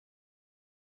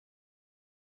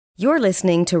You're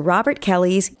listening to Robert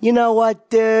Kelly's You Know What,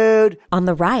 Dude? On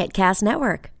the Riotcast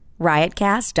Network,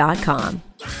 riotcast.com.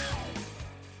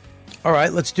 All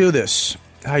right, let's do this.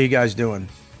 How you guys doing?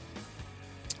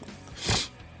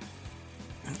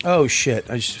 Oh, shit.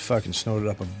 I just fucking snorted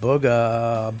up a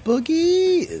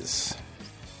boogies.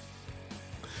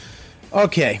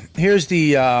 Okay, here's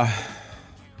the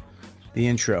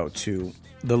intro to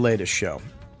the latest show.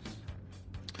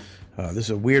 This is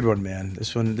a weird one, man.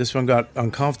 This one got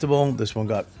uncomfortable. It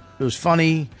was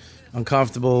funny,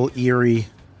 uncomfortable, eerie,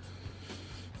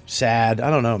 sad.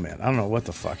 I don't know, man. I don't know what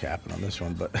the fuck happened on this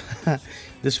one, but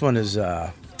this one is,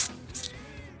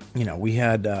 we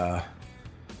had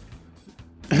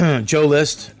Joe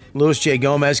List, Louis J.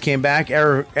 Gomez came back,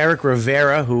 Erik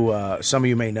Rivera, who some of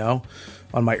you may know,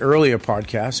 on my earlier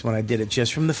podcast when I did it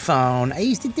just from the phone. I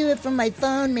used to do it from my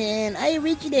phone, man. I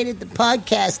originated the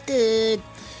podcast, dude.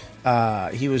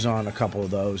 He was on a couple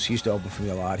of those. He used to open for me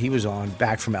a lot. He was on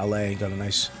back from LA, got a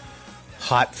nice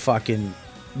hot fucking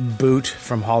boot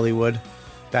from Hollywood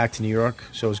back to New York.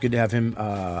 So it was good to have him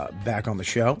back on the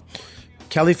show.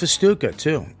 Kelly Fastuca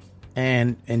too.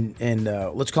 And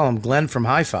let's call him Glen from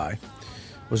HiFi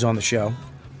was on the show.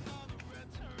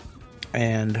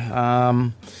 And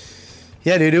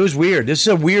yeah, dude, it was weird. This is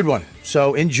a weird one.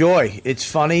 So enjoy. It's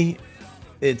funny,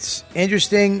 it's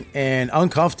interesting and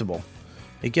uncomfortable.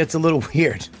 It gets a little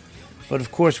weird, but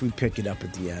of course we pick it up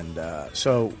at the end.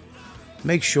 So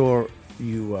make sure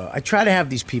you... I try to have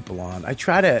these people on. I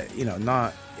try to,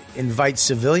 not invite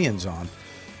civilians on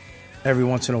every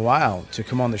once in a while to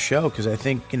come on the show because I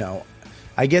think,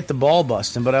 I get the ball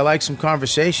busting, but I like some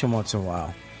conversation once in a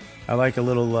while. I like a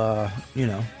little,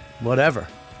 whatever.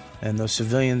 And those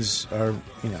civilians are,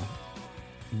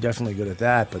 definitely good at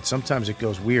that, but sometimes it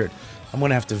goes weird. I'm going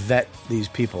to have to vet these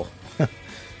people.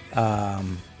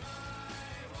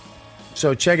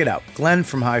 So check it out. Glen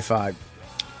from HiFi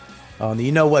on the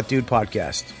You Know What Dude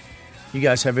podcast. You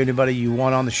guys have anybody you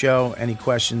want on the show? Any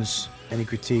questions? Any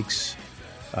critiques?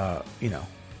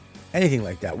 Anything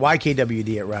like that.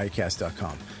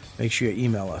 YKWD@riotcast.com. Make sure you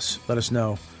email us. Let us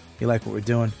know you like what we're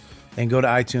doing. And go to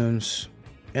iTunes.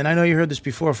 And I know you heard this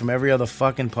before from every other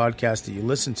fucking podcast that you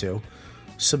listen to.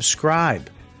 Subscribe.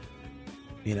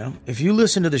 If you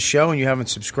listen to the show and you haven't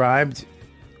subscribed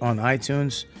on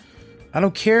iTunes, I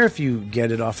don't care if you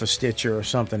get it off of Stitcher or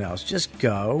something else. Just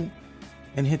go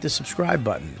and hit the subscribe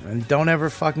button. And don't ever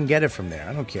fucking get it from there.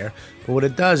 I don't care. But what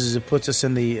it does is it puts us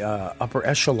in the upper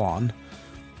echelon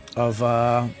of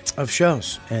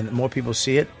shows. And more people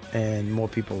see it and more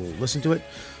people listen to it.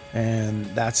 And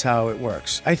that's how it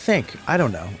works. I think. I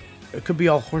don't know. It could be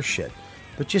all horse shit.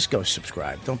 But just go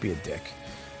subscribe. Don't be a dick.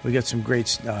 We got some great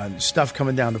stuff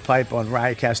coming down the pipe on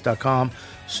riotcast.com.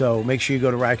 So make sure you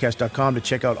go to riotcast.com to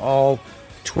check out all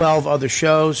 12 other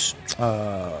shows.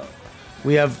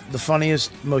 We have the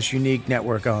funniest, most unique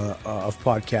network of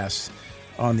podcasts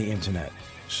on the internet.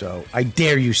 So I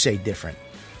dare you say different.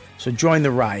 So join the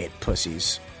riot,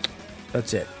 pussies.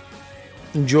 That's it.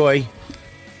 Enjoy.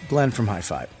 Glen from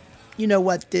HiFi. You Know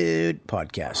What, Dude?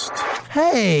 Podcast.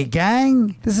 Hey,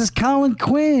 gang. This is Colin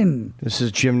Quinn. This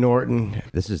is Jim Norton.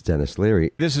 This is Dennis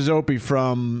Leary. This is Opie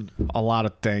from a lot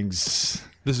of things.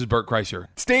 This is Bert Kreischer.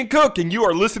 Stan Cook, and you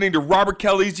are listening to Robert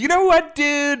Kelly's You Know What,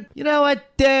 Dude? You know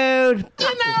what, dude? You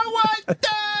know what,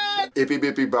 dude? Ippy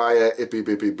bippy baya, ippy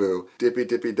bippy boo. Dippy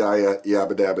dippy dia,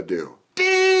 yabba dabba doo. Dude!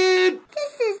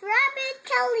 This is Robert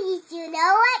Kelly's You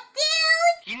Know What,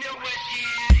 Dude? You know what, dude?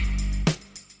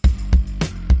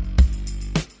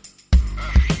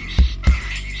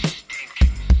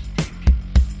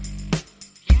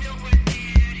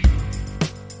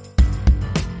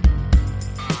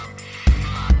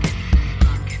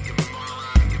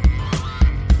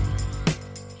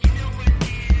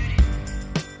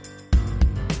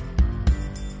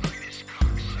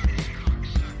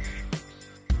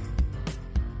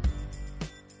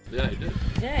 Yeah, he did.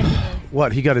 Yeah, he did.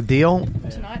 What, he got a deal?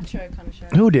 Tonight show kind of show.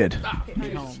 Who did?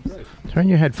 Pete Holmes. Turn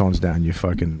your headphones down, you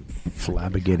fucking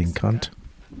flabbergating cunt.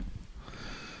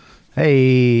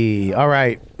 Hey, all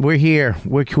right, we're here.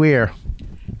 We're queer.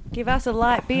 Give us a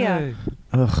light beer.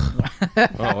 Ugh.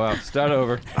 Oh, wow. Start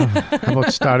over. How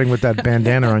about starting with that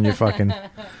bandana on your fucking...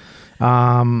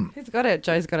 Who's got it?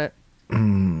 Joe's got it.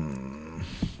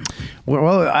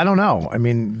 Well, I don't know. I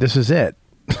mean, this is it.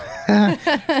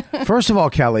 First of all,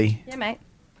 Kelly. Yeah, mate.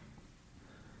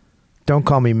 Don't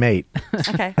call me mate.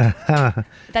 Okay.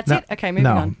 That's it? Okay,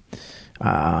 moving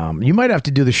on. You might have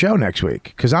to do the show next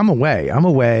week because I'm away. I'm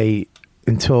away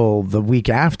until the week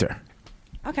after.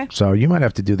 Okay. So you might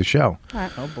have to do the show. All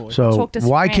right. Oh, boy. So Talk to some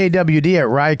YKWD at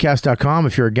riotcast.com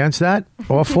if you're against that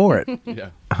or for it. Yeah.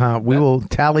 We will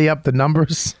tally up the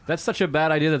numbers. That's such a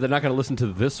bad idea that they're not going to listen to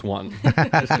this one.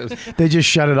 They just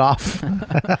shut it off.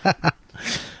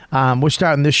 We're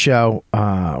starting this show.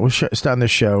 Right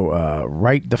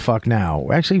the fuck now.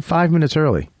 We're actually 5 minutes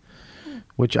early,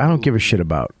 which I don't give a shit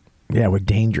about. Yeah, we're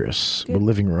dangerous. We're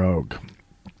living rogue.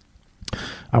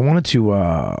 I wanted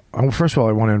to. First of all,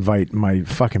 I want to invite my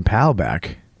fucking pal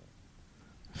back.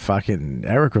 Fucking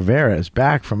Erik Rivera is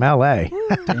back from L.A.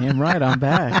 Damn right, I'm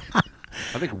back.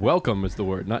 I think welcome is the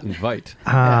word, not invite.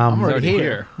 I'm already He's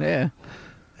here. Yeah.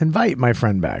 Invite my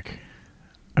friend back.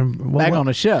 Back on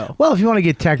the show. Well, if you want to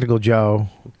get technical, Joe,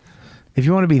 if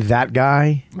you want to be that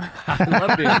guy, I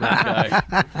love being that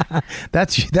guy.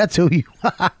 that's who you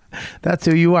are. That's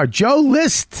who you are. Joe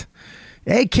List,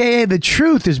 a.k.a. The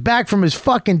Truth, is back from his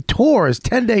fucking tour, his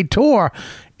 10-day tour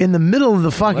in the middle of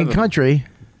the fucking country.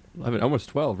 11, almost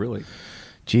 12, really.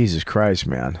 Jesus Christ,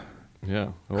 man.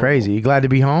 Yeah. Crazy. You glad to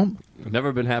be home? I've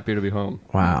never been happier to be home.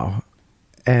 Wow.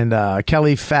 And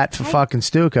Kelly Fat for fucking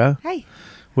Stuka. Hey.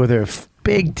 With her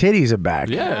big titties are back.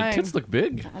 Yeah, tits look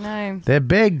big. I know. They're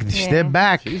big. Yeah. They're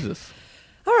back. Jesus.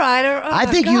 All right. I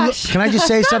think you look. Can I just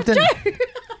say something?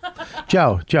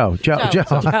 Joe. Sorry,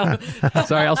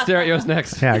 I'll stare at yours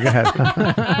next. Yeah, go ahead.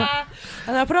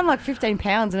 And I put on like 15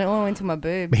 pounds and it all went to my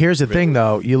boob. Here's the thing,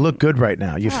 though. You look good right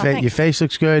now. Your face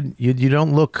looks good. You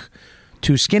don't look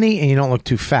too skinny and you don't look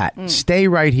too fat. Stay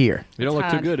right here. You don't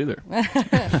look too good either.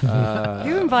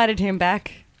 You invited him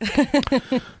back.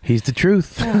 He's the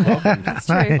truth. That's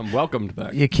true. I'm welcomed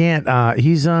back. You can't.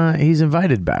 He's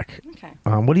invited back. Okay.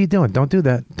 What are you doing? Don't do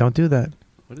that. Don't do that.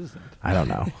 What is that? I don't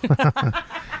know.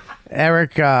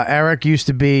 Eric used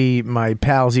to be my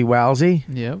palsy walsy.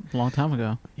 Yep, a long time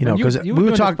ago. You know, because we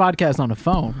were talking podcast on the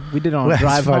phone. We did it on a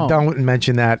drive home. Don't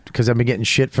mention that because I've been getting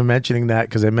shit for mentioning that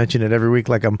because I mention it every week.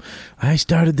 Like I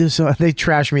started this. They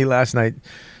trashed me last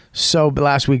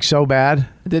week so bad.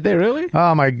 Did they really?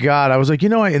 Oh my God! I was like,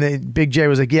 and then Big J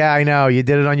was like, yeah, I know you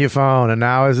did it on your phone, and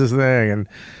now it's this thing,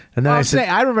 and then I said,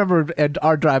 I remember at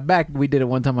our drive back, we did it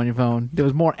one time on your phone. There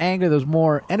was more anger, there was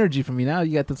more energy from you. Now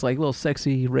you got this like little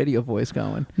sexy radio voice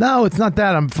going. No, it's not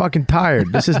that. I'm fucking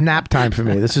tired. This is nap time for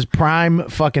me. This is prime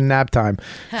fucking nap time.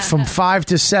 From 5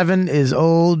 to 7 is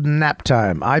old nap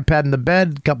time. iPad in the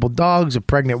bed, couple dogs, a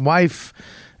pregnant wife,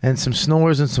 and some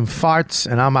snores and some farts,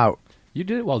 and I'm out. You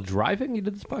did it while driving? You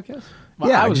did this podcast? Well,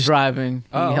 yeah, I was driving.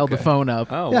 He held the phone up.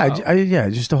 Oh, yeah, wow. I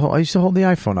used to hold the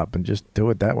iPhone up and just do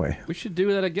it that way. We should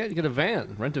do that again. Get a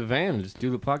van, rent a van, and just do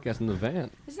the podcast in the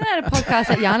van. Isn't that a podcast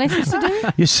that Giannis used to do?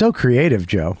 You're so creative,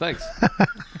 Joe. Thanks.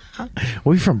 Are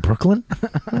we from Brooklyn?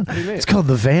 It's called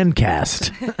the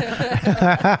Vancast.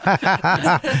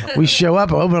 We show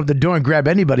up, open up the door, and grab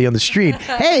anybody on the street.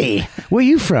 Hey, where are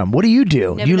you from? What do you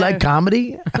do? Never You know. like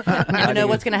comedy? Never know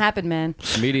what's going to happen, man.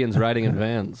 Comedians riding in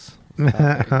vans.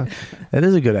 That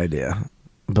is a good idea.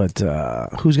 But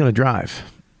who's going to drive?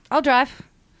 I'll drive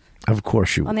Of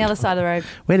course you on the would. other side of the road.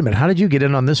 Wait a minute. How did you get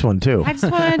in on this one, too? I just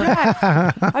want to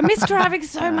drive. I miss driving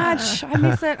so much. I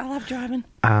miss it. I love driving.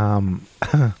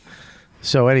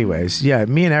 So anyways, yeah,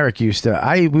 me and Eric used to,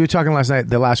 we were talking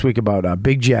last week about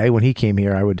Big J. When he came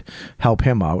here, I would help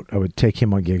him out. I would take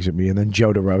him on gigs with me, and then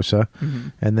Joe DeRosa,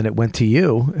 and then it went to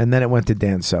you, and then it went to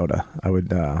Dan Soda. I would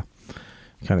kind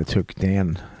of took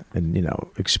Dan and,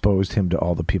 exposed him to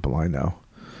all the people I know.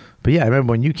 But yeah, I remember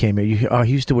when you came here,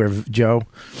 he used to wear,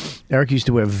 Eric used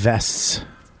to wear vests.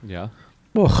 Yeah.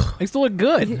 Ugh. They still look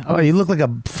good. Oh, you look like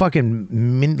a fucking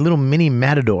little mini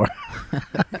matador.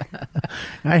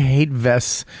 I hate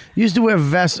vests. You used to wear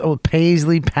vests,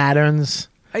 paisley patterns.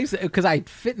 I used to, because I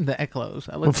fit in the clothes.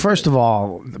 Well, first of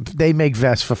all, they make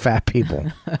vests for fat people.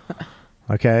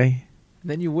 Okay?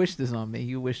 Then you wished this on me.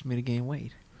 You wished me to gain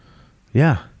weight.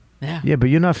 Yeah. Yeah. Yeah, but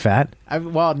you're not fat.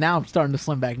 Well, now I'm starting to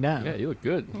slim back down. Yeah, you look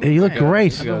good. Yeah, you look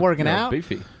great. I've been working out.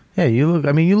 Beefy. Yeah, you're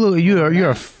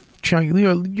a chunk.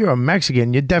 You're a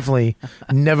Mexican. You're definitely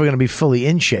never going to be fully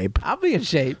in shape. I'll be in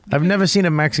shape. I've never seen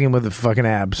a Mexican with the fucking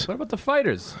abs. What about the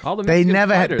fighters? All the They Mexican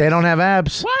fighters. they don't have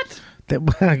abs. What?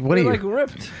 What are They're you? like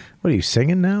ripped. What are you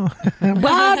singing now?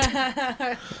 What?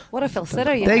 What a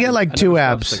falsetto you They have. get like I two never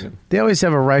stopped abs. singing. They always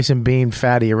have a rice and bean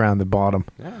fatty around the bottom.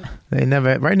 Yeah. They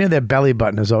never, right near their belly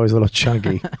button is always a little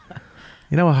chunky.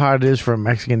 You know how hard it is for a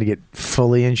Mexican to get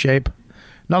fully in shape?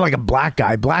 Not like a black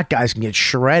guy. Black guys can get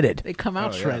shredded. They come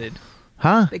out shredded.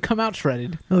 Huh? They come out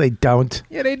shredded. No, they don't.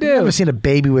 Yeah, they do. You've never seen a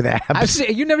baby with abs.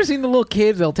 You never seen the little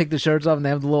kids? They'll take the shirts off and they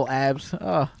have the little abs.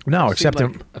 Oh, No, I've except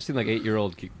seen I've seen like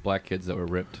 8-year-old black kids that were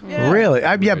ripped. Yeah. really.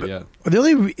 Yeah, Yeah. but the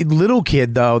only little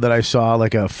kid though that I saw,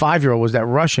 like a 5-year-old, was that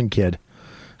Russian kid.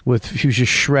 He was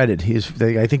just shredded.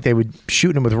 I think they would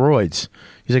shoot him with roids.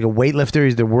 He's like a weightlifter.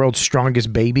 He's the world's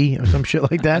strongest baby or some shit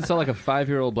like that. I saw like a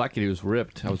 5-year-old black kid who was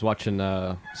ripped. I was watching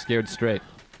Scared Straight.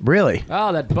 Really?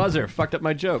 Oh, that buzzer fucked up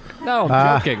my joke. No,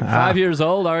 I'm joking. 5 years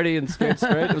old, already in Scared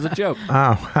Straight. It was a joke.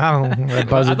 That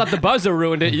buzzer. I thought the buzzer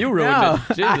ruined it. You ruined it.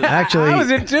 Jesus. Actually, I was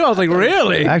in too. I was like,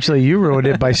 really? Actually, you ruined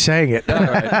it by saying it. All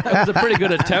right. It was a pretty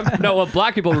good attempt. No, well,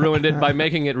 black people ruined it by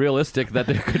making it realistic that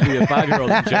there could be a 5-year-old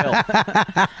in jail.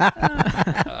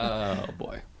 Oh,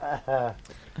 boy.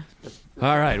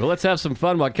 All right, well, let's have some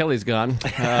fun while Kelly's gone.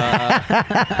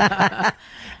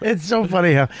 It's so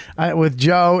funny how with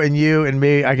Joe and you and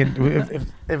me, I can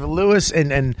if Lewis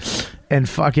and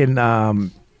fucking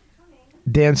Dan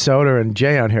Soder and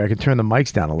Jay on here, I can turn the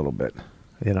mics down a little bit.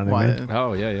 You know what I mean?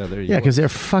 Oh yeah, there you go. Yeah, because they're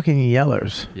fucking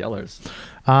yellers.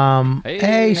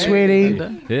 Hey, sweetie.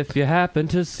 If you happen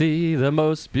to see the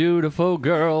most beautiful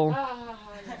girl.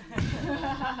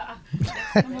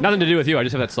 Nothing to do with you. I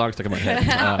just have that song stuck in my head.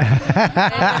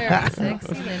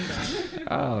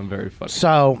 I'm very funny.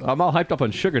 So I'm all hyped up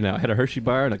on sugar now. I had a Hershey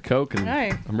bar and a Coke, and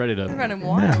I'm ready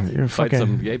to you're fight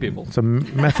some gay people. It's a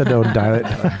methadone diet.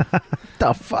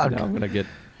 The fuck? Now I'm gonna get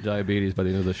diabetes by the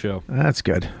end of the show. That's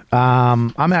good.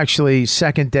 I'm actually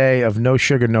second day of no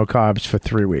sugar, no carbs for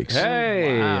 3 weeks.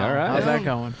 Hey, Wow. all right. How's that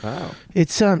going? Wow.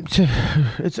 It's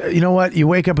you know what? You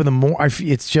wake up in the morning.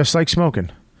 It's just like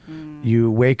smoking.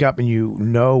 You wake up and you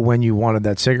know when you wanted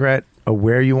that cigarette or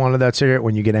where you wanted that cigarette.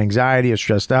 When you get anxiety or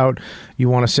stressed out, you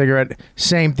want a cigarette.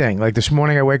 Same thing. Like this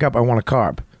morning, I wake up, I want a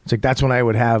carb. It's like that's when I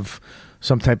would have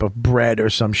some type of bread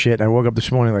or some shit. I woke up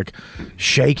this morning like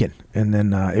shaking, and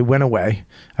then it went away.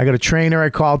 I got a trainer I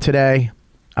called today.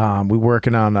 We're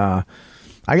working on. I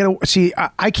gotta see.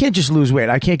 I can't just lose weight.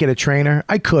 I can't get a trainer.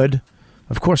 I could,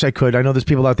 of course, I could. I know there's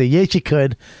people out there. Yes, you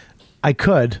could. I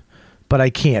could. But I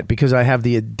can't because I have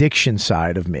the addiction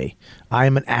side of me. I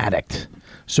am an addict.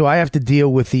 So I have to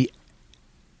deal with the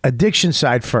addiction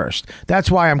side first. That's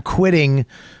why I'm quitting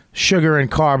sugar and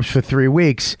carbs for 3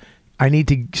 weeks. I need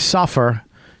to suffer,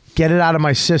 get it out of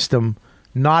my system,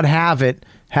 not have it,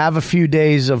 have a few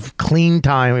days of clean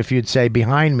time, if you'd say,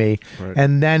 behind me, right,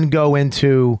 and then go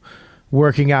into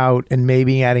working out and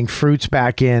maybe adding fruits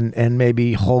back in and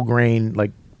maybe whole grain,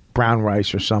 like brown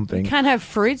rice or something. You can't have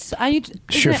fruits. Are you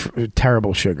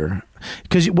terrible sugar?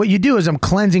 Because what you do is I'm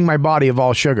cleansing my body of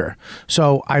all sugar,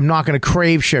 so I'm not going to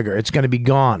crave sugar. It's going to be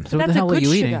gone. So what the hell are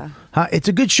you eating? It's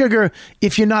a good sugar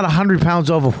if you're not 100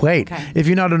 pounds overweight. Okay. If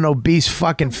you're not an obese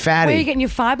fucking fatty. Where are you getting your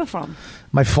fiber from?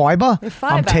 My fiber? Your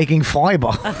fiber. I'm taking fiber.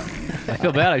 I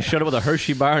feel bad. I showed up with a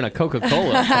Hershey bar and a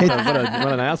Coca-Cola.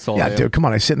 What an asshole. Yeah, dude, come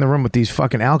on. I sit in the room with these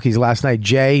fucking alkies last night.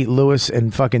 Jay, Lewis,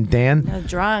 and fucking Dan. They're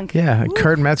drunk. Yeah,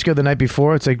 Kurt Metzger the night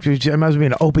before. It's like, I might as well be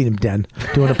in an opium den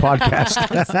doing a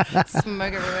podcast.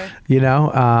 Smoke everywhere. You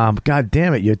know? God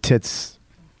damn it, your tits.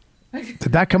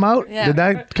 Did that come out? Yeah. Did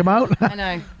that come out? I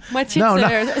know. My tits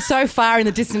are so far in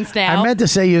the distance now. I meant to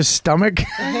say your stomach.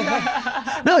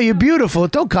 No, you're beautiful.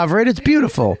 Don't cover it. It's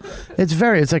beautiful. It's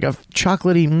like a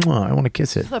chocolatey. I want to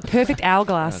kiss it. It's a perfect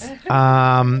hourglass.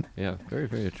 Yeah, very,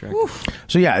 very attractive. Oof.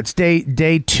 So yeah, it's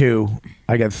day 2.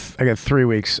 I got 3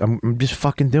 weeks. I'm just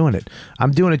fucking doing it.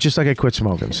 I'm doing it just like I quit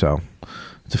smoking. So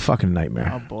it's a fucking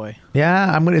nightmare. Oh boy.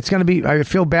 Yeah, it's gonna be. I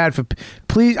feel bad for.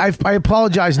 Please, I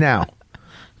apologize now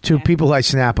to people who I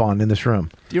snap on in this room.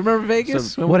 Do you remember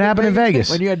Vegas? What happened in Vegas?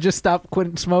 When you had just stopped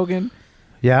quitting smoking?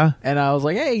 Yeah. And I was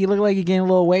like, hey, you look like you gained a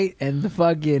little weight. And the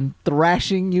fucking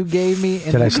thrashing you gave me.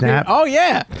 And did I snap? Oh,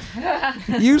 yeah.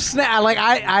 You snap. Like,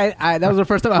 I that was the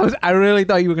first time I really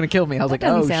thought you were going to kill me. I was like,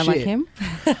 oh, sound shit. like him.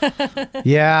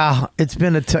 Yeah, it's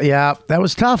been yeah, that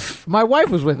was tough. My wife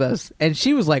was with us, and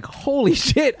she was like, holy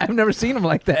shit, I've never seen him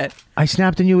like that. I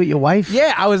snapped on you with your wife?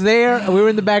 Yeah, I was there. We were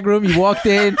in the back room. You walked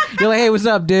in. You're like, hey, what's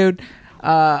up, dude?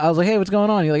 I was like, hey, what's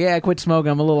going on? You're like, yeah, I quit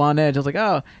smoking. I'm a little on edge. I was like,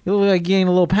 oh, you look like you gained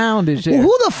a little poundage. Well,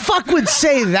 who the fuck would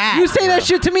say that? You say that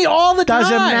shit to me all the time.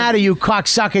 Doesn't matter, you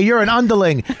cocksucker. You're an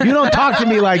underling. You don't talk to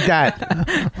me like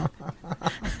that.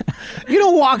 You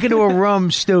don't walk into a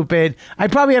room, stupid. I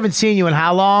probably haven't seen you in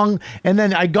how long? And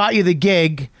then I got you the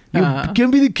gig.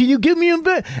 Can you give me a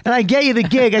bit? And I get you the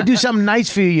gig. I do something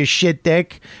nice for you, you shit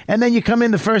dick. And then you come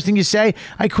in, the first thing you say,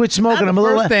 I quit smoking. I'm a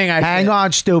little. Hang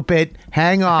on, stupid.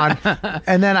 Hang on.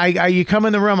 And then you come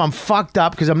in the room. I'm fucked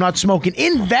up because I'm not smoking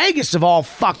in Vegas of all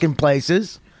fucking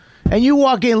places. And you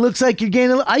walk in, looks like you're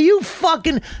gaining. Are you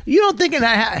fucking? You don't think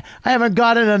I haven't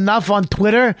gotten enough on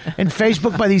Twitter and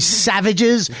Facebook by these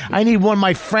savages? I need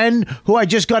my friend who I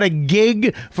just got a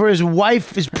gig for his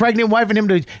wife, his pregnant wife, and him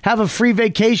to have a free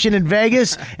vacation in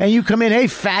Vegas. And you come in, hey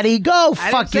fatty, go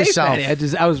fuck yourself.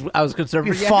 Fatty. I was concerned.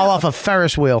 You fall off a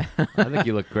Ferris wheel. I think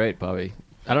you look great, Bobby.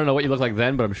 I don't know what you looked like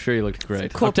then, but I'm sure you looked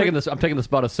great. I'm taking the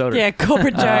spot of soda. Yeah,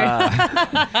 corporate Joe.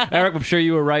 Eric, I'm sure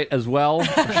you were right as well.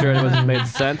 I'm sure it made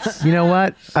sense. You know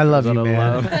what? I love you,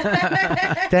 man.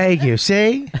 Thank you.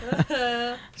 See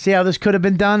how this could have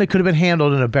been done? It could have been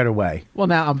handled in a better way. Well,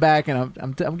 now I'm back and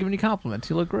I'm giving you compliments.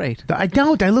 You look great. I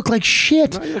don't. I look like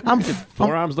shit. No,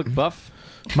 forearms look buff.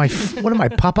 What am I,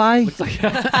 Popeye? Looks like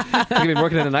you've been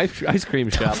working in an ice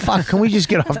cream shop. Fuck, can we just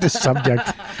get off this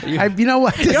subject? You know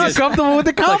what? You're not comfortable with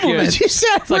the compliments. You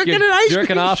said working in an ice cream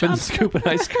jerking off shop. and scooping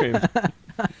ice cream.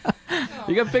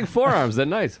 You got big forearms. They're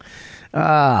nice.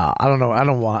 I don't know.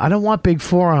 I don't want big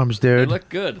forearms, dude. They look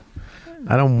good.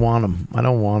 I don't want them.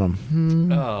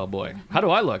 Oh boy, how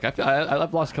do I look?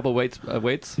 I've lost a couple weights.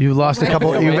 You've lost a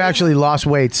couple. You've actually lost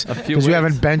weights because you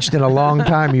haven't benched in a long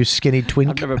time. You skinny twink.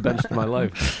 I've never benched in my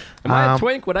life. Am I a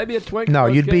twink? Would I be a twink? No,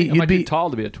 you'd be too tall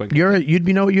to be a twink. You'd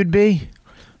be. Know what you'd be?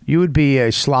 You would be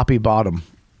a sloppy bottom.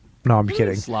 No, I'm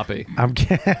kidding. Sloppy.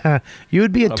 You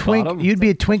would be a twink. Bottom? You'd be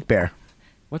a twink bear.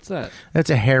 What's that? That's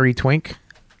a hairy twink.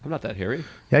 I'm not that hairy.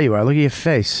 Yeah, you are. Look at your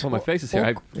face. Well, my face is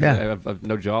hairy. I have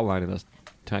no jawline and a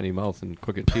tiny mouth and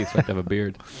crooked teeth, so I have to have a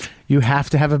beard. You have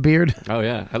to have a beard? Oh,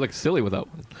 yeah. I look silly without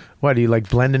one. What, do you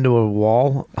blend into a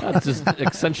wall? It just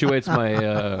accentuates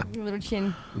my... little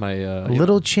chin. My...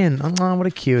 little chin. Oh, what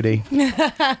a cutie. You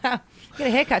got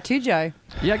a haircut too, Joe.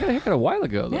 Yeah, I got a haircut a while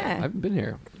ago, though. Yeah. I haven't been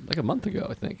here. Like a month ago,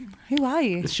 I think. Who are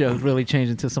you? This show's really changed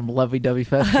into some lovey-dovey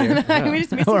fest here. We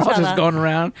just miss We're each all other. just going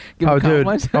around. Oh, dude.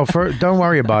 Don't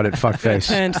worry about it,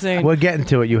 fuckface. We're getting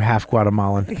to it, you half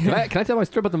Guatemalan. Can I tell my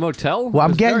story about the motel? Well,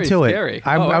 I'm getting to scary. it.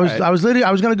 I was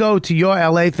going to go to your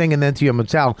LA thing and then to your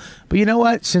motel. But you know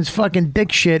what? Since fucking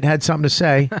dick shit had something to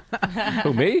say.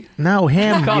 Who, me? No,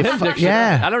 him. Call him dick shit.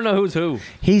 Yeah. I don't know who's who.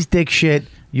 He's dick shit.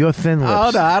 You're thin lips.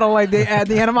 Oh, no, I don't like the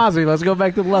animosity. Let's go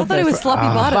back to the love. I thought it was sloppy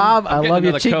bottom. Bob, I love your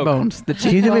another cheekbones. The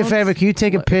Can you do me a favor? Can you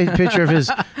take a picture of his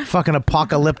fucking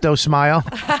apocalypto smile?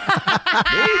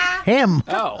 Him.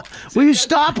 Oh. Will you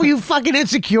stop? Will you fucking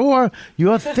insecure?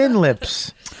 You're thin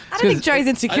lips. I don't think Joe's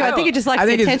insecure. I think he just likes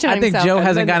the attention on I think himself. Joe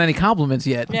hasn't got any compliments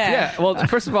yet. Yeah. Well,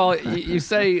 first of all, you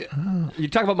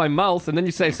talk about my mouth, and then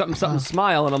you say something,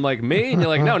 smile, and I'm like, me? And you're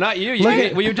like, no, not you.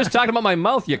 Were you just talking about my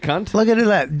mouth, you cunt? Look at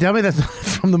that. Tell me that's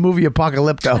from the movie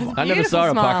Apocalypto. I never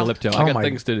saw smile. Apocalypto. Oh I got my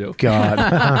things to do. God.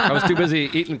 I was too busy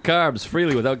eating carbs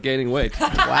freely without gaining weight.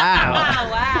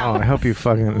 Wow. Oh, I hope you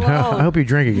fucking. I hope you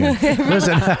drink again.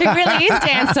 Listen. It really is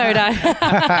Dan Soda.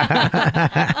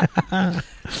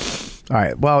 All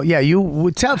right. Well, yeah. You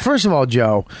would tell. First of all,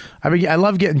 Joe. I mean, I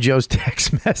love getting Joe's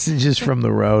text messages from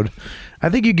the road. I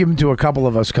think you give them to a couple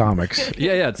of us comics.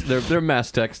 Yeah. They're mass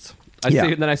texts.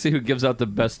 Then I see who gives out the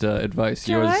best advice.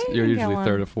 You're usually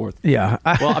third or fourth. Yeah.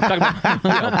 Well, I'm talking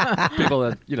about people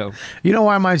that You know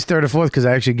why mine's third or fourth? Because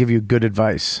I actually give you good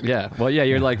advice. Yeah. Well, yeah.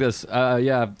 You're like this.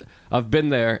 Yeah. I've been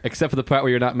there, except for the part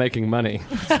where you're not making money.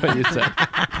 That's what you said.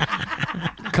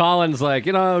 Colin's like,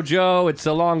 Joe, it's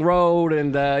a long road,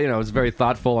 and it's very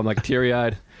thoughtful. I'm like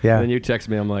teary-eyed. Yeah. And then you text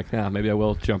me. I'm like, maybe I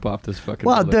will jump off this fucking.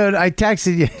 Well, building. dude, I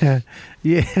texted you.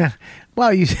 Yeah.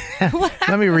 Well,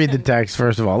 let me read the text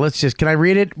first of all. Can I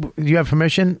read it? Do you have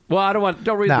permission? Well,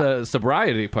 don't read the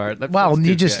sobriety part. That's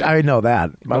I know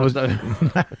that.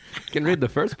 Can read the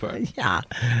first part. Yeah.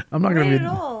 I'm not going to read it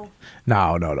all.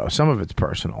 No. Some of it's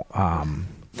personal.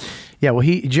 Yeah, well,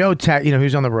 Joe, he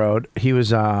was on the road. He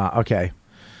was, okay.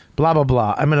 Blah, blah,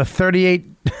 blah. I'm in a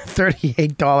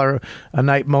 $38 a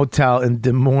night motel in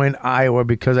Des Moines, Iowa,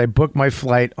 because I booked my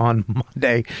flight on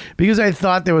Monday because I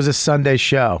thought there was a Sunday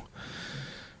show.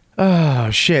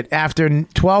 Oh, shit. After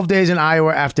 12 days in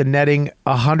Iowa, after netting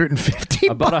 $150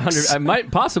 About 100. I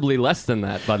might possibly less than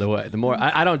that, by the way. The more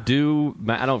I don't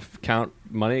count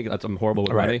money. I'm horrible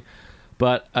with money.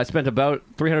 But I spent about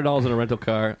 $300 in a rental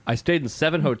car. I stayed in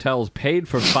 7 hotels, paid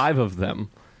for 5 of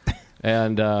them.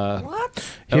 And what?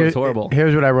 That was horrible.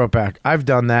 Here's what I wrote back. I've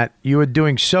done that. You were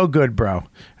doing so good, bro.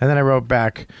 And then I wrote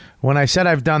back, when I said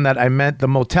I've done that, I meant the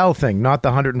motel thing, not the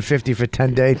 150 for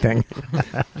 10-day thing.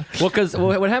 Well, because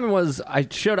what happened was I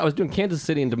was doing Kansas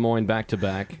City and Des Moines back to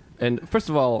back. And first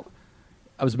of all,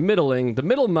 I was middling. The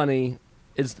middle money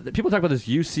is, people talk about this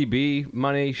UCB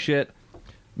money shit.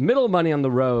 Middle money on the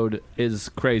road is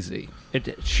crazy.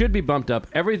 It should be bumped up.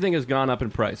 Everything has gone up in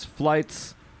price.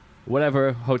 Flights,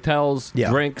 whatever, hotels,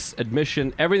 drinks,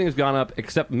 admission, everything has gone up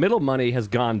except middle money has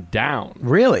gone down.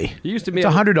 Really? It used to be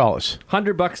 $100.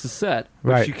 $100 a set.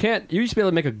 Right. You used to be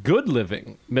able to make a good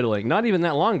living middling. Not even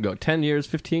that long ago. 10 years,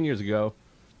 15 years ago,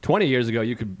 20 years ago,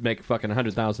 you could make fucking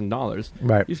 $100,000.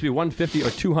 Right. It used to be 150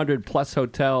 or 200 plus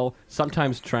hotel,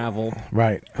 sometimes travel.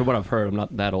 Right. For what I've heard, I'm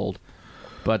not that old.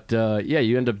 But,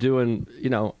 you end up doing,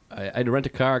 I had to rent a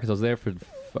car because I was there for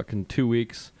fucking 2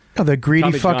 weeks. Oh, they're greedy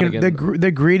Tommy John fucking. again.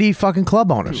 They're greedy fucking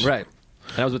club owners. Right.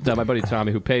 And I was with my buddy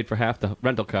Tommy, who paid for half the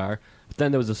rental car. But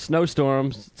then there was a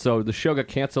snowstorm, so the show got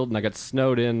canceled, and I got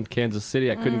snowed in Kansas City.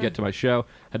 I couldn't get to my show.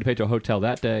 Had to pay to a hotel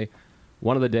that day.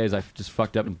 One of the days, I just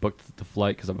fucked up and booked the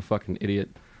flight because I'm a fucking idiot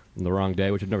on the wrong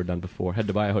day, which I've never done before. Had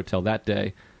to buy a hotel that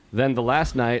day. Then the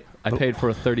last night, I paid for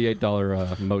a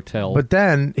 $38 motel. But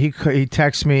then he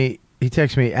texts me. He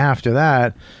texts me after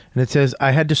that, and it says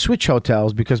I had to switch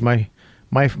hotels because my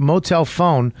motel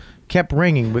phone kept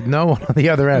ringing with no one on the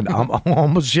other end. I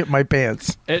almost shit my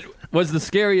pants. It was the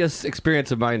scariest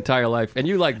experience of my entire life. And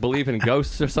you believe in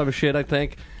ghosts or some shit, I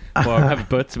think, or have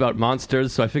butts about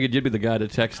monsters. So I figured you'd be the guy to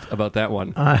text about that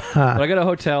one. But I got a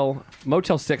hotel,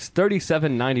 Motel 6,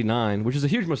 $37.99, which is a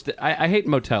huge mistake. I hate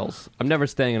motels. I'm never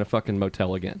staying in a fucking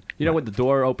motel again. You know when the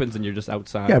door opens and you're just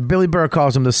outside. Yeah, Billy Burr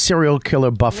calls them the serial killer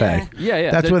buffet.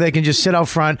 Yeah. That's where they can just sit out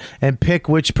front and pick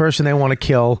which person they want to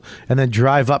kill, and then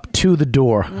drive up to the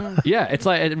door. Yeah, it's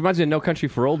like it reminds me of No Country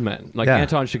for Old Men. Like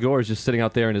Anton Chigurh is just sitting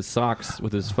out there in his socks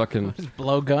with his fucking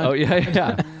blowgun. Oh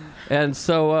yeah. And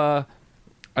so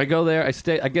I go there. I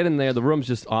get in there. The room's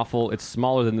just awful. It's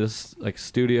smaller than this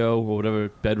studio or whatever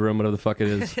bedroom, whatever the fuck it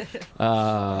is.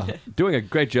 Doing a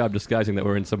great job disguising that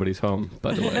we're in somebody's home,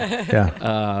 by the way.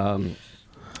 Yeah.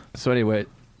 So anyway,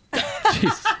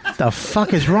 jeez. The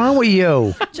fuck is wrong with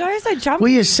you? Joe's so jumpy. Will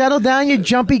you settle down, you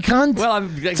jumpy cunt? Well,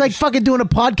 it's like fucking doing a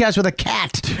podcast with a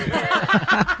cat.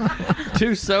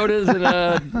 2 sodas and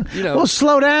Well,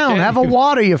 slow down. Have a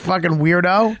water, you fucking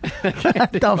weirdo.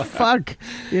 What the fuck?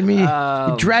 You mean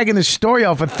you're dragging the story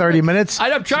out for 30 minutes?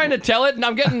 I'm trying to tell it, and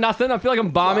I'm getting nothing. I feel like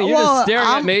I'm bombing. You're just staring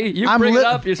at me. You bring it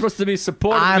up. You're supposed to be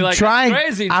supportive. I'm be like, trying. That's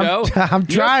crazy, Joe. I'm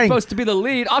You're trying. supposed to be the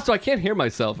lead. Also, I can't hear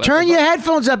myself. Turn your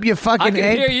headphones up, you fucking I can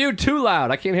ape. hear you too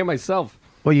loud. I can't hear myself.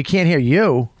 Well, you can't hear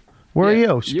you. Where are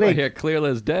you? Speak. You are here clear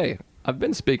as day. I've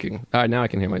been speaking. All right, now I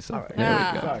can hear myself.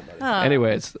 There we go. Oh.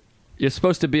 Anyways, you're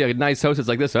supposed to be a nice host. It's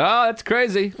like this. Oh, that's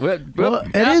crazy. Well,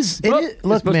 it is. You're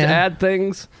Look, supposed man. to add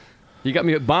things. You got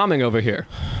me bombing over here.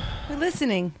 We're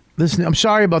listening. Listen, I'm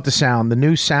sorry about the sound. The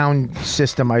new sound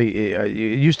system, it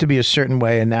used to be a certain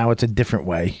way, and now it's a different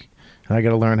way. And I got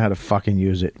to learn how to fucking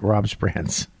use it. Rob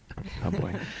Sprance. Oh,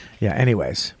 boy. Yeah,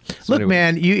 anyways. Look,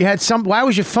 man, you had some... Why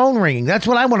was your phone ringing? That's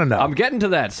what I want to know. I'm getting to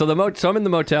that. So so I'm in the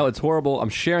motel. It's horrible. I'm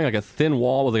sharing a thin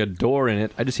wall with a door in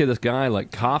it. I just hear this guy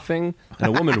coughing and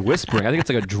a woman whispering. I think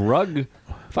it's like a drug...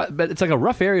 But it's like a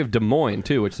rough area of Des Moines,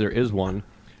 too, which there is one,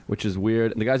 which is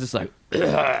weird. And the guy's just like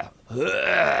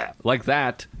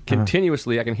that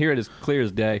continuously. I can hear it as clear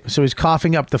as day. So he's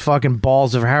coughing up the fucking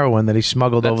balls of heroin that he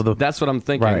smuggled over the... That's what I'm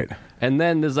thinking. Right. And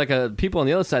then there's people on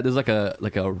the other side. There's like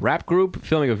a rap group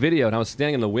filming a video, and I was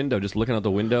standing in the window, just looking out the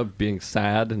window, being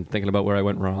sad and thinking about where I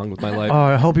went wrong with my life. Oh,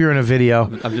 I hope you're in a video.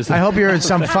 I hope you're in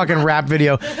some fucking rap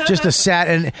video. Just a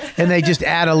sad... And they just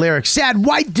add a lyric. Sad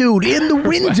white dude in the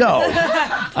window.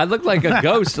 I look like a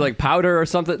ghost, like powder or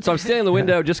something. So I'm standing in the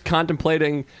window just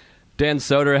contemplating Dan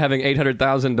Soder having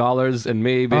 $800,000 and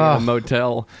me being in a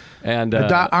motel. And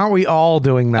aren't we all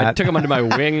doing that? I took him under my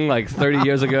wing 30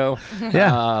 years ago.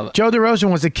 Yeah. Joe DeRosa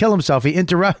wants to kill himself.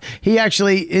 He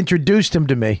actually introduced him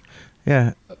to me.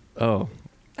 Yeah. Oh.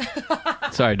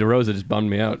 Sorry, DeRosa just bummed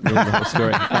me out. The whole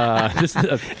story.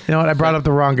 You know what? I brought up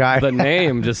the wrong guy. The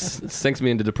name just sinks me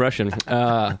into depression.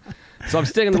 So I'm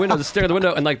staring in the window, just staring at the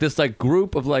window, and this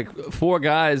group of 4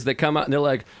 guys that come out, and they're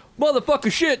like,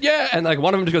 motherfucker shit, yeah. And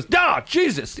one of them just goes,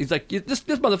 Jesus. He's like, this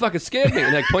motherfucker scared me.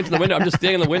 And points in the window. I'm just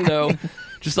standing in the window.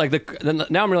 Just then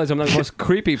now I'm realizing I'm the most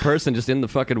creepy person just in the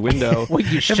fucking window. Wait,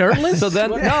 you shirtless? So then,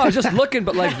 no, I was just looking,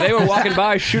 but they were walking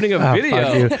by shooting a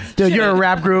video. Fuck you. Dude, you're a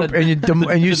rap group, and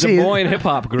you see Des Moines hip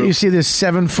hop group. You see this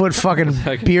 7-foot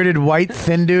fucking bearded white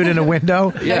thin dude in a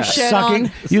window,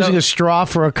 sucking, using a straw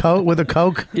for a coat with a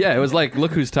Coke. Yeah, it was like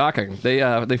Look Who's Talking.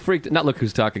 They freaked. Not Look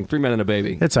Who's Talking. 3 Men and a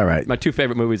Baby. It's all right. My 2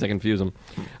 favorite movies. I confuse them.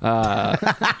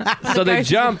 So they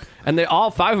jump, and they all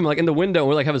 5 of them in the window.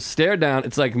 And we're have a stare down.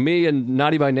 It's me and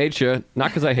Naughty by Nature. Not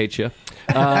because I hate you.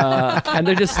 And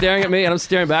they're just staring at me, and I'm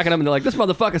staring back at them, and they're like, this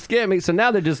motherfucker scared me. So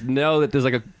now they just know that there's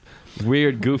a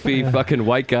weird, goofy fucking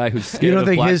white guy who's scared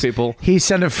of black people. He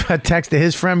sent a text to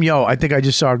his friend, yo, I think I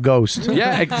just saw a ghost.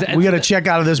 Yeah, exactly. We got to check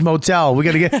out of this motel. We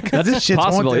got to get... This shit's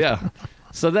possible, haunted. yeah.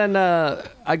 So then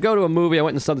I go to a movie. I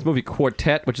went and saw this movie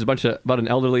Quartet, which is about an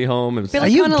elderly home. And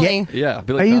Billy Connolly. Yeah,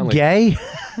 Billy Are you Connolly. gay?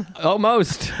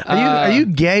 Almost. Are you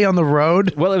gay on the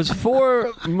road? Well, it was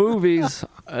 4 movies,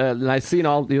 and I've seen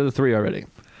all the other 3 already.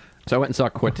 So I went and saw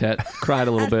Quartet, cried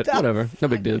a little bit, whatever, no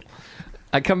big deal.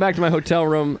 I come back to my hotel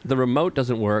room, the remote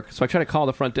doesn't work, so I try to call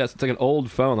the front desk. It's like an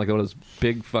old phone, like one of those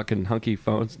big fucking hunky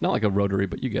phones. Not like a rotary,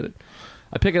 but you get it.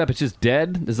 I pick it up. It's just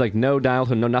dead. There's like no dial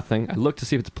tone, no nothing. I look to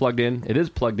see if it's plugged in. It is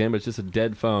plugged in, but it's just a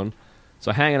dead phone.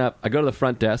 So I hang it up. I go to the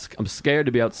front desk. I'm scared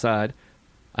to be outside.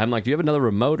 I'm like, do you have another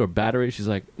remote or battery? She's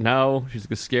like, no. She's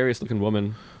the scariest looking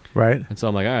woman. Right. And so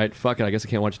I'm like, all right, fuck it. I guess I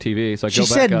can't watch TV. So I She go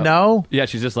back said up. no? Yeah,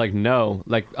 she's just like, no.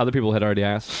 Like other people had already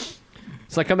asked.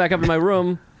 So I come back up to my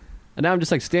room. And now I'm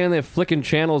just like standing there flicking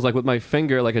channels like with my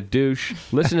finger like a douche,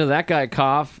 listening to that guy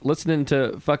cough, listening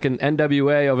to fucking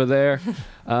NWA over there.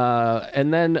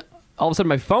 And then all of a sudden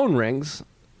my phone rings.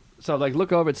 So I like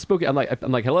look over, it's spooky. I'm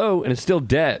like, hello, and it's still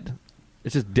dead.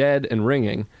 It's just dead and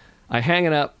ringing. I hang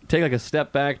it up, take like a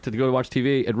step back to go to watch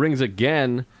TV. It rings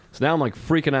again. So now I'm like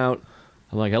freaking out.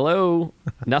 I'm like, hello,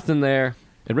 nothing there.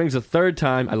 It rings a third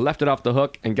time. I left it off the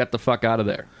hook and got the fuck out of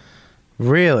there.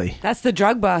 Really? That's the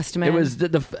drug bust, man. It was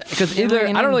because either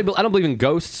I don't believe in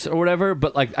ghosts or whatever,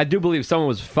 but like I do believe someone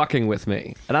was fucking with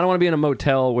me, and I don't want to be in a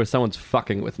motel where someone's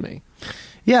fucking with me.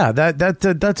 Yeah,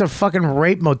 that's a fucking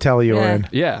rape motel you're in.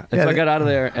 Yeah, and so I got out of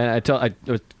there, and I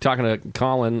was talking to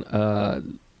Colin,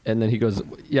 and then he goes,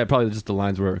 "Yeah, probably just the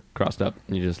lines were crossed up,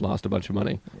 and you just lost a bunch of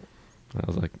money." I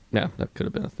was like, yeah, that could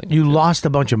have been a thing. You lost a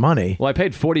bunch of money. Well, I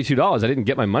paid $42. I didn't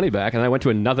get my money back, and I went to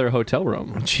another hotel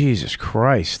room. Jesus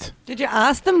Christ. Did you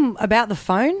ask them about the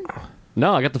phone?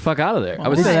 No, I got the fuck out of there. I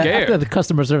was scared. After the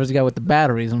customer service guy with the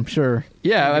batteries, I'm sure.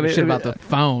 Yeah, I mean, shit about the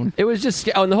phone. It was just,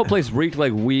 and the whole place reeked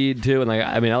like weed too. And like,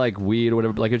 I mean, I like weed or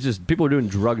whatever. But like, it's just people were doing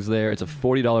drugs there. It's a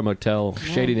 $40 motel,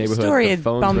 shady neighborhood. Story The had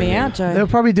phones bummed me ringing. out, Joe. They were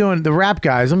probably doing the rap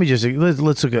guys.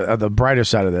 Let's look at the brighter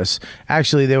side of this.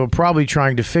 Actually, they were probably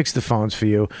trying to fix the phones for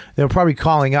you. They were probably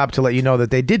calling up to let you know that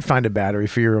they did find a battery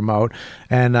for your remote,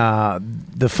 and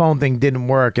the phone thing didn't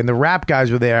work. And the rap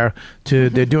guys were there they're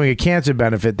doing a cancer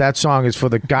benefit. That song is for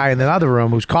the guy in the other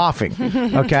room who's coughing.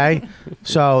 Okay,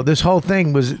 so this whole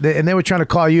thing was, and they were trying to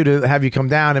call you to have you come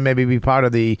down and maybe be part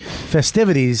of the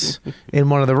festivities in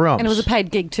one of the rooms. And it was a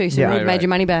paid gig too, so Yeah. you would made your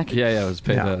money back. Yeah, it was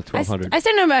paid $1,200. I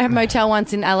stayed in a motel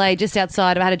once in LA, just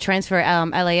outside. I had to transfer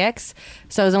LAX,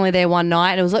 so I was only there one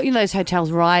night. And it was like, you know, those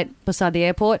hotels right beside the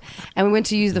airport. And we went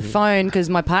to use the phone because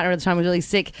my partner at the time was really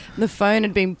sick. And the phone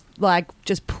had been like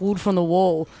just pulled from the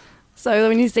wall. So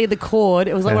when you see the cord,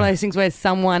 it was like one of those things where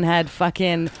someone had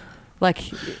fucking. Like,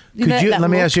 let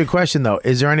me ask you a question though.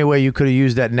 Is there any way you could have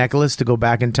used that necklace to go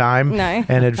back in time? No.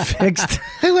 And it fixed.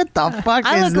 What the fuck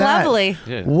I is look that? lovely.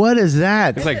 Yeah. What is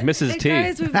that? It's like Mrs. T.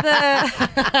 Goes with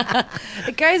the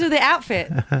it goes with the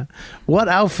outfit. What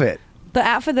outfit? The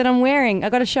outfit that I'm wearing.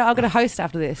 I've got a host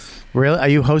after this. Really? Are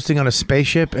you hosting on a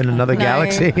spaceship in another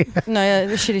galaxy? No,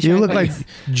 the shitty You show, look like please.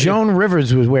 Joan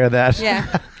Rivers would wear that.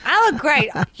 Yeah. I look great.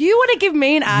 You want to give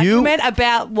me an argument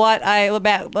about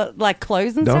like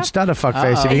clothes and Don't stuff? start a fuck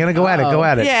face. If you're gonna go at it, go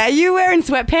at it. Yeah, are you wearing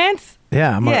sweatpants?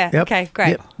 Yeah. Yeah, Yep. okay,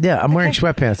 great. Yeah, I'm wearing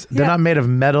sweatpants. They're Yeah. not made of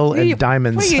metal and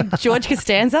diamonds. What are you, George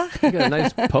Costanza? You got a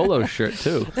nice polo shirt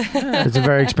too. It's a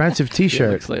very expensive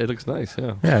T-shirt. It looks nice.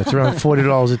 Yeah. Yeah, it's around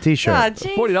 $40 a T-shirt. Oh,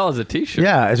 geez. $40 a T-shirt.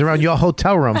 Yeah, it's around your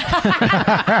hotel room.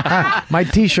 My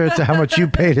T-shirts are how much you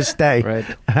pay to stay.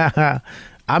 Right.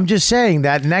 I'm just saying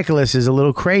that necklace is a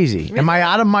little crazy. Am I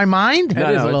out of my mind?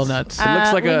 That is a little it's- nuts. It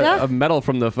looks like Linda? a medal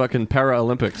from the fucking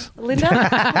Paralympics. Linda, what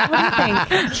do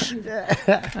you think?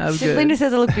 That was If good. Linda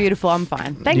says I look beautiful, I'm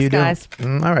fine. Thanks, You do? guys. All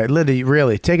right, Linda,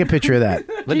 really, take a picture of that.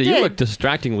 Linda, you did. look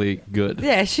distractingly good.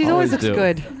 Yeah, she always looks do.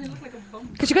 good.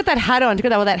 Because she got that hat on. She got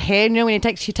that with that hair. You know, when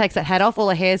she takes that hat off, all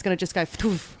her hair is going to just go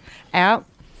out.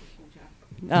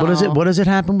 What does it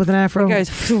happen with an afro? It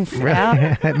goes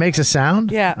out. It makes a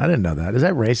sound? Yeah. I didn't know that. Is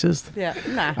that racist? Yeah,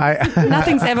 no.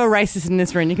 Nothing's ever racist in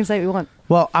this room. You can say what you want.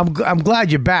 Well, I'm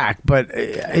glad you're back, but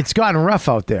it's gotten rough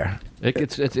out there.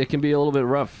 It can be a little bit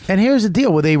rough. And here's the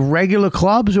deal: were they regular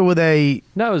clubs or were they?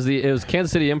 No, it was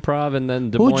Kansas City Improv and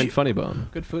then Des Who'd Moines you- Funny Bone.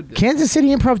 Good food. Kansas City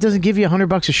Improv doesn't give you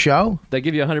 $100 a show. They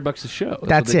give you $100 a show.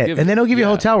 That's what they it. give And they don't give you a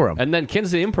Yeah. hotel room. And then Kansas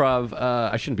City Improv.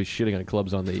 I shouldn't be shitting on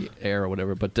clubs on the air or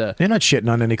whatever, but They're not shitting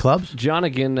on any clubs.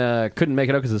 Johnigan couldn't make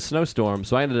it out because of the snowstorm,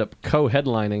 so I ended up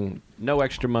co-headlining. No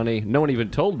extra money. No one even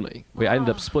told me. I ended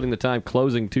up splitting the time,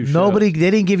 closing 2 shows. They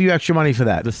didn't give you extra money for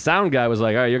that. The sound guy was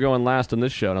like, "All right, you're going last on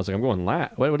this show," and I was like, "I'm going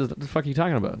last. What the fuck are you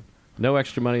talking about? No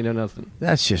extra money, no nothing."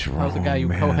 That's just wrong. That was the guy you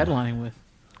man. co-headlining with.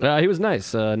 He was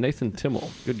nice. Nathan Timmel,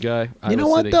 good guy. You know Iowa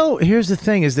what City. though? Here's the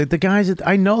thing: is that the guys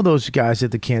I know those guys at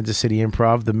the Kansas City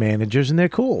Improv, the managers, and they're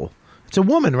cool. It's a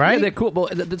woman, right? Yeah, they're cool.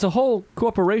 But it's a whole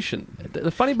corporation.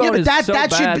 The Funny Bone but is so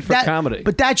bad for comedy.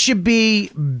 But that should be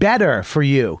better for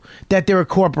you that they're a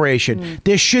corporation.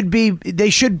 They should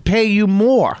pay you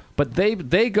more. But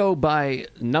they go by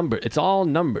number. It's all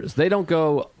numbers. They don't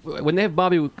go when they have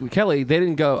Bobby Kelly. They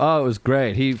didn't go, oh, it was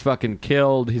great. He fucking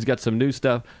killed. He's got some new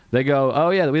stuff. They go,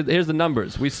 oh yeah, here's the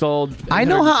numbers. We sold. I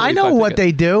know what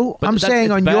they do. But I'm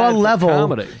saying on your level.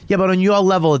 Comedy. Yeah, but on your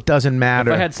level, it doesn't matter.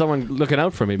 If I had someone looking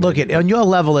out for me, look maybe. on your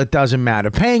level, it doesn't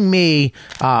matter. Paying me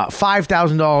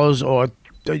 $5,000 or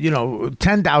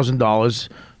 $10,000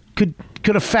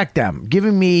 could affect them.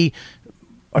 Giving me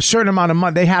a certain amount of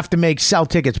money, they have to sell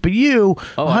tickets. But you,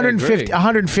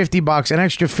 $150, an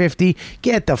extra 50,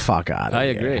 get the fuck out of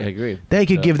I here. I agree. They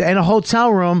could give that. And a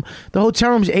hotel room, the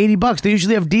hotel room's $80. They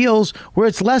usually have deals where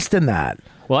it's less than that.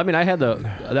 Well, I mean, I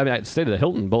stayed at the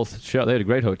Hilton both shows. They had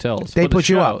great hotels. They put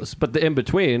you up. But the in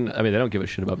between, I mean, they don't give a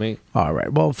shit about me. All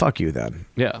right. Well, fuck you then.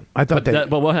 Yeah. I thought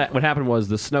but what happened was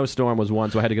the snowstorm was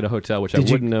one, so I had to get a hotel, which I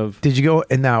wouldn't have. Did you go?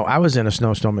 And now I was in a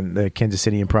snowstorm in the Kansas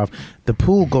City Improv. The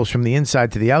pool goes from the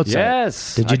inside to the outside.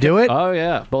 Yes. Did you do it? Oh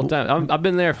yeah, both times. I've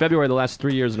been there February the last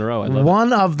 3 years in a row. I love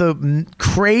One of the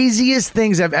craziest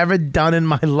things I've ever done in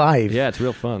my life. Yeah, it's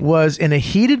real fun. Was in a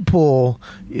heated pool.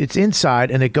 It's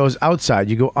inside and it goes outside.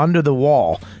 You go under the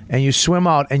wall and you swim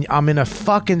out, and I'm in a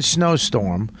fucking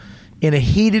snowstorm in a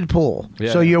heated pool.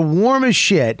 Yeah, so you're warm as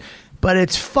shit, but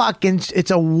it's a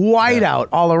whiteout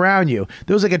all around you.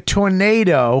 There was like a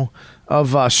tornado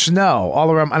of snow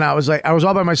all around, and I was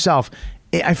all by myself.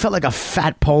 I felt like a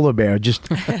fat polar bear. Just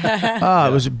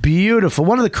it was beautiful.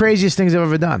 One of the craziest things I've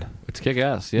ever done. It's kick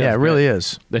ass. Yeah, it really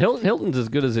is. The Hilton's as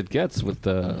good as it gets with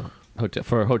the.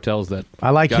 For hotels that I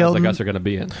like guys Hilton. like us are going to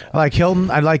be in. I like Hilton.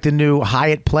 I like the new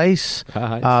Hyatt place.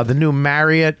 The new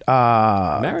Marriott.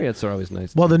 Marriotts are always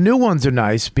nice. Well, the new ones are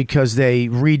nice because they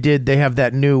redid. They have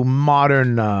that new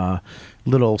modern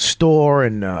little store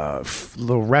and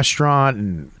little restaurant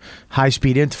and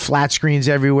high-speed flat screens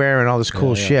everywhere and all this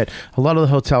cool shit. A lot of the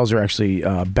hotels are actually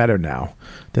better now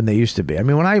than they used to be. I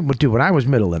mean, when I was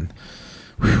middling.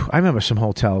 I remember some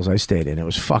hotels I stayed in. It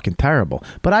was fucking terrible.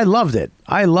 But I loved it.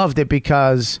 I loved it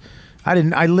because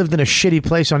I lived in a shitty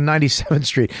place on 97th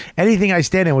Street. Anything I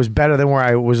stayed in was better than where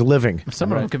I was living.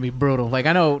 Some of them can be brutal. Like,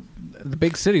 I know the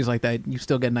big cities like that, you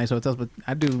still get nice hotels, but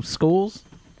I do schools.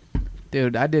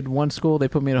 Dude, I did one school. They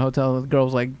put me in a hotel. The girl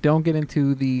was like, don't get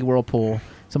into the whirlpool.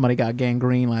 Somebody got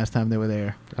gangrene last time they were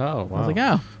there. Oh, wow. I was like,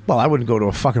 oh. Well, I wouldn't go to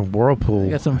a fucking whirlpool.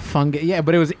 You got some fungus. Yeah,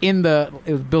 but it was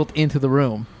built into the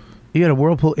room. You had a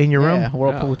whirlpool in your room? Yeah,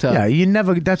 whirlpool hotel. Yeah, you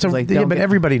never. But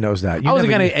everybody knows that. I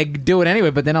wasn't gonna do it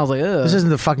anyway, but then I was like, ugh. This isn't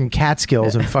the fucking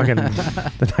Catskills in fucking the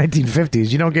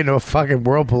 1950s. You don't get into a fucking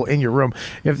whirlpool in your room.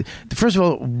 First of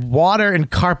all, water and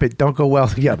carpet don't go well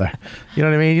together. You know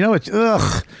what I mean? You know, it's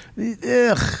ugh.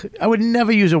 I would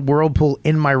never use a whirlpool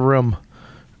in my room.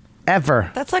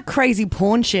 Ever. That's like crazy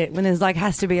porn shit when there's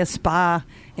has to be a spa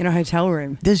in a hotel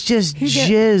room. There's just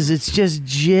jizz. It's just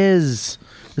jizz.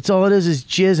 That's all it is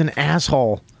jizz and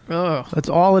asshole. Ugh. That's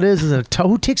all it is a tub.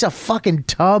 Who takes a fucking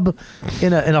tub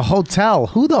in a hotel?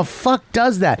 Who the fuck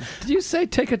does that? Did you say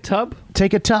take a tub?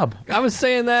 Take a tub. I was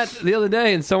saying that the other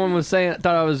day, and someone was thought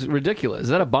I was ridiculous. Is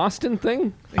that a Boston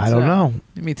thing? I don't know.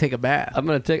 You mean take a bath?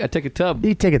 I take a tub.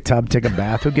 You take a tub, take a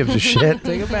bath. Who gives a shit?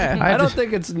 Take a bath. I don't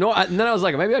think it's and then I was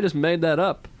like, maybe I just made that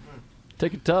up.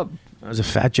 Take a tub. There's a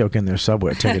fat joke in there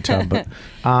somewhere. Take a tub, but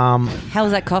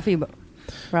how's that coffee,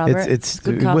 Robert? It's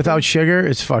good coffee. without sugar.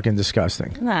 It's fucking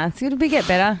disgusting. Nah, it's gonna get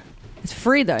better. It's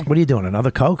free though. What are you doing? Another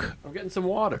Coke? I'm getting some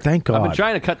water. Thank God. I've been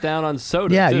trying to cut down on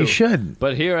soda. Yeah, too. you should.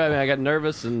 But here, I got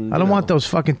nervous and I don't want those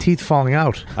fucking teeth falling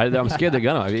out. I'm scared they're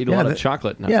gonna. I eat a lot of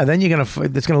chocolate now. Yeah, then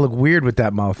it's gonna look weird with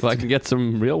that mouth. Well, I can get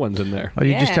some real ones in there. Oh,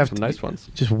 you just have some nice ones.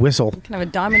 Just whistle. You can have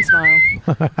a diamond smile.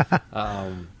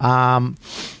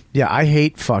 Yeah, I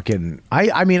hate fucking.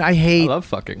 I mean, I hate. I love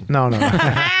fucking. No.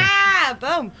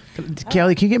 Boom.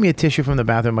 Kelly, can you get me a tissue from the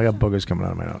bathroom? I got boogers coming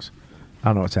out of my nose. I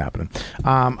don't know what's happening.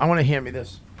 I want to hand me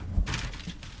this.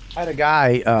 I had a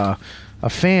guy, a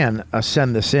fan,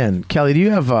 send this in. Kelly, do you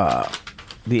have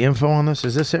the info on this?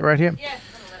 Is this it right here? Yeah.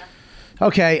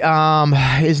 Okay.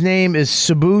 His name is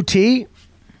Sabu T.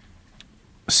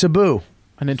 Sabu.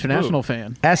 An international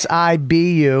fan.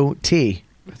 S-I-B-U-T.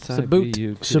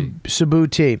 Sabu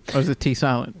T. Or is it T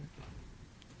silent?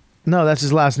 No, that's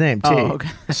his last name. T. Oh, okay.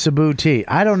 Sabu T.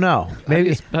 I don't know.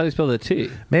 Maybe how do you spell the T?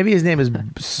 Maybe his name is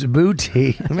Sabu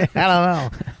T. I don't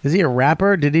know. Is he a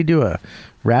rapper? Did he do a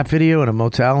rap video in a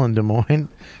motel in Des Moines?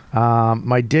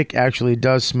 My dick actually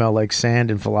does smell like sand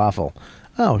and falafel.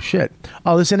 Oh shit!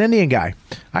 Oh, this is an Indian guy.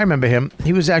 I remember him.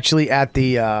 He was actually at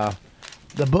the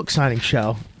book signing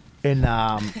show in.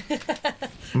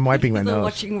 I'm wiping my nose.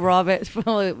 Watching Robert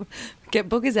get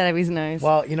boogers out of his nose.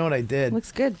 Well, you know what I did?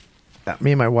 Looks good.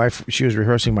 me and my wife, she was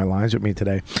rehearsing my lines with me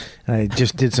today, and I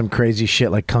just did some crazy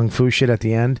shit like kung fu shit at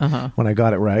the end when I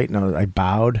got it right, and I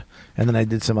bowed, and then I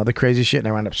did some other crazy shit, and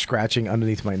I wound up scratching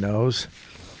underneath my nose,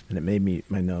 and it made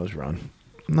my nose run.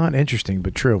 Not interesting,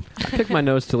 but true. I pick my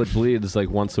nose till it bleeds like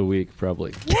once a week,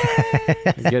 probably.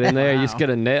 You get in there, you just get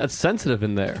a nail. It's sensitive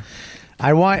in there.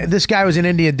 This guy was an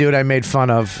Indian dude I made fun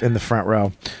of in the front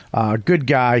row. Good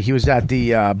guy. He was at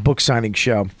the book signing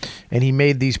show, and he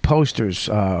made these posters,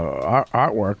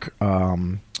 artwork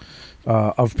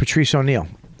of Patrice O'Neill.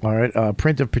 All right, a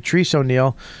print of Patrice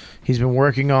O'Neill. He's been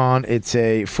working on. It's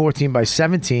a 14 by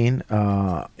 17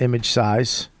 image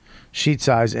size. Sheet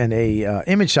size, and a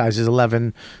image size is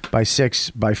 11 by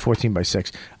 6 by 14 by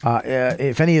 6.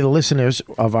 If any of the listeners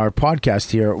of our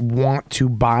podcast here want to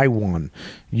buy one,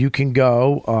 you can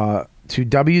go to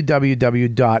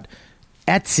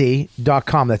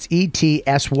www.etsy.com. That's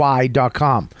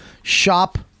ETSY.com.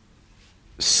 Shop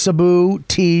Sabu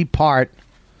Tea Part.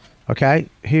 Okay,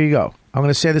 here you go. I'm going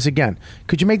to say this again.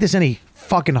 Could you make this any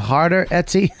fucking harder,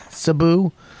 Etsy?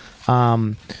 Sabu.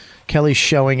 Kelly's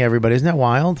showing everybody. Isn't that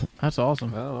wild? That's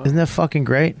awesome. Isn't that fucking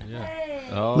great? Yeah.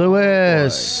 Oh,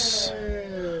 Louis.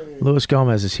 Louis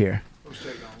Gomez is here.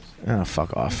 Oh,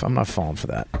 fuck off. I'm not falling for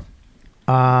that.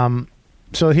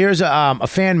 So here's a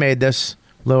fan made this,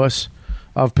 Louis,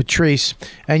 of Patrice.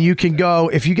 And you can go,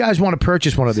 if you guys want to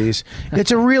purchase one of these,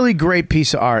 it's a really great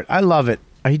piece of art. I love it.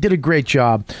 He did a great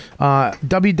job.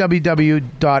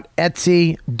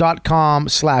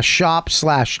 www.etsy.com/shop/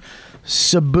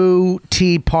 Sabu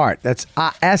Tea Part. That's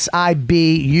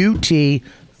SIBUTPART.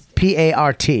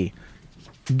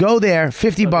 Go there,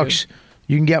 $50.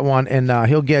 You can get one, and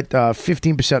he'll get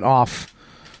 15% off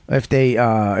if they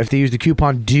use the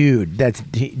coupon DUDE. That's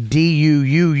DUUUUDE.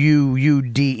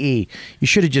 You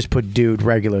should have just put dude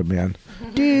regular, man.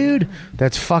 Dude,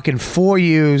 that's fucking 4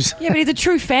 U's. Yeah, but he's a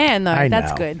true fan, though. I know.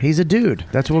 That's good. He's a dude.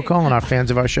 That's what we're calling our fans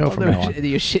of our show from now on.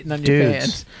 You're shitting on Dudes. your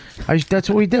fans. That's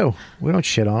what we do. We don't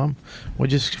shit on them. We're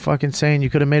just fucking saying you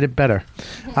could have made it better.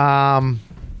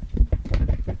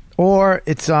 Or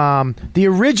it's the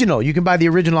original. You can buy the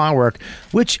original artwork,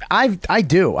 which I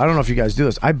do. I don't know if you guys do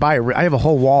this. I have a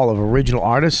whole wall of original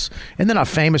artists, and they're not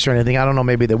famous or anything. I don't know.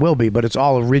 Maybe they will be, but it's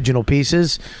all original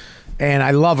pieces. And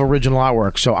I love original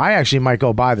artwork, so I actually might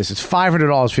go buy this. It's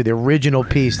 $500 for the original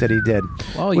piece that he did,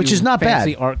 Well, which you is not bad.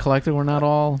 fancy art collector, we're not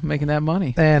all making that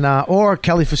money. And or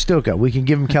Kelly Fastuca, we can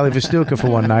give him Kelly Fastuca for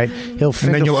one night. And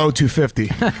then you'll owe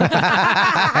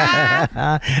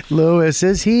 $250. Lewis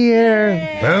is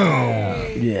here.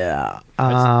 Boom. Yeah.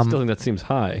 I still think that seems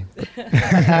high.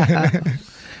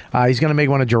 He's going to make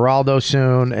one of Geraldo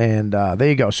soon, and there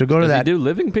you go. So go to Does that. he do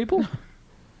living people?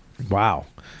 Wow.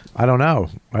 I don't know.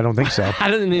 I don't think so.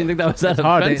 I didn't even think that was that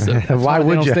hard. offensive. Why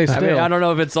would you? I mean, I don't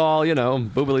know if it's all,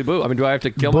 boobily boo. I mean, do I have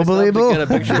to kill Boobily myself boo. to get a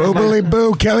picture? Boobily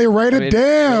boo. Kelly, write it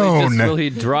down. Will he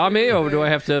draw me, or do I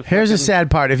have to? Here's the sad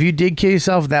part. If you did kill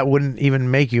yourself, that wouldn't even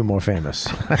make you more famous.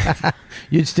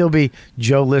 You'd still be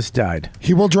Joe List died.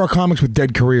 He will draw comics with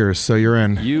dead careers, so you're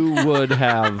in. You would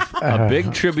have a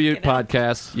big tribute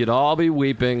podcast. You'd all be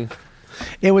weeping.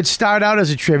 It would start out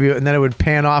as a tribute, and then it would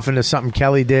pan off into something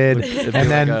Kelly did, and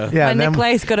then Nick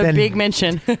Lace got a big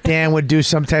mention. Dan would do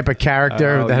some type of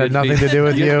character that had nothing to do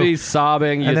with you'd you. You'd be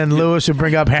sobbing, and then Lewis would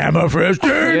bring up Hammer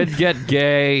Fisting. You'd get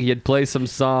gay. You'd play some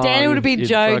song. Dan would be You'd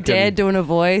Joe fucking- dead doing a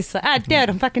voice. Dead.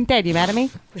 I'm fucking dead. You mad at me?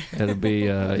 It'd be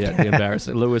it'd be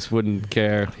embarrassing. Lewis wouldn't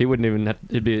care. He wouldn't even.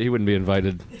 He wouldn't be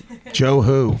invited. Joe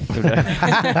who?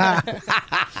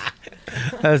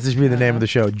 That should be the name of the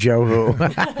show, Joe Who.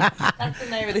 That's the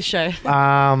name of the show.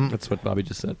 That's what Bobby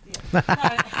just said.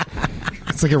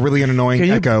 It's like a really annoying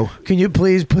echo. Can you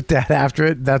please put that after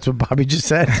it? That's what Bobby just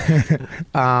said.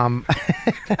 I'm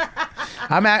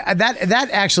that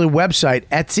actually website,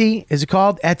 Etsy, is it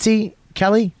called Etsy,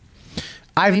 Kelly?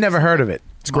 I've never heard of it.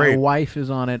 It's great. My wife is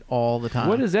on it all the time.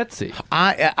 What is Etsy?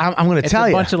 I'm going to tell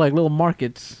you. It's a bunch of like little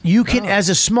markets. You can, as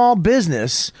a small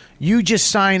business, you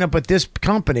just sign up with this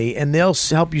company and they'll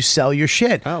help you sell your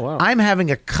shit. Oh, wow. I'm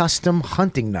having a custom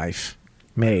hunting knife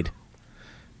made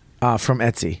from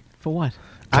Etsy. For what?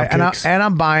 And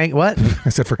I'm buying, what? I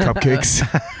said for cupcakes.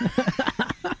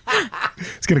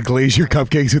 It's going to glaze your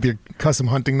cupcakes with your custom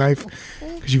hunting knife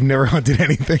because you've never hunted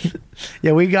anything.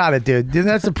 Yeah, we got it, dude.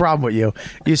 That's the problem with you.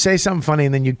 You say something funny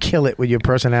and then you kill it with your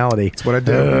personality. That's what I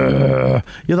do.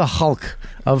 You're the Hulk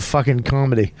of fucking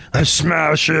comedy. I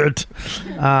smash it.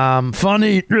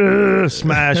 Funny.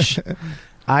 Smash.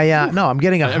 I'm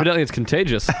getting a. Evidently, it's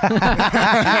contagious.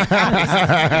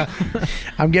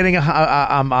 I'm getting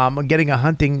a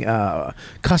hunting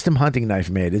custom hunting knife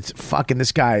made. It's fucking.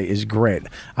 This guy is great.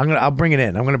 I'll bring it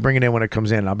in. I'm gonna bring it in when it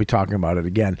comes in. I'll be talking about it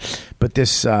again. But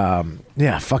this,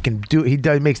 fucking dude. He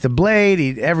makes the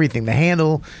blade, everything, the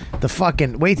handle, the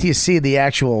fucking. Wait till you see the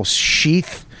actual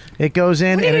sheath. It goes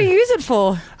in. What do you use it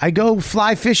for? I go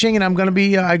fly fishing, and I'm going to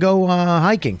be. I go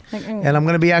hiking, and I'm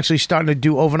going to be actually starting to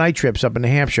do overnight trips up in New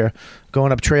Hampshire,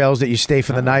 going up trails that you stay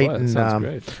for the night. Boy, that and sounds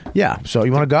great. yeah, so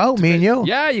you want to go? Me and you?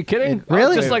 Yeah, you kidding?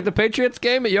 Really? Just like the Patriots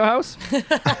game at your house?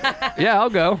 Yeah, I'll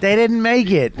go. They didn't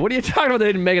make it. What are you talking about? They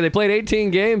didn't make it. They played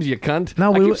 18 games. You cunt.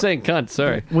 No, I keep saying cunt.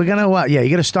 Sorry. We're gonna. Yeah, you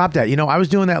got to stop that. You know, I was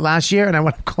doing that last year, and I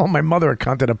went to call my mother a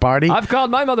cunt at a party. I've called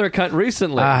my mother a cunt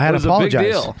recently. I had it was to apologize. a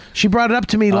big deal. She brought it up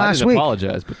to me last I didn't week.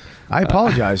 Apologize. But, I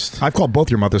apologized. I've called both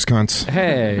your mothers cunts.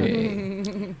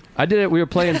 Hey, I did it. We were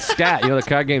playing Scat. The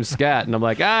card game Scat, and I'm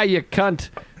like, you cunt.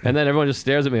 And then everyone just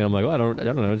stares at me, and I'm like, well, I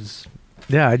don't know. Just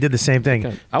Yeah, I did the same thing.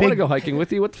 I want to go hiking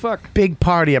with you. What the fuck? Big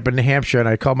party up in New Hampshire, and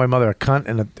I called my mother a cunt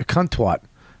and a cunt twat.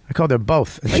 I called her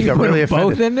both. And she You got put really them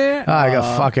offended. both in there? I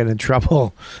got fucking in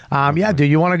trouble. Yeah, dude,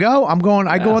 you want to go? I'm going.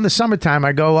 I go in the summertime.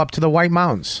 I go up to the White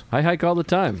Mountains. I hike all the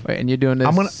time. Wait, and you're doing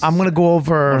this? I'm gonna go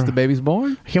over. Once the baby's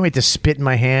born? I can't wait to spit in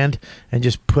my hand and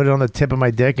just put it on the tip of my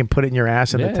dick and put it in your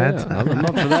ass in the tent. Yeah. I'm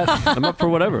up for that. I'm up for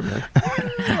whatever, man.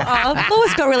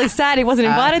 Lewis got really sad he wasn't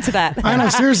invited to that. I know,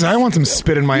 seriously, I want some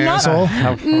spit in my asshole.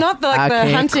 Not the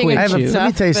hunting and Let stuff.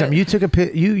 me tell you but- something. You took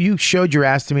you showed your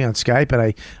ass to me on Skype,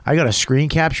 and I got a screen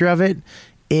capture of it.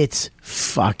 It's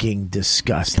fucking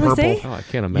disgusting. Can we see? Oh, I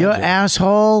can't imagine. Your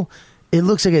asshole, it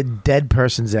looks like a dead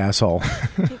person's asshole.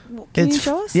 Can you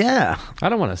show us? Yeah. I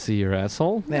don't want to see your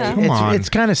asshole. No. Come on. It's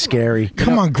kind of scary.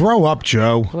 Come on, grow up,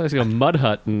 Joe. Well, there's like a mud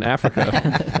hut in Africa.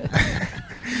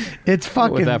 It's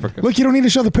fucking. With Africa. Look, you don't need to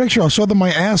show the picture. I'll show them my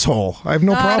asshole. I have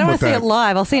no I problem don't want with to see that. it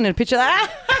live. I'll see it in a picture.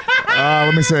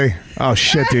 Let me say. Oh,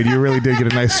 shit, dude. You really did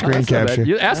get a nice screen That's not bad. capture.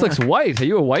 Your ass looks white. Are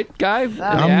you a white guy in the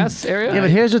ass area? Yeah, but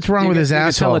here's what's wrong with his You can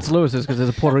asshole. tell it's Lewis's because there's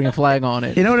a Puerto Rican flag on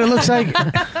it. You know what it looks like?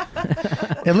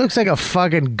 It looks like a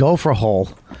fucking gopher hole.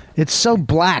 It's so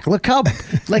black. Look how,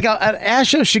 like, an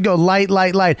asshole should go light,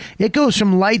 light, light. It goes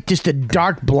from light just to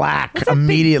dark black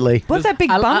immediately. What's that big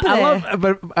bump I there?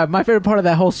 love, but my favorite part of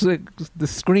that whole the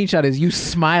screenshot is you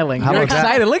smiling. How You're about that?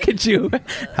 excited. Look at you.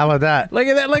 How about that? Look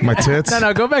at that. Look My tits?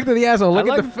 No, go back to the asshole. Look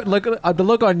I at the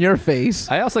look on your face.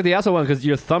 I also like the asshole one because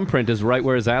your thumbprint is right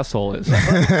where his asshole is. Look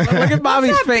at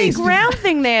Bobby's What's that face. big round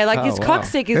thing there? Like his wow.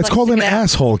 coccyx is It's like called an sticking out.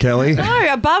 asshole, Kelly.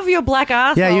 No, above your black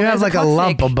ass. Yeah, you have like a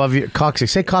lump above your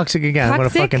coccyx. Say coccyx again. I'm going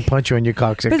to Coccyx? fucking punch you in your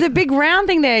coccyx. There's a big round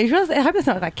thing there. I hope it's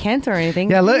not like cancer or anything.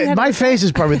 Yeah, You look, had my a- face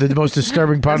is probably the most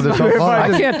disturbing part of this whole I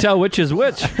thing. can't tell which is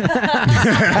which.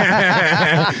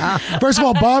 First of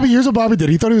all, Bobby, here's what Bobby did.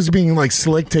 He thought he was being like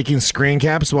slick taking screen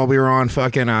caps while we were on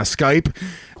fucking Skype.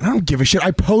 I don't give a shit.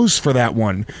 I posed for that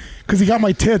one because he got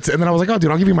my tits, and then I was like, "Oh, dude,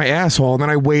 I'll give you my asshole." And then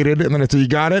I waited, and then until you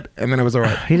got it, and then it was all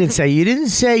right. You didn't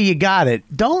say you got it.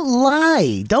 Don't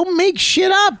lie. Don't make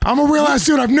shit up. I'm a real ass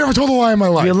dude. I've never told a lie in my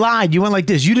life. You lied. You went like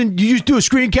this. You just do a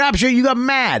screen capture. You got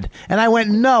mad, and I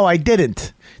went, no, I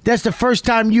didn't. That's the first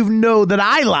time you know that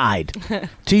I lied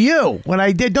to you when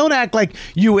I did. Don't act like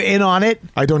you were in on it.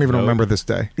 I don't even remember this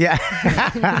day. Yeah,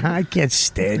 I can't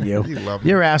stand you. love me.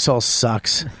 Your asshole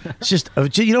sucks. It's just,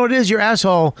 you know what it is? Your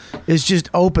asshole is just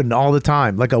open all the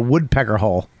time, like a woodpecker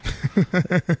hole.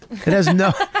 It has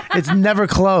no. It's never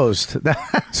closed.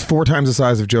 It's 4 times the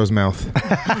size of Joe's mouth.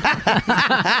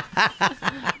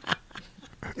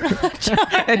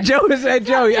 And Joe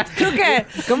yeah. Took it.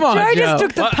 Come on, Joe Joe. just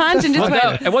took the punch and just Well,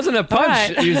 went. no, it wasn't a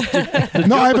punch. Right.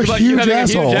 No, I have a But you huge having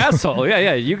asshole. A huge asshole.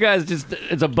 Yeah. You guys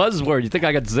just—it's a buzzword. You think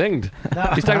I got zinged?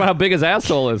 He's talking about how big his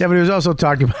asshole is. Yeah, but he was also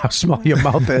talking about how small your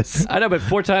mouth is. I know, but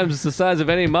 4 times the size of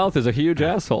any mouth is a huge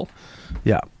asshole.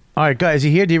 Yeah. All right, guys, is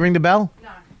he here? Do you ring the bell? No.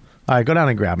 All right, go down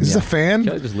and grab him. Is this a fan?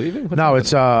 Kelly just leaving? What's No, happening?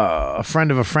 it's a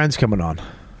friend of a friend's coming on.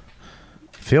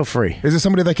 Feel free. Is this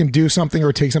somebody that can do something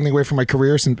or take something away from my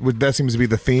career? Since that seems to be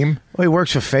the theme. Well, he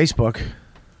works for Facebook.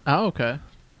 Oh, okay.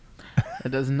 That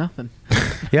does nothing.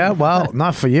 Yeah, well,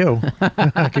 not for you,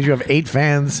 because you have 8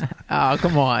 fans. Oh,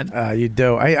 come on. You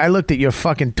do. I looked at your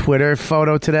fucking Twitter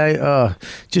photo today.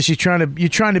 Just you're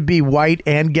trying to be white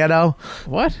and ghetto.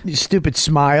 What? Your stupid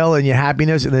smile and your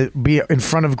happiness, and then be in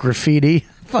front of graffiti.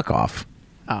 Fuck off.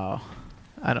 Oh,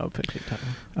 I know a picture. You're talking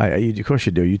about. Of course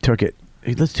you do. You took it.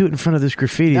 Hey, let's do it in front of this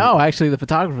graffiti. No, actually, the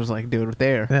photographer was like, "Do it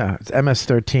there." Yeah, it's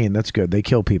MS-13. That's good. They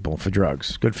kill people for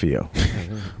drugs. Good for you.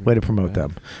 Way to promote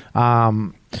them.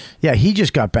 Yeah, he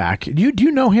just got back. Do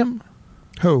you know him?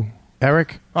 Who?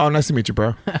 Eric? Oh, nice to meet you,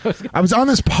 bro. I was on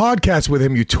this podcast with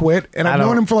him, you twit, and I've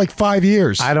known him for like 5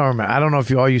 years. I don't remember. I don't know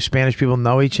if all you Spanish people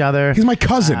know each other. He's my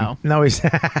cousin. Wow. No, he's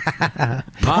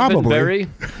Probably.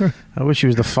 I wish he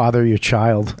was the father of your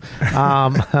child.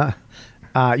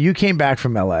 You came back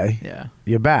from L.A. Yeah.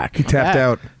 You're back. He tapped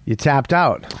out. You tapped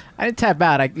out. I didn't tap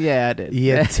out. I did.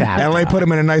 You tapped LA out. put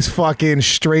him in a nice fucking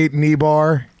straight knee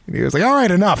bar. And he was like, all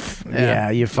right, enough. Yeah,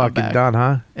 you're fucking back. done,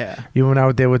 huh? Yeah. You went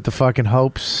out there with the fucking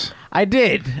hopes I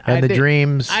did. and the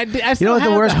dreams. I did. I You know still what the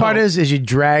have worst part hope. is you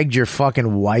dragged your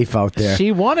fucking wife out there.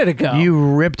 She wanted to go.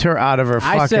 You ripped her out of her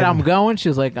fucking... I said, I'm going. She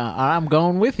was like, I'm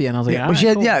going with you. And I was like, Yeah, all well, right, she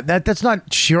had- cool. yeah, that's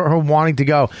not her wanting to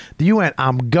go. You went,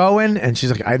 I'm going, and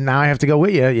she's like, now I have to go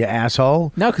with you, you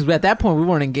asshole. No, because at that point, we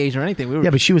weren't engaged or anything. We were. Yeah,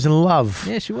 but she was in love.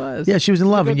 Yeah, she was. Yeah, she was in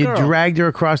love, Good and you girl. dragged her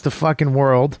across the fucking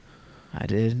world. I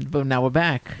did, but now we're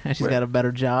back, and she's got a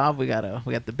better job. We got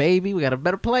the baby. We got a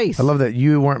better place. I love that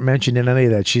you weren't mentioned in any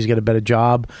of that. She's got a better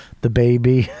job, the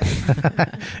baby.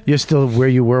 You're still where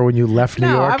you were when you left New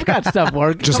No, York. I've got stuff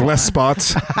working. Just Come less on.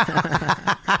 spots.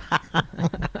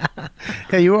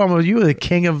 Yeah, you were the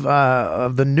king of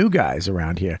the new guys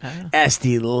around here.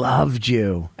 Esty loved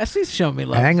you. Esty's showing me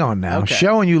love. Hang on now, Okay.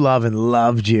 showing you love and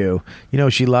loved you. You know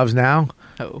what she loves now?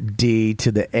 Oh. D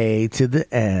to the A to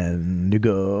the N to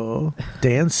go.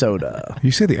 Dan Soda. You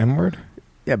say the N word?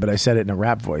 Yeah, but I said it in a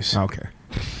rap voice. Okay.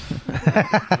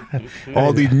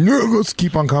 All these niggas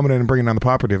keep on coming in and bringing down the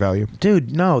property value.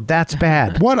 Dude, no, that's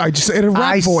bad. What? I just said in a rap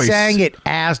I voice. sang it,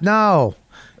 ass. No.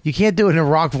 You can't do it in a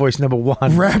rock voice, number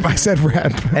one. Rap. I said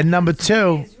rap. And number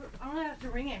two. I'm gonna have to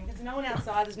ring him. There's no one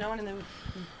outside. There's no one in the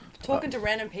talking to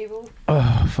random people.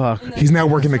 Oh, fuck. He's now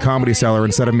working the Comedy Cellar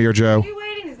instead of me or Joe. Are you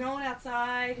waiting? There's no one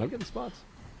outside. I'll get the spots.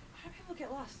 How do people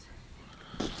get lost?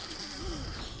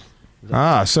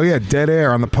 So yeah, dead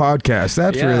air on the podcast.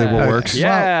 That's Yeah. really what works. Yeah.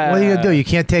 Well, what are you going to do? You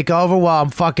can't take over while I'm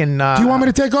fucking... Do you want me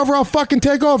to take over? I'll fucking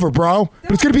take over, bro.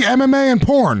 But it's going to be MMA and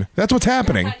porn. That's what's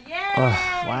happening.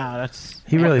 Wow, that's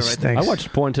He really accurate. stinks. I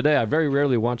watched porn today. I very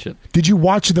rarely watch it. Did you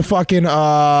watch the fucking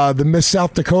the Miss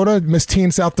South Dakota, Miss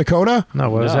Teen South Dakota? No,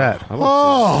 what is No, that? I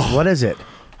watched What is it?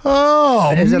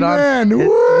 Oh, Is it on- man.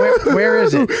 where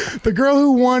is it? The girl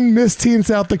who won Miss Teen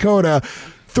South Dakota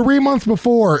 3 months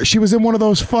before, she was in one of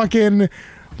those fucking,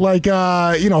 like,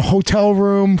 hotel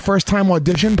room first-time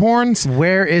audition porns.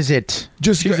 Where is it?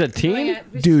 Just She's a teen?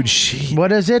 Dude, she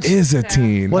What is it? is a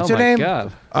teen. What's Oh her my name?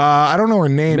 God. I don't know her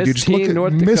name, Miss dude. Just Teen look at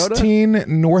North Miss Dakota? Teen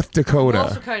North Dakota.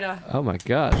 North Dakota. Oh my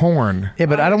God. Porn. Yeah,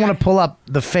 but I don't want to pull up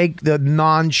the fake, the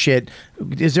non-shit.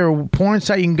 Is there a porn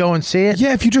site you can go and see it?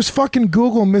 Yeah, if you just fucking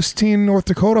Google Miss Teen North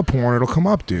Dakota porn, it'll come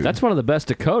up, dude. That's one of the best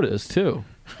Dakotas, too.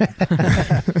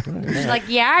 She's like,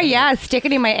 yeah, stick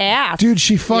it in my ass. Dude,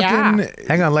 she fucking...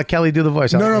 Hang on, let Kelly do the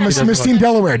voice. No, Miss Teen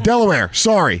Delaware.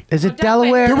 Sorry. Is it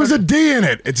Delaware? There was a D in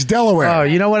it. It's Delaware. Oh,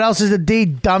 you know what else is a D,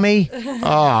 dummy?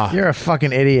 You're a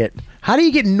fucking idiot. How do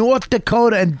you get North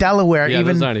Dakota and Delaware Yeah, even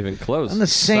that's not even close. on the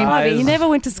same? Size, You never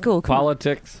went to school. Come on.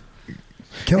 politics.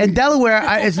 In Delaware,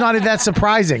 it's not that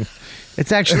surprising.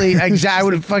 It's actually I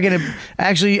would fucking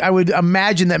I would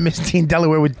imagine that Miss Teen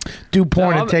Delaware would do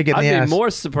porn and take it in the I'd ass. be more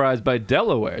surprised by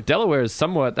Delaware. Delaware is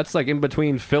somewhat, that's like in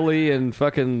between Philly and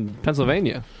fucking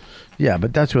Pennsylvania. Yeah,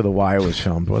 but that's where The Wire was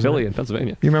filmed, wasn't Philly it? and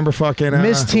Pennsylvania. You remember fucking...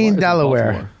 Miss Teen Wires in Delaware.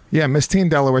 Baltimore. Yeah, Miss Teen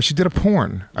Delaware. She did a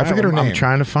porn. I forget her name. I'm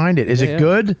trying to find it. Is Yeah, it yeah.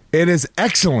 good? It is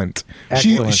excellent.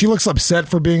 Excellent. She looks upset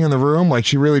for being in the room. Like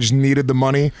she really just needed the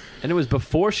money And it was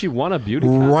before she won a beauty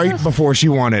right contest? before she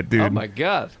won it, dude. Oh my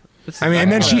God. I mean,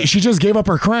 and then she just gave up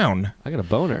her crown. I got a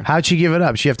boner. How'd she give it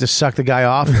up? She have to suck the guy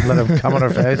off and let him come on her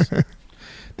face?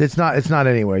 It's not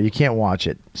anywhere. You can't watch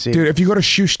it. See, Dude, if you go to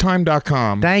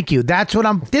shoosh-time.com. Thank you. That's what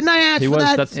I'm. Didn't I ask He for was,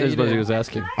 that? that's is what he was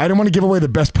asking. I didn't want to give away the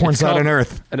best porn It's site called- on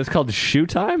earth. And it's called Shoe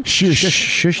Time? Shush.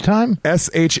 Shush time.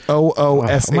 SHOOSH.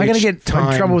 Am I going to get in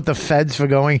time. trouble with the feds for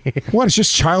going here? What? It's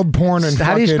just child porn and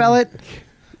How do you spell it?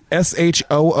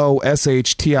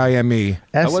 SHOOSHTIME.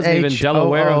 I wasn't even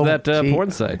Delaware of that SHOOT.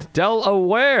 porn site.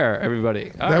 Delaware,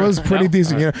 everybody. All That right. was pretty No?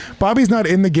 decent. All You know, Bobby's not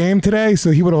in the game today,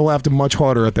 so he would have laughed much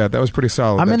harder at that. That was pretty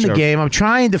solid. I'm that in the joke. game. I'm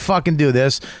trying to fucking do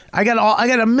this. I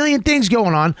got a million things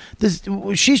going on.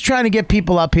 She's trying to get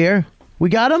people up here. We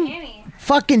got him?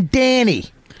 Fucking Danny.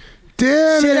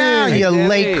 Danny. Sit down, you Danny.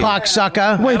 late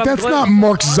cocksucker. Wait, Adam that's Glen. not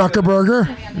Mark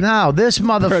Zuckerberger. No, this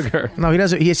Burger. motherfucker. No, he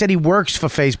doesn't. He said he works for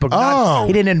Facebook. Oh.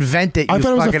 He didn't invent it. I you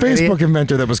thought it was a fucking Facebook idiot.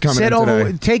 inventor that was coming Sit in over.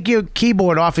 today. Take your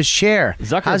keyboard off his chair. How's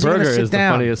he gonna Zuckerberger sit is the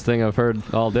down? funniest thing I've heard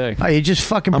all day. Oh, you just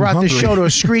fucking I'm brought this hungry. show to a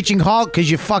screeching halt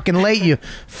because you're fucking late, you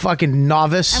fucking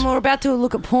novice. And we're about to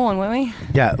look at porn, weren't we?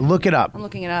 Yeah, look it up. I'm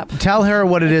looking it up. Tell her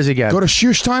what it is again. Go to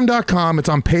shoosh-time.com. It's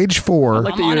on page 4. I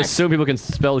like that you assume people can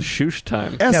spell Shoosh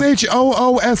Time. SHOOSH.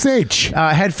 SHOOSH.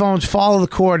 Headphones, follow the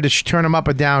cord to turn them up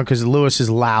or down because Lewis is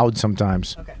loud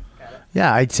sometimes. Okay, got it.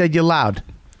 Yeah, I said you're loud.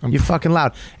 You're fucking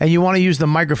loud. And you want to use the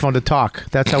microphone to talk.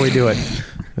 That's how we do it.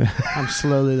 I'm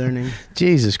slowly learning.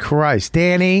 Jesus Christ.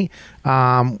 Danny,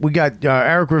 we got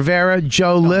Erik Rivera,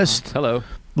 Joe List. Hello.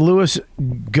 Louis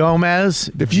Gomez.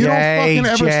 If you don't fucking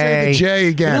ever say the J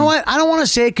again. You know what? I don't want to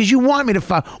say it because you want me to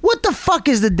fuck. What the fuck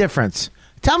is the difference?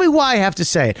 Tell me why I have to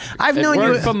say it. I've known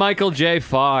you for Michael J.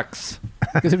 Fox.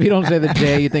 Because if you don't say the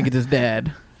J, you think it's his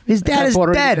dad. His dad is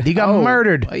dead. He got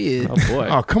murdered. Oh, yeah. Oh, boy.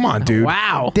 Oh, come on, dude.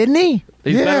 Wow. Didn't he?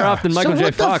 He's better off than Michael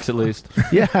J. Fox, at least.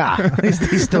 Yeah.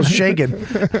 he's still shaking.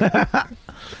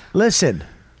 Listen.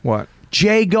 What?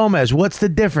 J. Gomez. What's the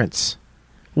difference?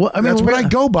 Well, I mean, that's what I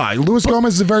go by. Louis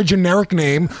Gomez is a very generic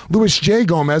name. Louis J.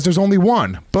 Gomez, there's only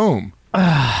one. Boom.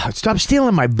 Stop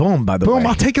stealing my boom, by the way. Boom,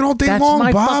 I'll take it all day That's long,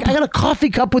 my Bob. I got a coffee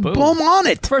cup with boom on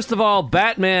it. First of all,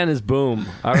 Batman is boom.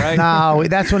 All right. No,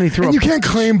 that's when he threw. And you can't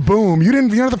claim boom. You're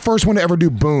not the first one to ever do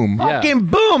boom. Fucking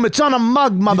boom! It's on a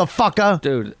mug, motherfucker.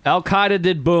 Dude, Al Qaeda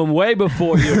did boom way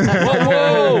before you.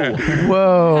 Whoa,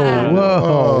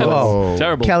 whoa.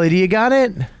 Terrible. Kelly, do you got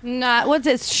it? Nah, what's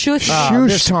it? Shush.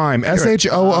 Shush time.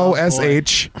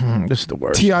 SHOOSH. This is the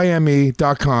worst.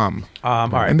 TIME.com. All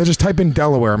right. And then just type in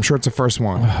Delaware. I'm sure it's the first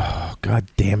one. Oh, God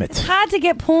damn it. It's hard to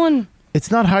get porn. It's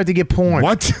not hard to get porn.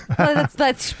 What? Well,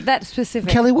 that's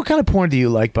specific. Kelly, what kind of porn do you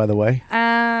like, by the way?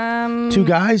 2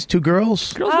 guys? 2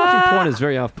 girls? Girls watching porn is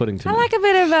very off-putting to I me. like a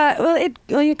bit of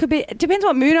it could be. It depends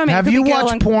what mood I'm in. Have you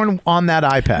watched porn on that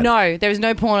iPad? No, there is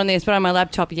no porn on this, but on my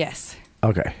laptop, yes.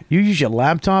 Okay. You use your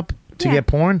laptop to get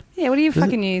porn? Yeah, what do you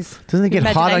fucking use? Doesn't it get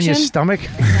hot on your stomach?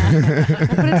 Put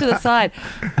it to the side.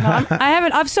 No, I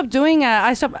haven't. I've stopped doing.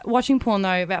 I stopped watching porn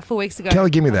though about 4 weeks ago. Kelly,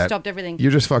 give me I've that. Stopped everything.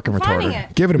 You're just fucking finding retarded.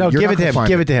 it. Give it to me. No, You're give not it to gonna him. find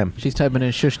Give it to him. She's typing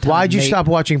in shush time. Why'd you mate. stop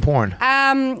watching porn?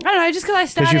 I don't know, just because I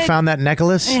started. Because you found that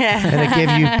necklace? Yeah. And it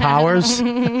gave you powers?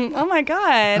 Oh my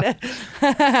god.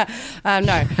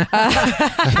 No.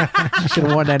 She should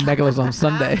have worn that necklace on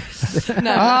Sunday.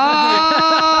 No.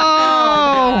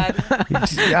 Oh!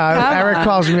 Eric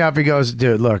calls me up. He goes,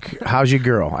 dude, look, how's your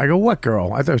girl? I go, what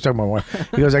girl? I thought he was talking about what.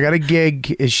 He goes, I got a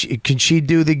gig. Can she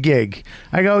do the gig?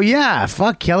 I go, yeah,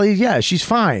 fuck Kelly. Yeah, she's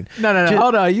fine. No.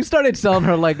 Hold on. You started selling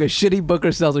her like a shitty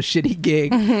booker sells a shitty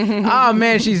gig. Oh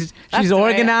man, she's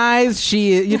organized.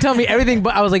 You tell me everything,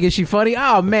 but I was like, is she funny?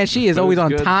 Oh man, she is always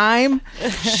on time.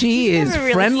 She is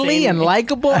really friendly and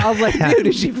likable. I was like, dude,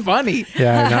 is she funny?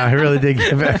 Yeah, no, I really did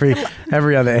give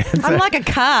every other answer. I'm like a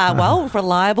car. Well,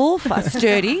 reliable,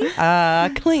 sturdy,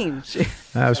 clean.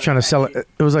 I was trying to sell it.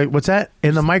 It was like, what's that?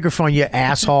 In the microphone, you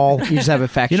asshole. You just have a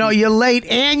fact You know, sheet. you're late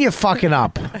and you're fucking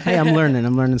up. Hey, I'm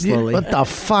learning slowly. What the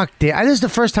fuck, Dan? This is the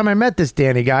first time I met this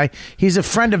Danny guy. He's a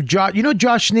friend of Josh. You know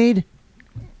Josh Sneed?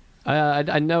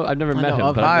 I know. I've never met him,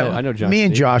 of but I know Josh. Me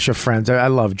and Sneed. Josh are friends. I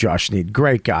love Josh Sneed.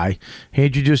 Great guy. He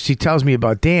tells me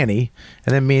about Danny,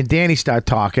 and then me and Danny start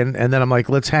talking, and then I'm like,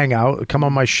 let's hang out, come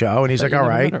on my show, and he's like, all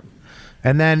right.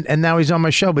 And now he's on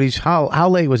my show, but he's how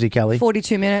late was he, Kelly?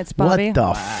 42 minutes, Bobby. What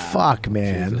the fuck,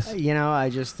 man? You know, I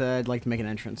just I'd like to make an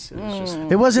entrance.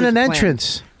 It wasn't an planned.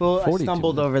 entrance. Well, I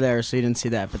stumbled over there, so you didn't see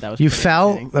that, but that was You pretty fell?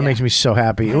 entertaining. That makes me so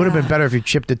happy. It would have been better if you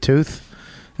chipped a tooth.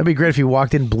 That'd be great if you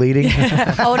walked in bleeding.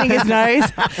 Holding his nose.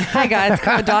 Hey guys,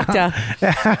 call the doctor.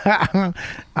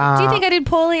 Do you think I did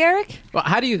poorly, Eric? Well,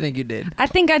 how do you think you did? I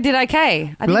think I did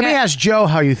okay. Let me ask Joe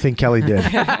how you think Kelly did.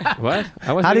 What? I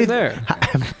How wasn't do you- even there.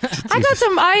 I got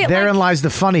some. Therein lies the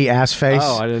funny ass face.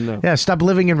 Oh, I didn't know. Yeah, stop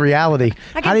living in reality.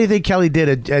 How do you think Kelly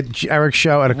did at Eric's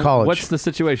show at a college? What's the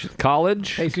situation?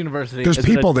 College? Pace University. There's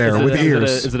people there with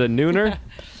ears. Is it a nooner?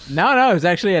 No, it was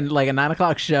actually like a 9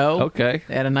 o'clock show. Okay.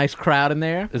 They had a nice crowd in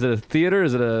there. Is it a theater?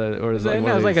 Is it It was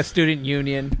like a student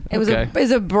union. It was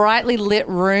a brightly lit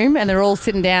room, and they're all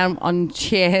sitting down on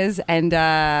chairs, and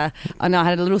I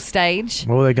had a little stage,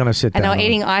 What were they going to sit and they down were on?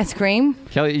 eating ice cream.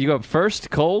 Kelly, you go up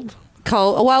first, cold?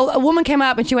 Cold. Well, a woman came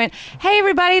up and she went, "Hey,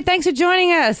 everybody! Thanks for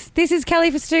joining us. This is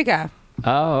Kelly Fastuca."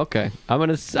 Oh, okay.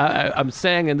 I'm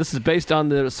saying, and this is based on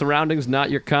the surroundings, not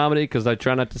your comedy, because I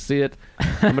try not to see it.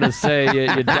 I'm gonna say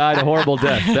you died a horrible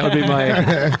death. That would be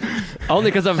my only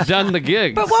because I've done the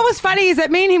gig. But what was funny is that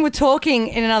me and him were talking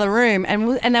in another room,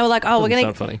 and they were like, "Oh, Doesn't we're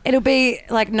sound funny. it'll be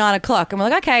like 9 o'clock," and we're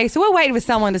like, "Okay." So we're waiting for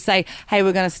someone to say, "Hey,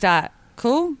 we're gonna start."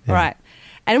 Cool, all right.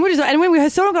 And when we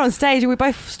saw him go on stage, we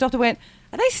both stopped and went,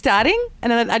 "Are they starting?"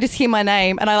 And then I just hear my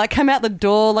name, and I like come out the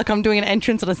door like I'm doing an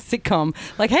entrance on a sitcom.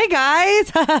 Like, "Hey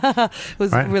guys," it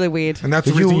was really weird. And that's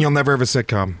the reason you'll never have a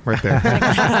sitcom, right there.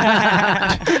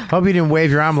 Hope you didn't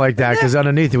wave your arm like that, because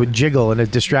underneath it would jiggle and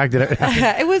it distracted it.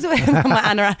 It was my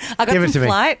under. I got Give it some to me.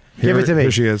 flight. Give it to me.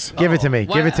 Here she is. Give it to me.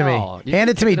 Give it to me. Wow. You Hand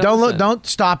it to me. can Don't look. listen. Don't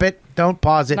stop it. Don't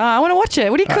pause it. No, I want to watch it.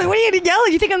 What are you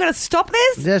yelling? You think I'm going to stop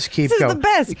this? Just keep This going. is the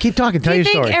best. Keep talking. Tell do you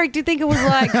your think, story. Eric, do you think it was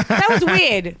like, that was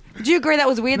weird? Do you agree that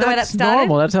was weird the way that That's started?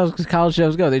 normal. That's how college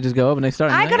shows go. They just go up and they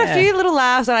start. I got a few little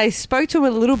laughs, and I spoke to him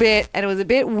a little bit, and it was a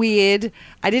bit weird.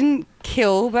 I didn't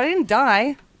kill, but I didn't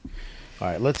die. All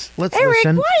right, let's Eric,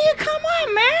 listen. why you come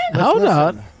on, man? Hold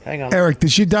on. Hang on. Eric,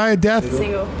 did she die a death?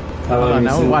 Single. Hold on.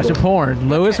 Now we're watching porn.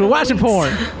 Lewis, we're watching porn.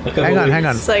 Hang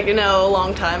on. It's like, a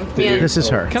long time. Me and This is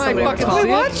her. Can I fucking Wait,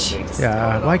 see Watch? it?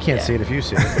 Yeah, well, I can't see it if you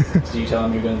see it. Did you tell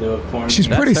him you're going to do a porn? She's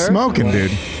pretty her? smoking,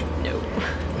 dude.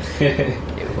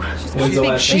 When's the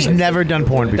last She's never done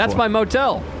porn before. That's my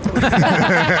motel.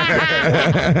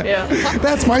 Yeah.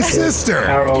 That's my sister.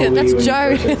 How old Yeah, were that's you when you Joe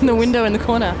first had in the window in the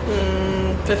corner.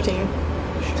 15.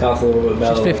 Tell us a little bit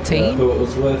about She's 15? who it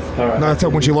was with. No, that's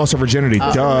when she lost her virginity.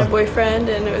 My Duh. boyfriend,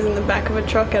 and it was in the back of a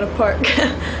truck at a park.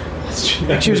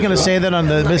 She was going to say that on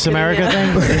the Miss America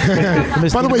thing.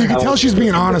 By the way, you can tell she's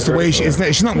being honest. The way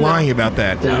she's not lying about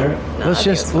that. let's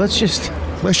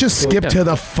just skip to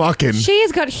the fucking. She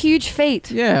has got huge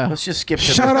feet. Yeah. Let's just skip to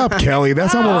Shut up, Kelly.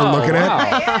 That's not what we're looking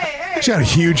at. She got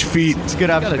huge feet. It's good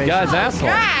observation. Guy's asshole.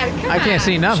 I can't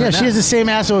see nothing. Yeah, she has the same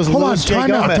asshole as Hold on, Louis J.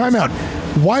 time out, Gomez. time out.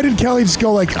 Why did Kelly just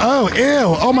go like, oh,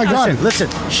 ew, oh my god? Listen.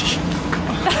 Shh.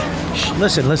 Shh.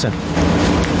 Listen.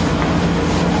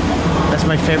 That's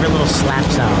my favorite little slap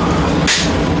sound.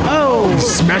 Oh!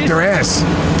 Smacked her ass.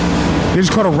 They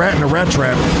just caught a rat in a rat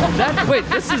trap. Wait,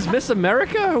 this is Miss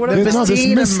America or whatever? No, this is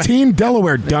Miss Teen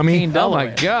Delaware, dummy. Oh my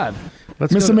god.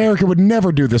 Miss America would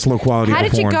never do this low quality How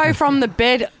of did you porn. go from the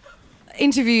bed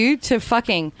interview to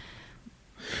fucking?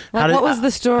 Like, what was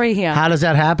the story here? How does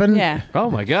that happen? Yeah. Oh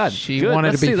my god. She Good. wanted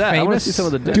Let's to be see that. I want to famous. see some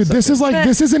of the dicks. Dude, this is like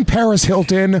this isn't Paris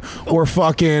Hilton or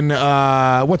fucking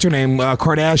what's her name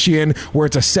Kardashian, where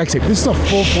it's a sex tape. This is a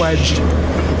full-fledged.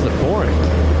 This is boring.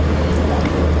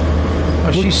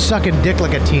 Oh, she's sucking dick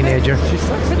like a teenager. She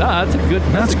sucks. Nah, that's a good.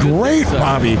 That's a good great, dick suck.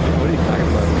 Bobby. What are you talking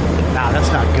about? Nah,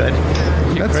 that's not good.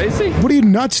 You crazy? What are you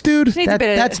nuts, dude?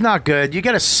 That's not good. You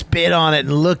gotta spit on it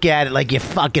and look at it like you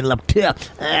fucking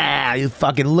you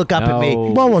fucking look up at me.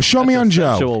 Whoa, show me on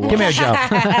Joe. Give me a Joe.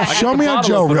 Show me on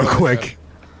Joe real quick.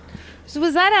 So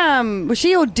was that was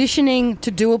she auditioning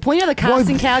to do a porn? You know the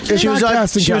casting couch. She was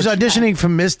auditioning for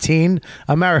Miss Teen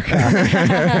America.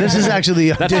 This is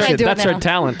actually the audition. That's her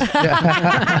talent.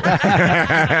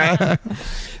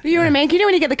 You know what I mean? You know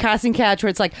when you get the casting couch where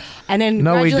it's like, and then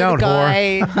No, we gradually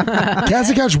don't, the guy.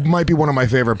 Casting Couch might be one of my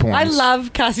favorite porns. I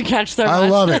love casting couch so much. I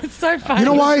love it. It's so funny. You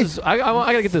know why? I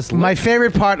gotta get this. My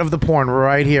favorite part of the porn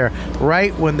right here,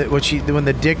 right when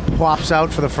the dick pops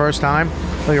out for the first time.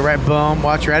 Look at right, boom.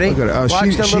 Watch, ready? Look at it.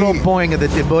 Watch the little boing of the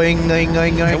boing, going,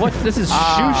 going, going. And what? This is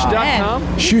shoosh.com?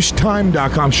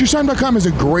 Shoosh.com. Shoosh.com is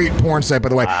a great porn site, by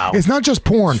the way. It's not just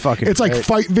porn. It's like great.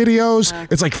 fight videos,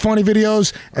 it's like funny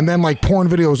videos, and then like porn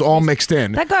videos all mixed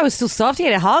in. That guy was still soft. He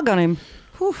had a hug on him.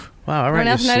 Whew. Wow, all Anyone right,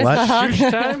 else you notice the slut. hug?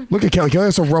 Shoosh time? Look at Kelly. Kelly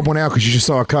has to rub one out because you just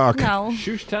saw a cock. No.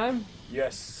 Shoosh time?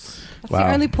 Yes. That's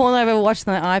the only porn I've ever watched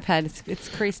on the iPad. It's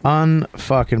creased.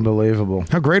 Unfucking believable.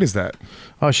 How great is that?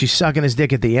 Oh, she's sucking his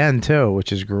dick at the end too,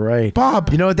 which is great. Bob,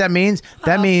 you know what that means?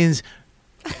 That means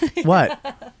what?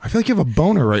 I feel like you have a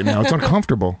boner right now. It's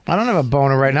uncomfortable. I don't have a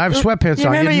boner right now. I have sweatpants You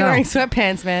on. remember You you know. wearing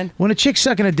sweatpants, man. When a chick's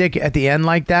sucking a dick at the end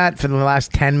like that for the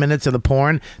last 10 minutes of the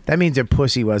porn, that means her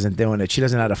pussy wasn't doing it. She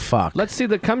doesn't know how to fuck. Let's see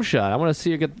the cum shot. I want to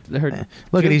see her get her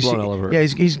Look at jizz he's blown all over her. yeah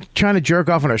he's trying to jerk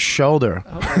off on her shoulder.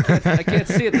 I can't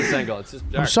see it this angle. It's just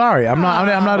dark. I'm sorry. I'm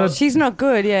not a. She's not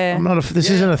good, yeah. I'm not a. This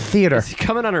isn't a theater. Is he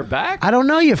coming on her back? I don't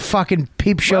know, you fucking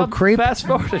peep show creep. Fast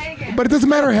forward. But it doesn't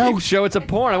matter how. Show it's a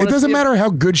porn. I It wanna doesn't see matter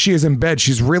how good she is in bed.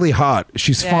 She's really hot.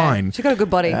 She's fine. She got a good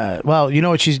body. Well, you know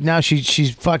what?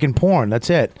 She's fucking porn. That's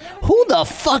it. Who the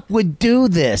fuck would do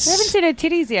this? I haven't seen her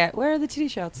titties yet. Where are the titty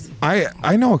shots?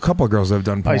 I know a couple of girls that have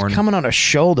done Oh, porn. he's coming on her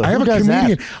shoulder. I have Who a does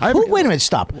comedian. That? Wait a minute.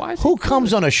 Stop. Who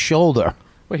comes on a shoulder?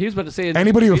 Wait, he was about to say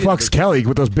Anybody who fucks Kelly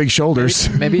with those big shoulders.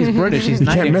 Maybe he's British. He's You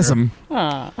knighting can't miss her. him.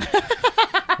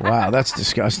 Wow, that's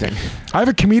disgusting. I have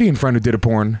a comedian friend who did a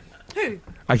porn. Who?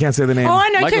 I can't say the name. Oh, I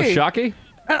know Michael too. Shockey?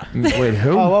 Wait,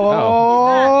 who?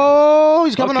 Oh,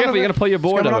 he's coming Oh, on careful, the you gotta pull your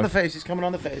board He's coming on over. the face. He's coming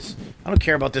on the face. I don't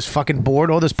care about this fucking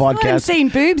board or this I haven't podcast. seen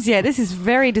boobs yet. This is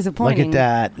very Look disappointing. at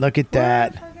that. Look at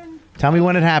that. Tell me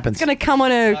when it happens. It's going to come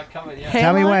on a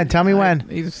Tell me when. Tell me when.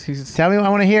 He's Tell me. I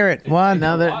want to hear it. One.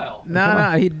 now that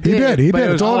no, he did. He did. He but did.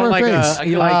 it It's was all over her like face.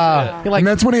 he like And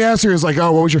that's when he asked her, he's like,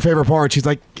 oh, what was your favorite part? She's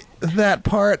like, that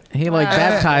part. He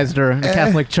baptized her in the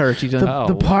Catholic Church. He just,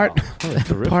 The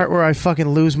part where I fucking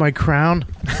lose my crown.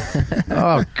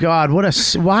 Oh God,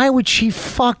 why would she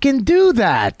fucking do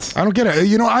that? I don't get it.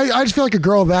 You know, I just feel like a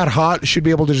girl that hot should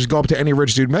be able to just go up to any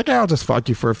rich dude and be like, I'll just fuck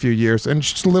you for a few years and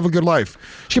just live a good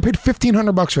life. She get paid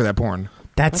 $1,500 for that porn.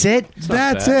 That's it?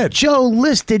 That's it. Joe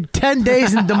listed 10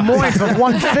 days in Des Moines for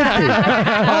 $150.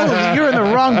 Holy, you're in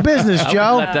the wrong business, I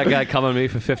Joe. would let that guy come on me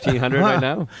for $1,500 right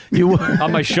now. You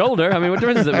on my shoulder? I mean, what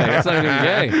difference does it make? It's not even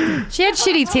gay. She had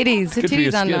shitty titties. Her Good for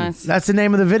your titties aren't skin. nice. That's the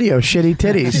name of the video, Shitty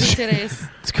Titties. Titties.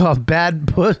 It's called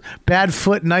Bad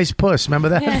Foot, Nice Puss. Remember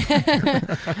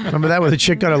that? Remember that where the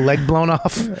chick got her leg blown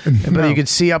off? But you could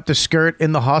see up the skirt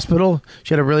in the hospital.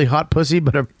 She had a really hot pussy,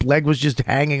 but her leg was just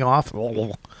hanging off.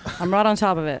 I'm right on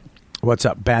top of it. What's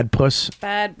up? Bad puss?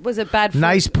 Was it bad foot?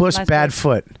 Nice puss, bad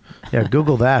foot. Yeah,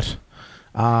 Google that.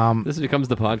 This becomes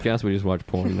the podcast. We just watch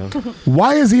porn now.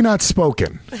 Why is he not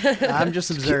spoken? I'm just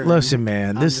observing. Listen,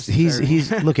 man.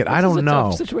 He's look at. I don't know.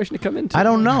 Tough situation to come into. I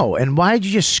don't know. And why did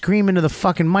you just scream into the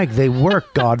fucking mic? They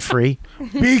work, Godfrey.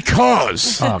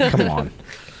 Because. Oh, come on.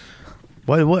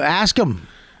 What? Ask him.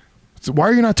 So why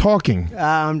are you not talking?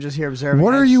 I'm just here observing.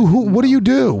 What are you? What do you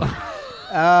do?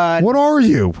 What are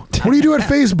you? What do you do at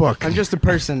Facebook? I'm just a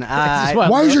person.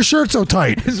 Why is your shirt so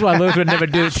tight? This is why Lewis would never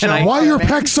do it tonight. Why are your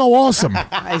pecs so awesome?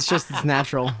 It's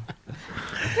natural.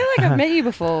 I feel like I've met you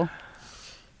before.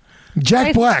 Jack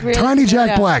Face Black, really tiny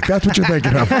Jack familiar. Black. That's what you're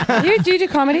thinking of. Do you do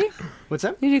comedy? What's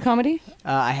up? You do comedy?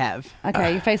 I have.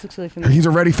 Okay, your face looks really familiar. He's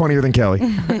already funnier than Kelly.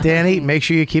 Danny, make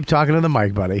sure you keep talking to the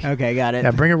mic, buddy. Okay, got it.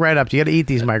 Yeah, bring it right up. You got to eat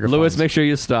these microphones. Lewis, make sure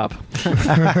you stop.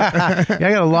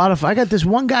 I got this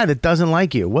one guy that doesn't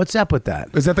like you. What's up with that?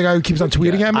 Is that the guy who keeps on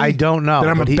tweeting at me? I don't know. That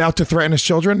I'm but about to threaten his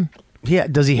children? Yeah.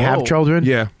 Does he have Whoa. children?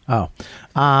 Yeah. Oh.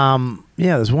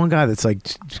 Yeah, there's one guy that's like,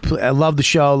 I love the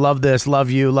show, love this,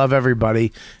 love you, love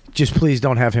everybody. Just please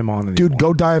don't have him on anymore. Dude,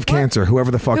 go die of cancer, whoever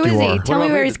the fuck Who you is he? are. Tell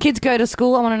me where his kids go to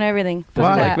school. I want to know everything.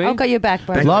 Why? Like me? I've got your back,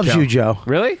 bro. Loves you, Joe.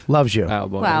 Really? Loves you. Oh,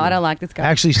 boy. Wow, I don't like this guy.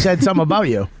 Actually said something about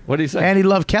you. What did he say? And he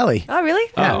loved Kelly. Oh, really?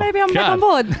 Oh, Maybe I'm back God. on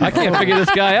board. I can't figure this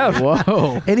guy out.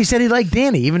 Whoa. And he said he liked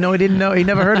Danny, even though he didn't know. He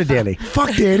never heard of Danny.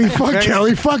 Fuck Danny, fuck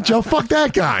Kelly, fuck Joe, fuck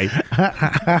that guy.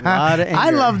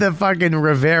 I love that fucking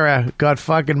Rivera got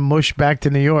fucking mushed back to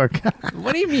New York.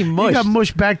 What do you mean He mush? got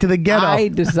mushed back to the ghetto. I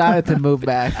decided to move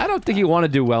back. I don't think you want to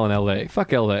do well in L.A.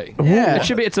 Fuck L.A. Yeah. It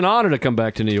should be. It's an honor to come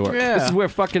back to New York. Yeah. This is where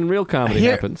fucking real comedy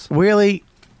Here- happens. Really?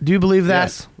 Do you believe that?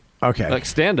 Yes. Okay. Like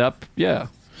stand up. Yeah.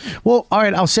 Well, all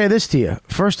right, I'll say this to you.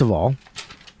 First of all,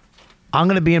 I'm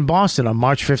going to be in Boston on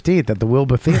March 15th at the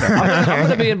Wilbur Theater. I'm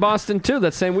going to be in Boston too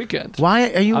that same weekend.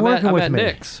 Why are you working I'm with at me?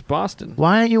 Nick's, Boston.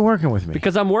 Why aren't you working with me?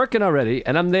 Because I'm working already,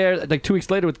 and I'm there like 2 weeks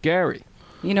later with Gary.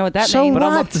 You know what that So means? But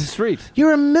I'm what? up the street.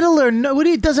 You're a middler. No,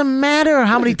 it doesn't matter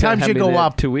how many times you go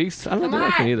up. 2 weeks. I don't know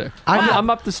working either. I'm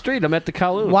up the street. I'm at the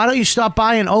Kowloon. Why don't you stop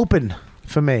by and open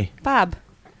for me? Bob,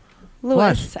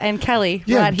 Lewis, and Kelly.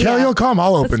 Yeah, right Kelly here. will come.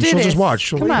 I'll Let's open. do She'll this. just watch.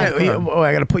 She'll Come on.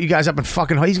 I got to put you guys up in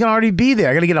fucking. He's gonna already be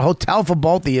there. I got to get a hotel for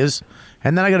both of yous,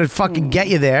 and then I got to fucking get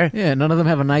you there. Yeah, none of them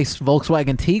have a nice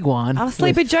Volkswagen Tiguan. I'll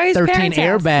sleep with at Joe's 13 parents'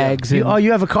 house. airbags. You, and-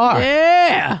 you have a car.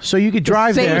 Yeah. So you could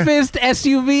drive the there. safest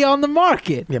SUV on the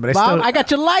market. Yeah, but I Bob, still- I got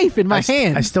your life in my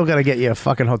hands. I still got to get you a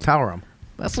fucking hotel room.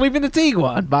 I sleep in the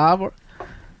Tiguan, Bob.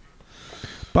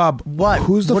 Bob, what?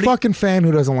 Who's the What do you- fucking fan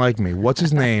who doesn't like me? What's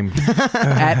his name?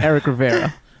 At Erik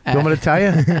Rivera. You want me to tell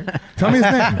you? Tell me his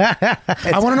name.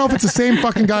 I want to know if it's the same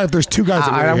fucking guy. If there's two guys.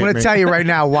 That really I'm hate going me. to tell you right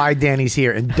now why Danny's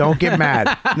here, and don't get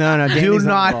mad. No, Do Danny's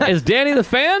not. involved. Is Danny the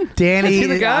fan? Danny, Is he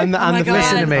the guy? I'm the my God.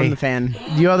 listen to me. I'm the fan.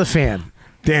 You're the fan.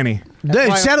 Danny. Look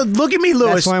at me,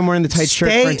 Lewis. That's why I'm wearing the tight shirt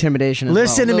for intimidation as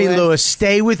Listen well. to me, Lewis. Lewis.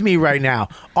 Stay with me right now.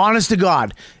 Honest to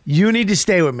God, you need to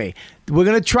stay with me. We're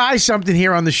going to try something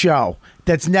here on the show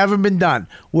that's never been done.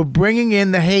 We're bringing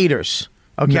in the haters.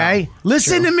 Okay?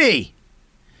 Listen to me.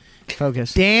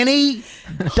 Focus. Danny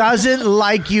doesn't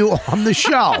like you on the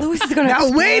show. Lewis is gonna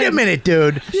Now wait a explode. minute,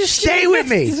 dude. Stay with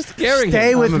me. scaring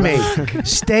Stay him. with me.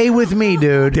 Stay with me,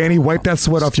 dude. Danny, wipe that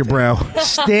sweat off your brow.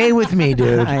 Stay with me,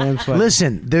 dude. I am sweating.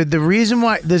 Listen, the reason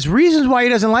why there's reasons why he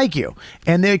doesn't like you,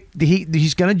 and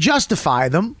he's going to justify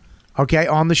them. Okay,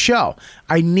 on the show.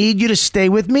 I need you to stay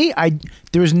with me.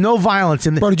 There is no violence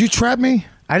in the. Bro, did you trap me?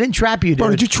 I didn't trap you, dude. Bro,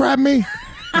 did you trap me?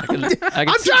 I can I'm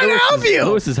see trying to Lewis help you.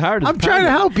 Lewis is hard. as I'm trying to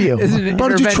pounding. help you. This is an Bro,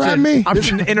 did you trap intervention. me? This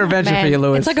is an intervention Man, for you,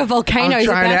 Lewis. it's like a volcano. He's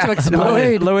trying about to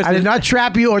explode. Lewis, I did not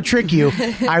trap you or trick you.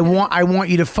 I want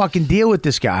you to fucking deal with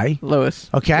this guy. Lewis.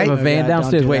 Okay? We have a van God, don't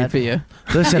downstairs do waiting that. for you.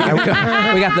 Listen,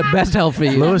 we got the best help for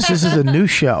you. Lewis, this is a new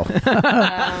show.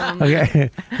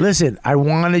 Okay, listen, I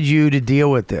wanted you to deal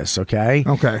with this. Okay.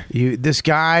 Okay. This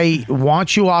guy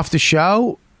wants you off the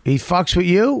show. He fucks with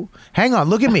you? Hang on.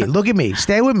 Look at me. Look at me.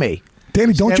 Stay with me.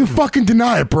 Danny, don't you fucking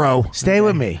deny it, bro. Stay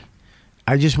with me.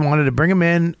 I just wanted to bring him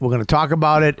in. We're going to talk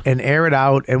about it and air it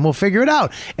out, and we'll figure it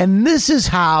out. And this is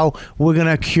how we're going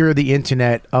to cure the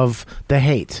internet of the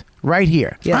hate. Right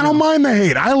here. I don't mind the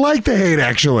hate. I like the hate,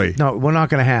 actually. No, we're not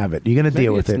going to have it. You're going to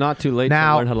deal with it's it. not too late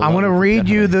now, to learn how to I'm going to love. read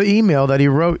you the email that he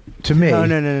wrote to me. No. All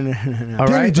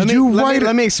Danny, right? did you write it?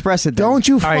 Let me express it. Then. Don't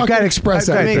you All right, fucking go ahead. express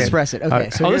Go that. ahead, Let me Dan. express it. Okay. All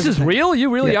right. So Oh, this here's is the thing. real? You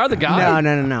really are the guy?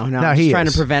 No. No, I'm he just trying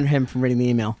is. to prevent him from reading the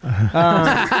email.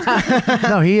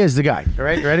 No, he is the guy. All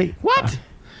right, ready? What?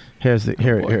 Here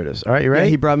it is. All right, you Yeah, ready?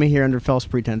 he brought me here under false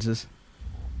pretenses.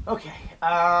 Okay.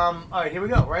 All right, here we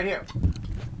go. Right here.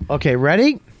 Okay,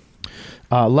 ready?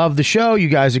 Love the show. You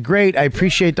guys are great. I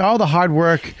appreciate all the hard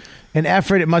work and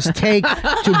effort it must take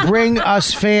to bring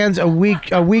us fans a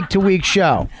week-to-week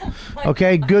show.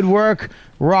 Okay, good work.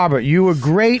 Robert, you were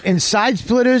great in Side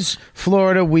Splitters,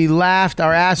 Florida. We laughed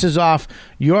our asses off.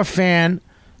 Your fan.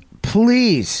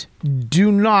 Please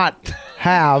do not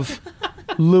have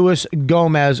Luis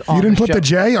Gomez on You didn't the put show. the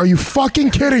J? Are you fucking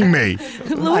kidding me?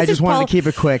 I just wanted to keep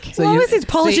it quick. Louis is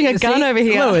polishing a gun over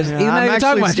here. Louis, he's not even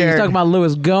talking about you. He's talking about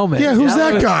Louis Gomez. Yeah, who's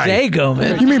that Louis guy? J.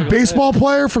 Gomez. You mean baseball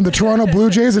player from the Toronto Blue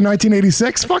Jays in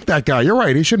 1986? Fuck that guy. You're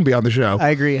right. He shouldn't be on the show. I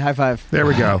agree. High five. There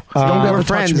we go. Don't ever touch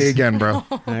friends. me again, bro.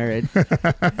 All right.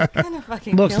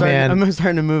 Look, man. I'm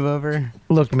starting to move over.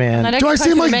 Look, man. Do I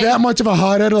seem like that much of a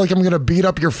hothead? Like I'm going to beat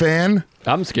up your fan?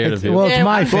 I'm scared of you. Well, it's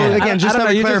my fan. Well, again, just I don't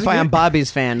to know, you clarify, just- I'm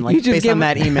Bobby's fan. Like you just based on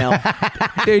gave- that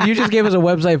email. Dude, you just gave us a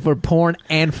website for porn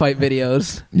and fight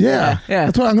videos. Yeah. Yeah.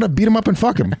 That's why I'm going to beat him up and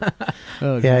fuck him.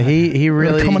 Yeah, he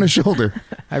really Come on his shoulder.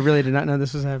 I really did not know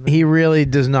this was happening. he really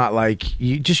does not like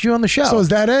you. Just you on the show. So is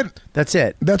that it? That's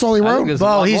it. That's all he I think wrote? there's a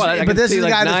Well, lot he's more. I but can this see is the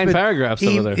like guy that's 9 been paragraphs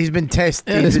over there. he's been there's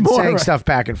saying more. stuff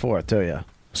back and forth to you.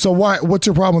 So what's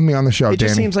your problem with me on the show, It Danny?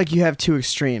 just seems like you have two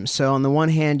extremes. So on the one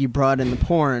hand, you brought in the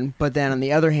porn, but then on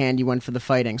the other hand, you went for the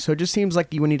fighting. So it just seems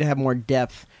like you would need to have more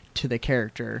depth to the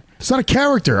character. It's not a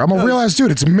character. I'm a real ass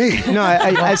dude. It's me. No,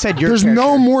 I said your There's character.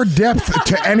 no more depth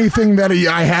to anything that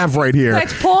I have right here.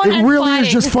 It's porn it and really is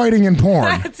fighting. just fighting and porn.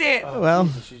 That's it. Well,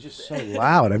 So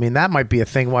loud. I mean, that might be a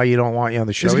thing why you don't want you on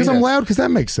the show. Is it because either. I'm loud? Because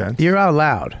that makes sense. You're out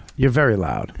loud. You're very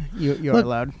loud. you are Look,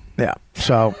 allowed. Yeah.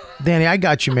 So, Danny, I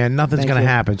got you, man. Nothing's Thank gonna you.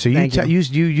 happen. So Thank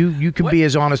you can be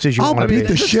as honest as you I'll want to beat be.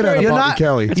 the shit out of You're Bobby not-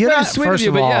 Kelly. You're very not, sweet of first you,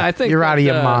 of but all, yeah, I think you're out that, of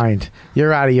your mind.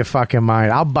 You're out of your fucking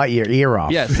mind. I'll bite your ear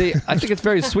off. Yeah, see, I think it's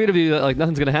very sweet of you that like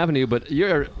nothing's going to happen to you, but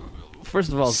you're,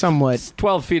 first of all, Somewhat.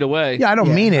 12 feet away. Yeah, I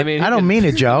don't mean it. I mean, I he don't could- mean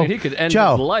it, Joe. I mean, he could end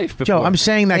Joe, his life before. Joe, I'm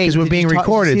saying that Hey, because we're did being you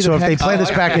recorded. see So the if they pecs? play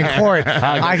this back in court,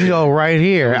 I can go right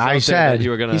here. I that said. you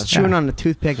were gonna. He's chewing on a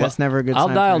toothpick. That's never a good I'll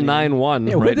sign. dial for anyone.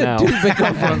 9-1 right now.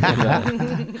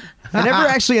 I never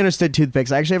actually understood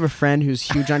toothpicks. I actually have a friend who's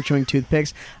huge on chewing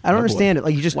toothpicks. I don't understand it.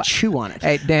 Like you just chew on it.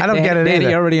 Hey, Dan, I don't get it Danny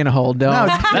either. already in a hole. Don't.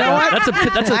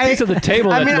 That's a piece of the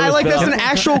table. I that mean, I Louis like that's built. an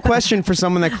actual question for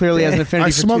someone that clearly has an affinity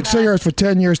I for smoked toothpicks. cigarettes for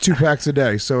 10 years, 2 packs a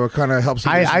day, so it kind of helps.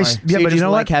 Yeah, So but you just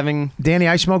know like what, having Danny,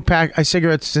 I smoked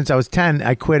cigarettes since I was 10.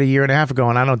 I quit a year and a half ago,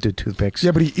 and I don't do toothpicks.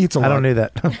 Yeah, but he eats a lot. I don't need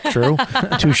that. True,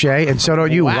 touche, and so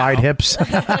don't you, wide hips.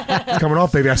 It's coming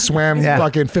off, baby. I swam Yeah.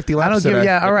 fucking 50 I laps don't give. today.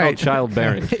 Yeah, all They're right. called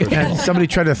childbearing. And somebody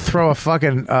tried to throw a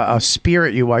fucking a spear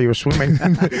at you while you were swimming.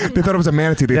 They thought it was a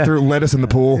manatee. They Yeah. threw lettuce in the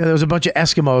pool. Yeah, there was a bunch of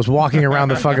Eskimos walking around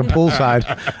the fucking poolside.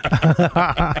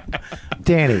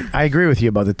 Danny, I agree with you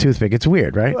about the toothpick. It's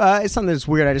weird, right? it's something that's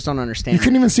weird. I just don't understand. You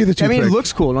couldn't even see the I toothpick. mean, it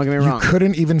looks cool. Don't get me You wrong.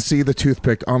 couldn't even see the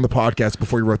toothpick on the podcast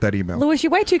before you wrote that email. Louis,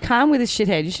 you're way too calm with this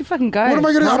shithead. You should fucking go. What am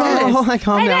I going to do? Oh,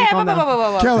 calm down. Calm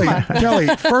down. Kelly,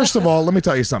 first of all, let me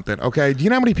tell you something, okay? Do you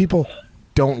know how many people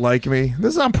don't like me?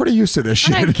 I'm pretty used to this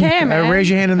shit. I don't care, man. Raise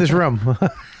your hand in this room.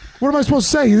 What am I supposed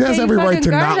to say? He has you every right fucking to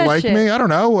guard not that like shit. me. I don't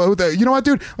know. You know what,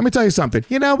 dude? Let me tell you something.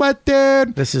 You know what,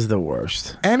 dude? This is the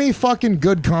worst. Any fucking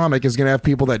good comic is going to have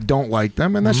people that don't like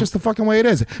them, and that's just the fucking way it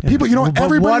is. People, you know what? But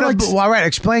Everybody what likes... all right,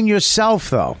 explain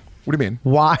yourself, though. What do you mean?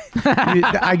 Why?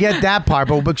 I get that part,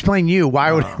 but explain you.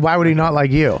 Why would he not like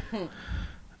you?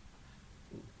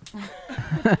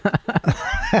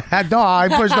 No, I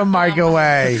pushed the mic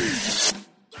away.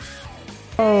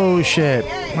 Oh, shit.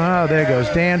 Oh, there goes.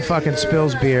 Dan fucking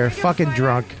spills beer. Fucking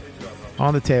drunk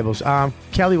on the tables.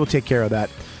 Kelly will take care of that.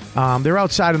 They're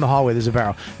outside in the hallway. There's a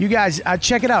barrel. You guys,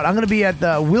 check it out. I'm going to be at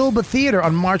the Wilbur Theater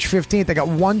on March 15th. I got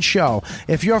one show.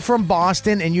 If you're from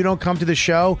Boston and you don't come to the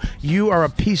show, you are a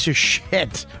piece of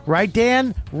shit. Right,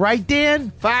 Dan? Right,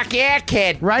 Dan? Fuck yeah,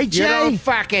 kid. Right, Jay?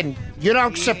 You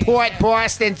don't support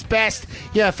Boston's best.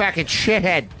 You're a fucking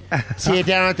shithead. See you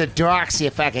down at the docks, you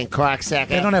fucking cocksucker.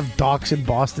 They don't have docks in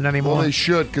Boston anymore. Well, they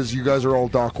should, because you guys are all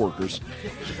dock workers.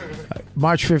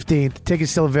 March 15th.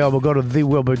 Tickets still available. Go to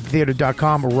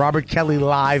thewilburtheater.com or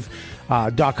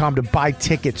robertkellylive.com to buy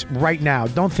tickets right now.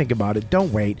 Don't think about it.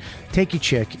 Don't wait. Take your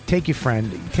chick. Take your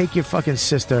friend. Take your fucking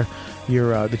sister.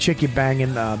 The chick you're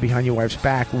banging behind your wife's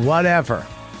back. Whatever.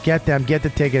 Get them. Get the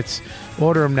tickets.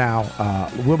 Order them now.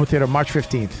 Wilbur Theater, March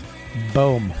 15th.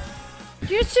 Boom.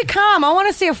 You should come. I want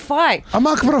to see a fight. I'm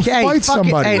not going to fight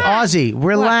somebody. Hey, Ozzy,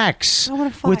 relax. I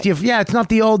want to fight. With your, yeah, it's not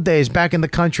the old days back in the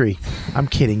country. I'm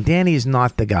kidding. Danny is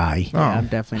not the guy. Yeah, I'm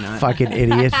definitely not. Fucking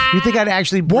idiot. You think I'd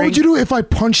actually bring... What would you do if I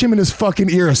punch him in his fucking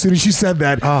ear as soon as you said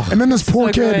that? And then this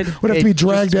poor kid would have to be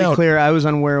dragged just to out. be clear, I was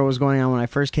unaware what was going on when I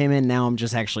first came in. Now I'm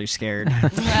just actually scared.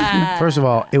 First of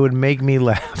all, it would make me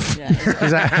laugh.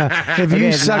 If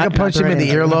you sucker punched him in the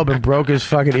earlobe and broke his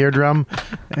fucking eardrum,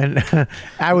 and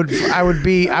I would laugh.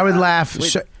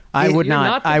 I would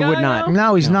not. I would not.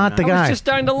 No, he's not the I guy. was just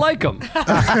starting to like him.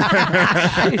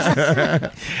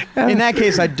 In that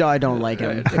case, I don't like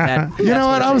him. You know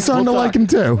what? I was starting to like him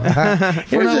too.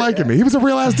 For not liking me. He was a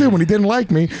real ass dude when he didn't like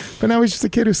me, but now he's just a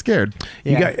kid who's scared.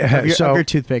 Yeah. You got your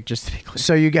toothpick, just to be clear.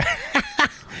 So you got.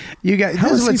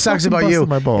 This is what sucks about you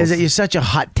is that you're such a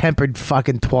hot-tempered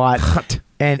fucking twat.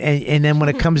 And then when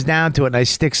it comes down to it, and I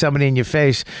stick somebody in your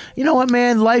face, you know what,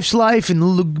 man? Life's life,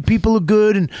 and people are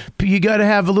good, and you got to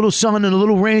have a little sun and a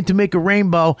little rain to make a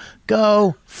rainbow.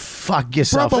 Go fuck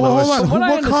yourself. Bro, but Louis. hold on.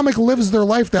 What comic lives their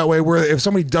life that way? Where if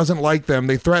somebody doesn't like them,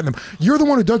 they threaten them. You're the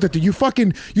one who does that. You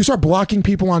start blocking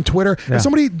people on Twitter. Yeah. If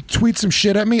somebody tweets some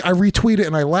shit at me, I retweet it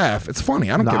and I laugh. It's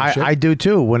funny. I don't give a shit. I do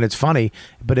too when it's funny.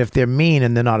 But if they're mean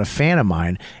and they're not a fan of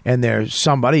mine, and they're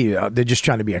somebody, they're just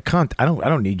trying to be a cunt. I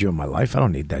don't need you in my life. I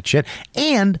don't need that shit.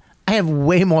 And I have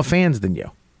way more fans than you.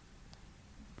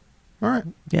 All right.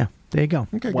 Yeah. There you go.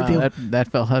 Okay. Wow, that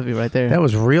felt heavy right there. That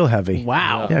was real heavy.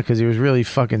 Wow. Yeah, because he was really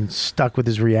fucking stuck with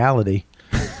his reality.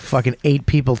 Fucking 8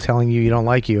 people telling you don't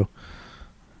like you.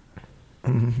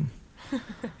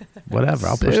 Whatever.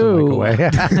 I'll push the mic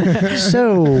away.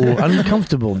 So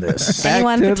uncomfortableness.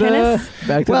 Anyone for tennis?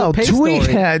 Back to Well, the story.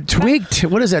 tweaked.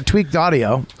 What is that?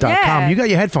 Tweakedaudio.com. Yeah. You got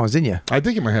your headphones, didn't you? I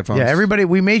did get my headphones. Yeah. Everybody.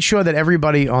 We made sure that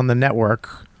everybody on the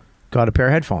network got a pair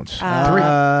of headphones.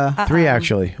 Three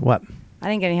actually. What? I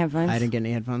didn't get any headphones. I didn't get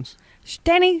any headphones.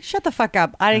 Danny, shut the fuck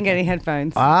up. I didn't get any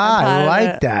headphones. I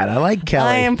like that. I like Kelly.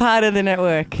 I am part of the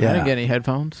network. Yeah. I didn't get any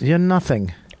headphones. You're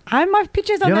nothing. My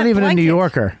pictures on You're that not even blanket. a New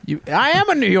Yorker. I am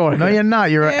a New Yorker. No, you're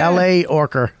not. You're Yeah. a L.A.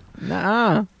 orker.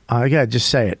 Nah. Yeah, just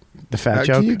say it. The fat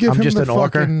joke. Can you give I'm him just the an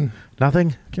orker. fucking-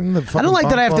 Nothing. Give him the I fucking don't like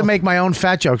that I have to bump make my own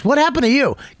fat jokes. What happened to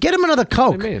you? Get him another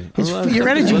Coke. do you mean? Your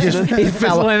energy just fell.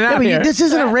 fizzling out Yeah, but here. this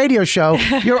isn't a radio show.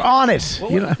 You're on it. Well,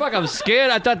 what the fuck? I'm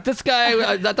scared. I thought this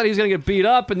guy. I thought he was gonna get beat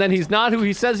up, and then he's not who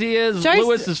he says he is. Joyce-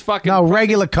 Lewis is fucking. No,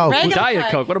 regular Coke. Regular Diet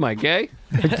Coke. Coke. What am I, gay?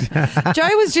 Joe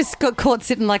was just got caught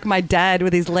sitting like my dad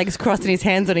with his legs crossed and his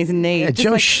hands on his knees. Yeah, Just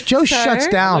Joe, like, Joe so? shuts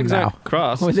down Legs now. aren't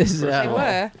crossed. With this, They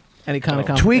were. any kind of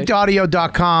conversation.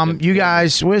 Tweakedaudio.com. You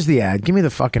guys, where's the ad? Give me the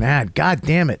fucking ad. God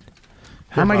damn it.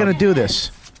 How am I going to do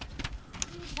this?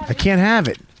 I can't have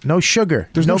it. No sugar.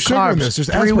 There's no sugar carbs. in this. There's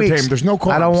 3 aspartame. weeks. There's no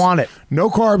carbs. I don't want it. No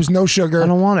carbs, no sugar. I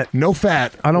don't want it. No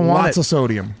fat. I don't want Lots it. of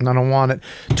sodium. I don't want it.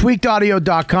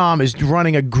 Tweakedaudio.com is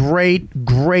running a great,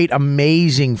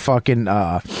 amazing fucking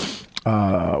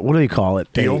what do you call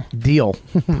it? Deal? Deal.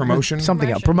 Promotion? Something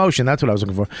else. Promotion. That's what I was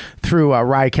looking for. Through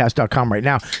riotcast.com right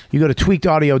now. You go to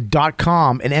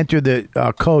tweakedaudio.com and enter the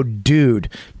code DUDE.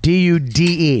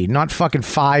 DUDE. Not fucking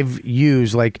 5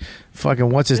 U's like fucking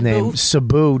what's his name?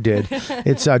 Sabu did.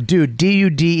 It's dude.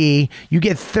 DUDE. You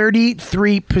get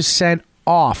 33%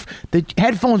 off. The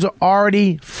headphones are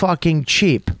already fucking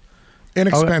cheap.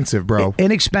 Inexpensive, bro.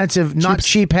 Inexpensive, not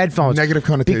cheap headphones. Negative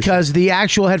connotation. Because the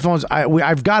actual headphones,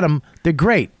 I've got them. They're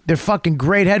great. They're fucking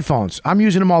great headphones. I'm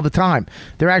using them all the time.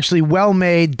 They're actually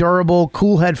well-made, durable,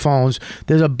 cool headphones.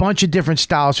 There's a bunch of different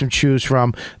styles to choose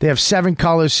from. They have 7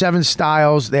 colors, 7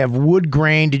 styles. They have wood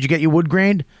grain. Did you get your wood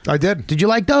grained? I did. Did you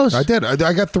like those? I did.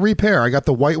 I got 3 pair. I got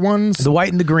the white ones, The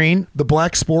white and the green. the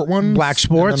black sport ones, Black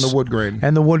sports. and then the wood grain.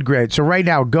 And the wood grain. So right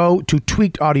now, go to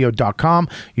tweakedaudio.com.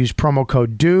 Use promo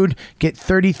code DUDE. Get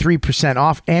 33%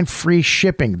 off and free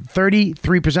shipping.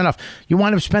 33% off. You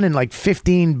wind up spending like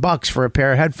 $15 for a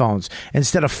pair of headphones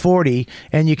instead of 40,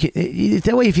 and you can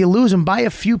that way if you lose them, buy a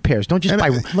few pairs. Don't just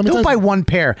don't buy one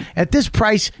pair at this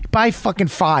price. Buy fucking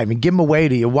 5 and give them away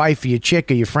to your wife or your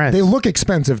chick or your friends. They look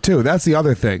expensive too. That's the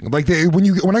other thing. Like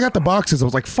when I got the boxes, I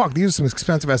was like, "Fuck, these are some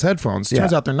expensive ass headphones."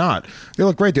 Turns out they're not. They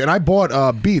look great, dude. And I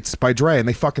bought Beats by Dre, and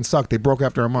they fucking suck. They broke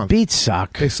after a month. Beats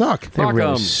suck. They suck. They Fuck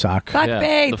really 'em. suck. Fuck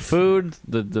Beats. The food,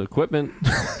 the equipment,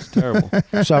 it's terrible.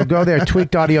 So go there,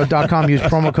 tweakedaudio.com. Use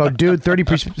promo code DUDE,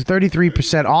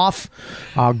 33% 20% off.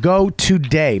 Go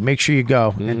today. Make sure you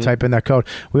go and type in that code.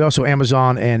 We also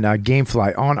Amazon and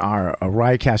Gamefly on our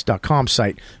riotcast.com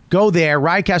site. Go there,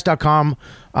 riotcast.com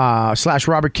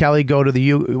 /Robert Kelly. Go to the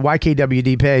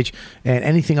YKWD page, and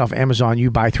anything off Amazon you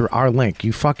buy through our link.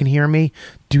 You fucking hear me?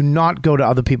 Do not go to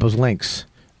other people's links.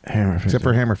 Except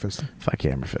for hammer fisting. Fuck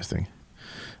hammer fisting.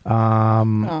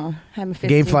 Hammer fisting.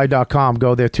 Gamefly.com.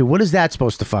 Go there too. What is that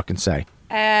supposed to fucking say?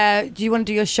 Do you want to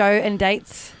do your show and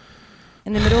dates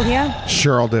in the middle here?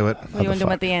 Sure, I'll do it. Or do you want to do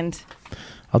them at the end?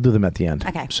 I'll do them at the end.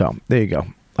 Okay. So there you go.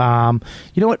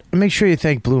 You know what? Make sure you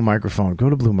thank Blue Microphone. Go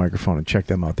to Blue Microphone and check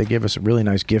them out. They gave us really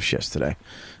nice gifts yesterday.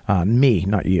 Me,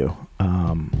 not you.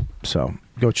 So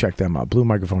go check them out.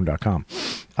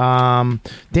 BlueMicrophone.com.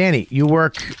 Danny,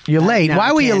 you're late. No, Why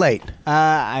I were you can't. late?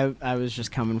 I was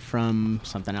just coming from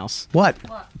something else. What?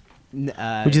 What do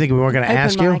you think we weren't going to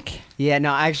ask you? Yeah,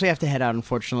 no, I actually have to head out,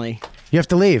 unfortunately. You have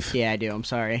to leave? Yeah, I do. I'm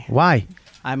sorry. Why?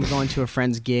 I'm going to a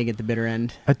friend's gig at the Bitter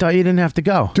End. I thought you didn't have to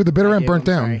go. Dude, the Bitter End burnt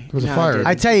down. It was a fire.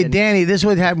 I tell you, Danny, this is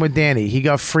what happened with Danny. He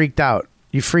got freaked out.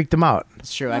 You freaked him out.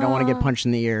 It's true. I don't want to get punched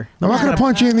in the ear. I'm not going to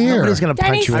punch you in the ear. Nobody's going to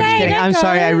punch you in the ear. I'm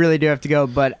sorry. I really do have to go,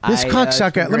 but This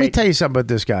cocksucker, let me great. tell you something about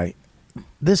this guy.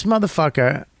 This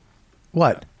motherfucker,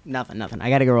 what? Nothing. I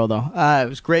got to go roll, though. It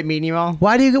was great meeting you all.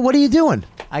 What are you doing?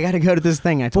 I got to go to this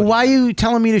thing. But why are you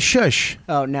telling me to shush?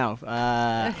 Oh, no.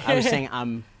 I was saying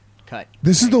I'm cut.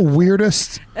 This is the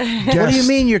weirdest guest. What do you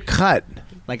mean you're cut?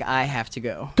 Like, I have to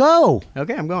go. Go.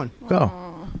 Okay, I'm going. Go.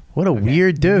 What a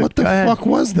weird dude. What the Go ahead. fuck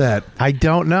was that? I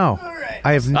don't know.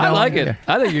 I have no I like idea. it.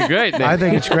 I think you're great, Nick. I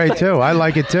think it's great too. I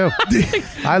like it too.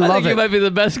 I love think it. you might be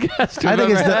the best guest I think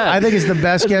we've it's ever the had. I think it's the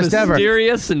best guest ever.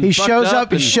 Mysterious and he fucked shows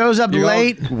up. He and shows up you're all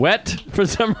late. wet for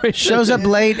some reason. Shows up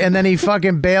late and then he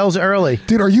fucking bails early.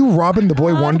 Dude, are you robbing the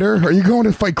boy Wonder? Are you going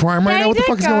to fight crime right now? What the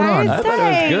fuck is going on? I thought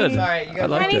it was good. Sorry, you I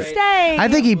liked Can he it. stay? I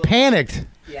think he panicked.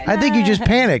 I think you just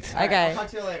panicked. Okay. Talk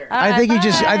to you later. I think he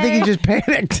just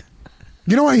panicked.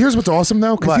 You know what? Here's what's awesome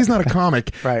though, because What? he's not a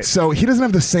comic, Right. So he doesn't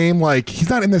have the same he's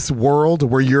not in this world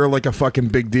where you're like a fucking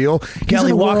big deal. He's Kelly,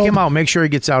 in a walk world- him out. Make sure he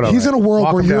gets out of it. He's in a world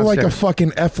Walk where him you're like a downstairs.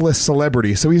 fucking F-list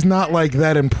celebrity, so he's not like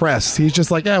that impressed. He's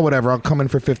just like, whatever. I'll come in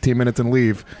for 15 minutes and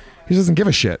leave. He doesn't give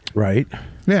a shit. Right.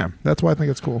 Yeah, that's why I think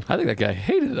it's cool. I think that guy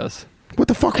hated us. What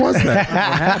the fuck was that?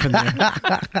 What happened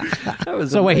there? That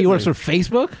was So wait, he works amazing.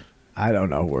 for Facebook? I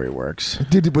don't know where he works.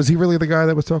 Was he really the guy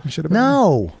that was talking shit about me?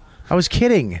 No, I was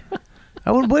kidding.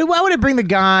 Why would I bring the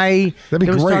guy That'd be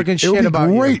that was great. talking It shit would be about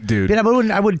great, you? dude. Yeah, but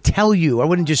I wouldn't tell you. I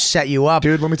wouldn't just set you up.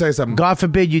 Dude, let me tell you something. God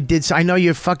forbid you did. I know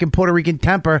you're fucking Puerto Rican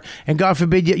temper, and God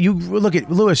forbid you look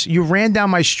at Lewis. You ran down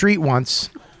my street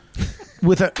once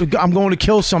with I'm going to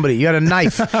kill somebody. You had a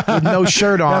knife with no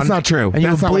shirt on. That's not true. And you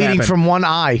That's were not what bleeding happened. from one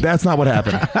eye. That's not what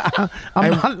happened.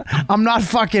 I'm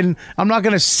not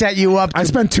going to set you up. I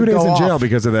spent 2 to days go in jail off.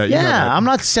 because of that. You know Yeah, that. I'm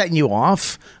not setting you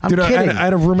off. I'm Dude, kidding. I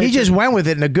had a roommate He just went with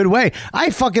it in a good way. I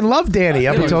fucking love Danny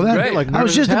up think until it was then. great. Like I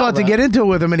was murder just in hell, about to though. get into it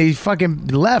with him, and he fucking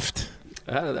left.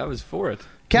 I was for it.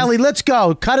 Kelly, let's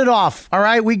go. Cut it off. All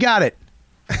right, we got it.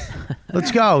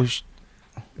 Let's go.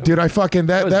 Dude, I fucking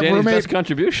That was that Danny's roommate. best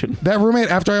contribution. That roommate,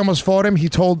 after I almost fought him, he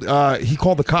called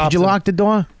the cops. Did you and- lock the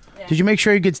door? Did you make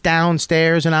sure he gets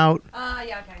downstairs and out? Yeah,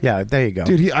 okay. Yeah, there you go.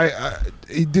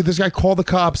 Dude, this guy called the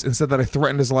cops and said that I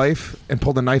threatened his life and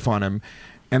pulled a knife on him.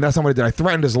 And that's not what I did. I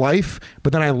threatened his life,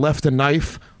 but then I left a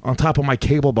knife on top of my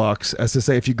cable box as to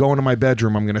say, if you go into my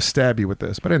bedroom, I'm going to stab you with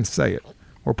this. But I didn't say it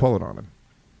or pull it on him.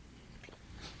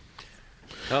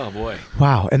 Oh boy.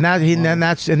 Wow, and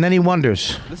then he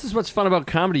wonders. This is what's fun about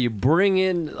comedy. You bring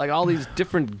in like all these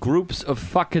different groups of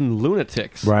fucking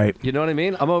lunatics. Right. You know what I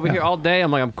mean? I'm over here all day. I'm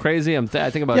like, I'm crazy. I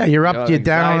think about Yeah, you're up, you're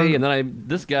anxiety, down. and then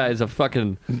this guy is a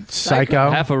fucking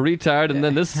Psycho. half a retard, and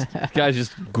then this guy's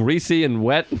just greasy and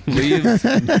wet. Leaves.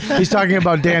 He's talking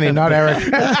about Danny, not Eric.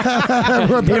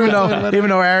 even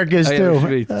though Eric is Oh, yeah, too. we should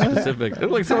be specific. It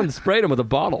looked like someone sprayed him with a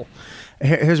bottle.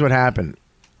 Here's what happened.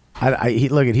 He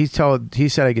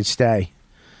said I could stay.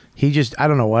 I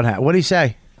don't know what happened. What did he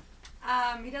say?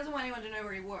 He doesn't want anyone to know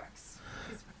where he works.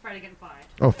 He's afraid of getting fired.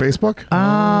 Oh, Facebook?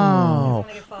 Oh.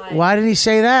 Why didn't he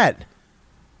say that?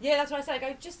 Yeah, that's what I said. I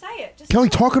go, just say it. Just Kelly,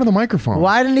 talking to the microphone.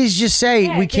 Why didn't he just say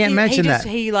Yeah, we 'cause can't mention that?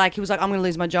 He was like, I'm going to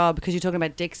lose my job because you're talking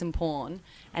about dicks and porn,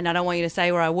 and I don't want you to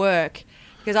say where I work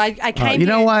because I came. You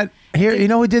know here- what? You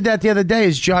know who did that the other day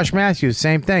is Josh Matthews.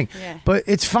 Same thing. Yeah. But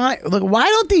it's fine. Look, why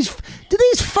do these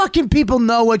fucking people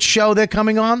know what show they're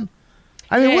coming on?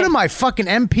 I mean, what am I, fucking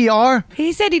NPR?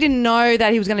 He said he didn't know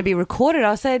that he was going to be recorded.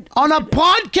 I said... On a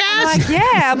podcast?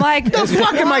 I'm like... The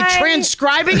fuck, am I why?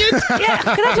 transcribing it? Yeah,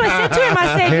 'cause that's what I said to him.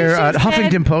 I said... Here at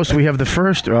Huffington Post, we have the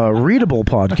first readable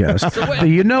podcast. Do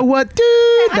you know what?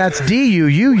 That's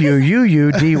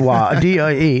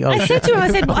DUUUUUDY. I said to him, I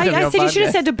said, you should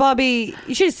have said to Bobby,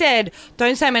 you should have said,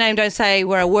 don't say my name, don't say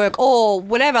where I work, or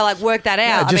whatever, like work that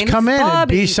out. Just come in and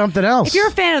be something else. If you're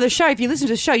a fan of the show, if you listen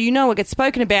to the show, you know what gets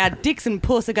spoken about. Dicks and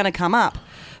puss are going to come up.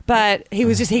 But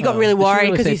he got really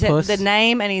worried because he said the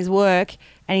name and his work,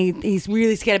 and he's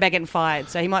really scared about getting fired.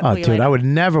 So he might pull you dude, later. I would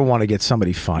never want to get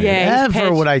somebody fired. Yeah,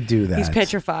 Ever would I do that. He's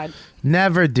petrified.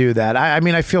 Never do that. I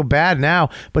mean, I feel bad now,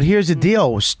 but here's the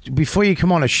deal. Before you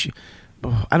come on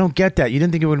I don't get that. You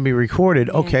didn't think it would be recorded.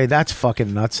 Okay, that's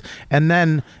fucking nuts. And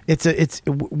then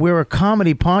we're a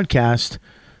comedy podcast.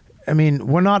 I mean,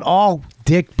 we're not all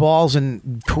dick balls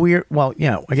and queer. Well,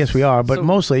 yeah, I guess we are, but So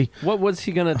mostly. What was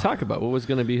he going to talk about? What was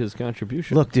going to be his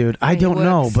contribution? Look, dude, I don't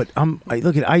know, but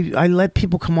I let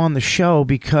people come on the show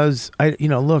because I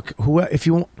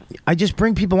just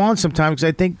bring people on sometimes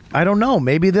because I don't know,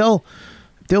 maybe they'll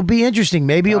be interesting,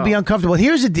 maybe it'll be uncomfortable.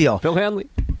 Here's the deal, Phil Hanley.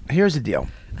 Here's the deal.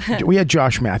 We had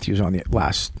Josh Matthews on the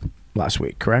last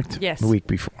week, correct? Yes. The week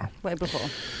before. Way before.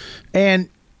 And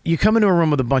you come into a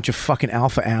room with a bunch of fucking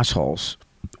alpha assholes.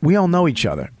 We all know each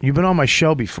other. You've been on my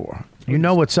show before. You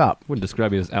know what's up. Wouldn't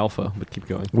describe you as alpha, but keep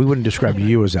going. We wouldn't describe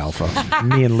you as alpha.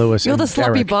 Me and Lewis. You're and the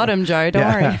sloppy Eric. bottom, Joe.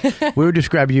 Don't worry. We would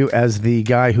describe you as the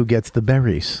guy who gets the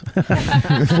berries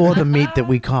for the meat that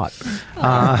we caught.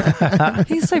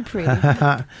 He's so pretty.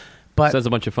 But says a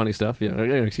bunch of funny stuff.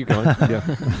 Yeah, keep going.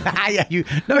 Yeah.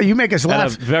 you make us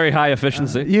laugh. At a very high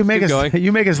efficiency. You make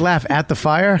us laugh at the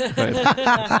fire.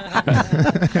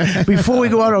 Before we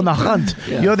go out on the hunt,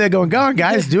 you're there going, "Go on,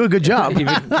 guys, do a good job."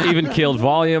 Even killed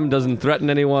volume, doesn't threaten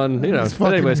anyone.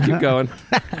 But anyways, keep going.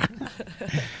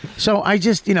 So I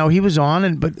just, he was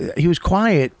on, but he was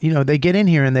quiet. They get in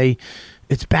here and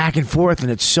it's back and forth, and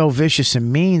it's so vicious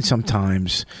and mean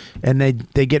sometimes, and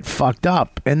they get fucked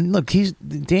up. And look,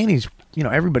 Danny's,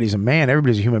 everybody's a man,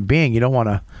 everybody's a human being. You don't want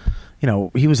to,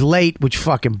 he was late, which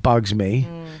fucking bugs me,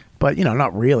 but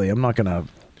not really. I'm not gonna,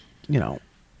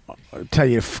 tell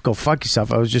you to go fuck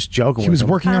yourself. I was just joking. He was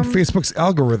working on Facebook's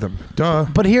algorithm. Duh.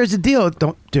 But here's the deal,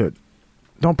 don't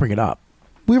bring it up.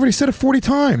 We already said it 40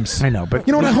 times. I know, but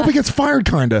you know what? I hope he gets fired,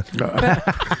 kinda.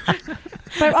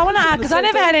 But I want to add, because I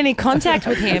never had any contact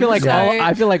with him.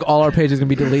 I feel like all our pages are going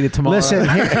to be deleted tomorrow. Listen,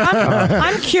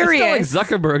 I'm curious. It's not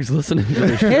like Zuckerberg's listening to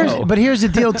the show. But here's the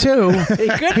deal, too.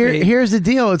 Here's the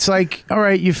deal. It's like, all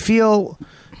right, you feel...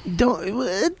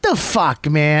 What the fuck,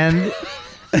 man?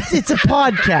 It's a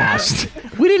podcast.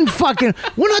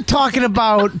 We're not talking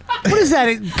about, what is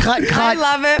that? Cut. I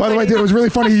love it. By the way, dude, it was really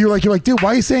funny. You're like, dude,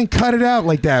 why are you saying cut it out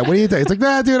like that? What do you think? It's like,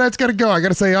 nah, dude, that's gotta go. I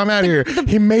gotta say, I'm out of here.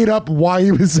 He made up why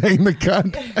he was saying the cut.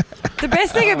 The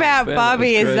best thing about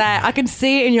Bobby is that I can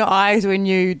see it in your eyes when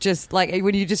you just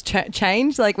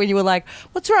changed, like when you were like,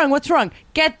 what's wrong?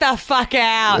 Get the fuck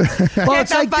out.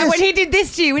 When he did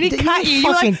this to you, when he cut you,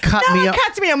 you're like, cut no me one up.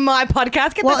 cuts me on my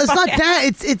podcast. Get the fuck out. It's not that.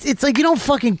 It's like, you don't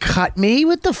fucking cut me.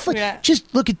 What the fuck? Yeah.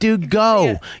 Just look at, dude, go.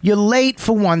 Yeah. You're late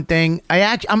for one thing.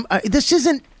 This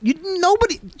isn't,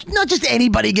 nobody, not just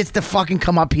anybody gets to fucking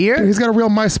come up here. Dude, he's got a real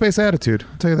MySpace attitude.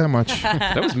 I'll tell you that much.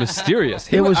 That was mysterious.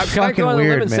 It was Can I fucking go on a limb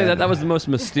weird, and man. say that was the most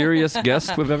mysterious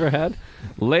guest we've ever had?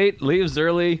 Late, leaves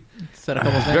early,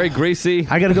 very greasy.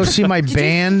 I got to go see my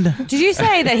band. Did you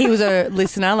say that he was a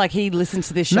listener? Like he listens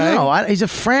to this show? No, he's a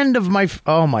friend of my.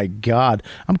 Oh my God,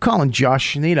 I'm calling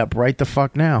Josh Schneid up right the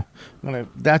fuck now.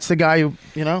 That's the guy who,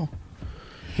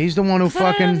 he's the one who I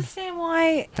fucking. don't understand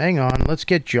why. Hang on, let's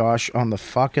get Josh on the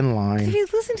fucking line. If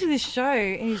he's listened to this show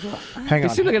and he's like, Hang on.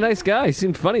 He seemed like a nice guy. He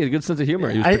seemed funny. He had a good sense of humor.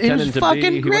 He was It pretending was to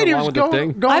fucking be. great. He went along with the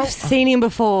thing. I've seen him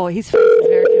before. His face is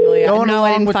very familiar. Going I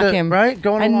along didn't with fuck the- him. right?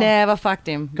 Going I along- never fucked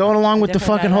him. Going along with the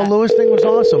Definitely fucking know whole that. Lewis thing was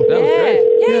awesome. That was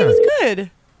great. Yeah, he was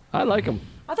good. I like him.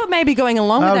 I thought maybe going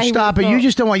along with Oh, that. stop it! You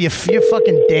just don't want your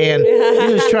fucking Dan.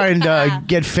 He was trying to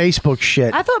get Facebook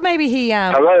shit. I thought maybe he.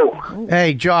 Hello.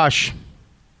 Hey, Josh.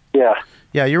 Yeah.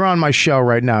 Yeah, you're on my show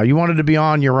right now. You wanted to be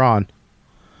on, you're on.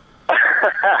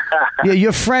 Yeah,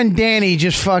 your friend Danny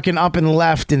just fucking up and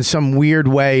left in some weird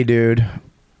way, dude.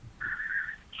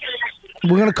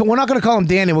 We're not gonna call him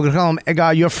Danny. We're gonna call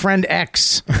him your friend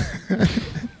X.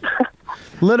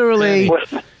 Literally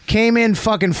came in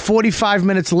fucking 45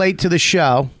 minutes late to the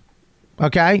show.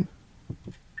 Okay.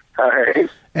 All right.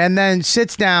 And then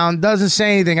sits down, doesn't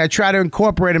say anything. I try to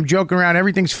incorporate him, joking around.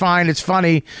 Everything's fine. It's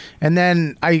funny. And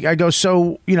then I go,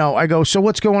 so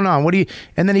what's going on? What do you?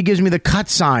 And then he gives me the cut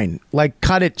sign, like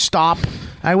cut it, stop.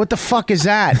 What the fuck is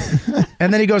that?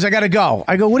 And then he goes, I got to go.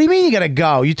 I go, what do you mean you got to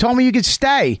go? You told me you could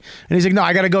stay. And he's like, no,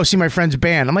 I got to go see my friend's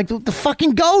band. I'm like, the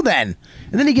fucking go then.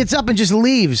 And then he gets up and just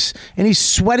leaves. And he's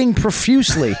sweating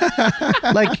profusely.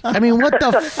 Like, I mean, what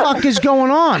the fuck is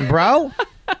going on, bro?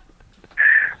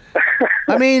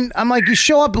 I mean, I'm like, you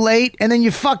show up late and then you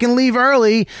fucking leave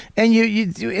early. And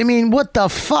I mean, what the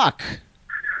fuck?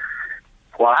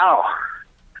 Wow.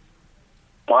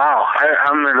 Wow.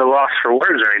 I'm at a loss for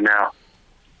words right now.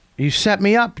 You set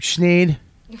me up, Schneed.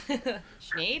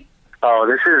 Schneed? Oh,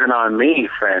 this isn't on me,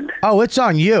 friend. Oh, it's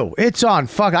on you. It's on.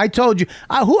 Fuck, I told you.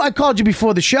 I called you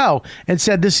before the show and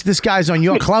said this guy's on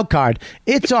your clout card.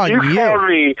 It's on you. You called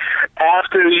me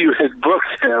after you had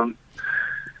booked him.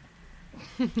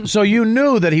 So you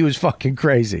knew that he was fucking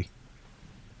crazy.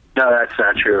 No, that's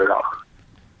not true at all.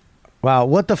 Wow,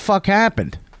 what the fuck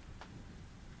happened?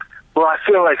 Well, I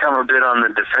feel like I'm a bit on the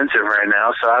defensive right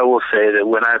now, so I will say that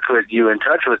when I put you in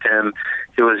touch with him,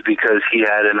 it was because he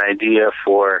had an idea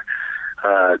for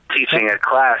teaching a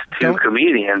class to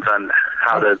comedians on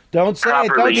how to Don't say it.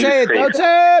 properly Don't say use it. Don't Facebook.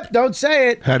 say it. Don't say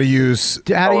it. How to use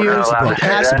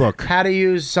Facebook. How to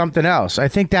use something else. I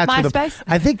think that's MySpace?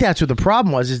 I think that's what the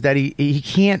problem was. Is that he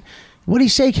can't. What did he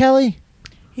say, Kelly?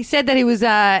 He said that he was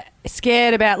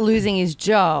scared about losing his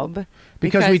job.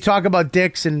 Because we talk about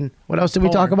dicks and what else did we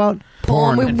talk about?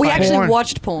 Porn. We actually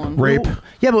watched porn. Rape.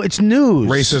 Yeah, but it's news.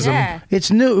 Racism. Yeah.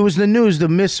 It's new. It was the news. The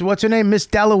Miss, what's her name? Miss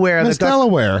Delaware. Miss that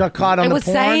Delaware. got caught on It the was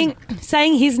porn.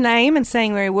 saying his name and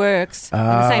saying where he works in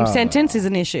the same Oh. sentence is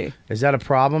an issue. Is that a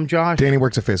problem, Josh? Danny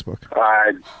works at Facebook.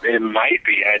 It might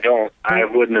be. I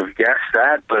wouldn't have guessed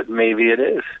that, but maybe it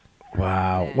is.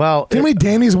 Wow. Well, Didn't we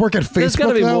Danny's work at Facebook? There's got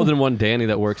to be though? more than one Danny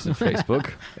that works at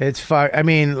Facebook. It's fine. I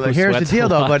mean, Who here's the sweats deal, a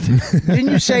though. lot. But didn't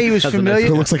you say he was Doesn't familiar?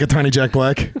 Who looks like a tiny Jack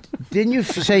Black? Didn't you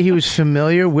say he was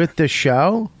familiar with the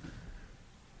show,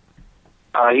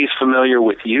 He's familiar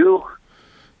with you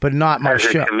but not my as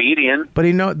show? a comedian. But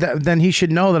then he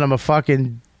should know that I'm a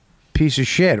fucking piece of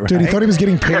shit, right? Dude, he thought he was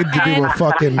getting paid to do a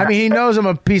fucking. I mean, he knows I'm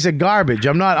a piece of garbage.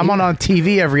 I'm not. I'm on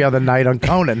TV every other night on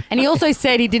Conan. And he also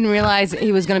said he didn't realize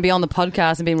he was going to be on the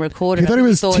podcast and being recorded. He thought he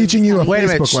was teaching you a Wait a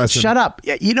minute. Facebook lesson. Shut up.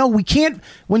 You know, we can't.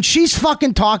 When she's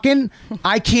fucking talking,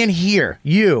 I can't hear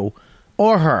you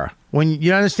or her. When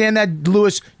you understand that,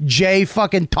 Louis J.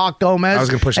 fucking Talk Gomez. I was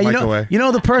gonna push And the you mic know, away. You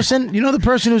know the person. You know the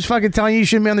person who's fucking telling you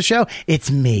shouldn't be on the show. It's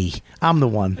me. I'm the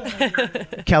one.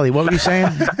 Kelly, what were you saying?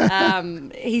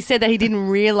 He said that he didn't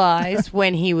realize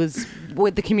when he was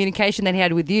with the communication that he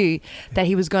had with you that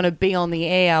he was going to be on the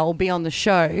air or be on the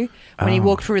show. When he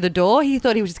walked through the door, he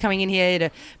thought he was just coming in here to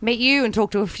meet you and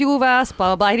talk to a few of us, blah,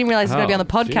 blah, blah. He didn't realize he was going to be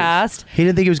on the podcast. He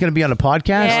didn't think he was going to be on a podcast.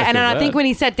 Yeah, and then I think when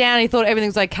he sat down, he thought everything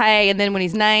was okay. And then when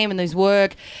his name and his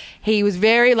work, he was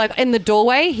very, like, in the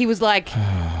doorway, he was like,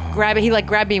 grabbed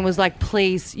me and was like,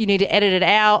 please, you need to edit it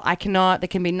out. I cannot, there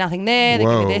can be nothing there. There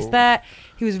can be this, that.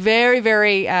 He was very,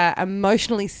 very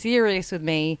emotionally serious with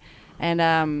me.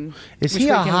 And is he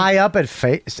a high up at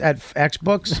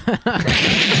Xbooks?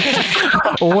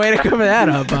 Way to cover that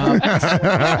up, Bob.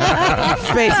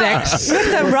 SpaceX. What's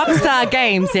the Rockstar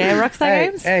Games? Yeah, Rockstar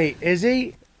Games. Hey, is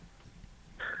he?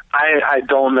 I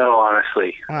don't know,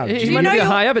 honestly. He might not be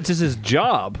high up. It's just his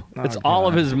job. It's all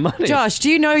of his money. Josh, do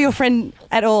you know your friend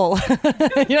at all? You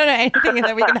don't know anything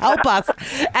that we can help us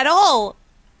at all.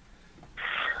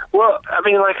 Well, I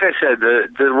mean, like I said,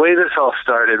 the way this all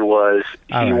started was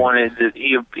he wanted to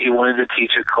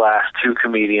teach a class to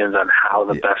comedians on how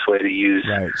the best way to use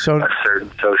a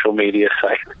certain social media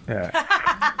site. Yeah.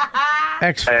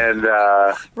 And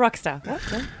Rockstar.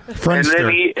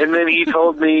 and then he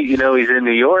told me, you know, he's in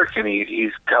New York and he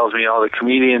tells me all the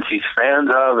comedians he's fans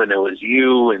of, and it was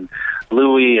you and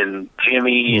Louis and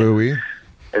Jimmy. Louis.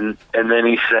 And then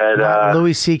he said,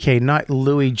 Louis C.K., not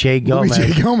Louis J. Gomez.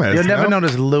 Louis J. Gomez, You're never no? known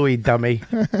as Louis, dummy.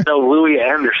 no, Louis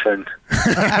Anderson.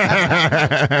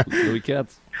 Louis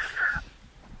Katz.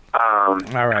 All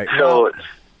right. So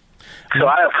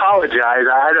I apologize.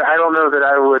 I don't know that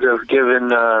I would have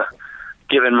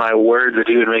given my word that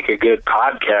he would make a good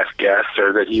podcast guest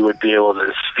or that he would be able to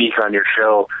speak on your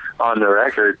show on the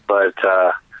record, but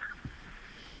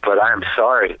I'm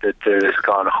sorry that it has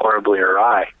gone horribly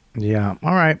awry. Yeah.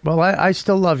 All right. Well, I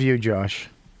still love you, Josh.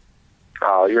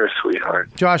 Oh, you're a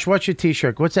sweetheart. Josh, what's your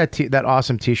T-shirt? What's that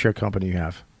awesome T-shirt company you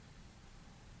have?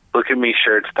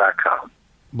 LookAtMeShirts.com.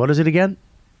 What is it again?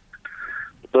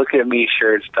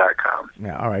 LookAtMeShirts.com.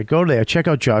 Yeah. All right. Go there. Check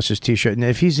out Josh's T-shirt. And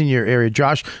if he's in your area,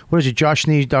 Josh, what is it?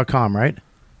 JoshSneeze.com, right?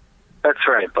 That's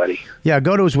right, buddy. Yeah,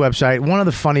 go to his website. One of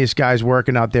the funniest guys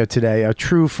working out there today, a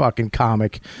true fucking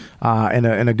comic, and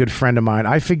a good friend of mine.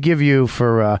 I forgive you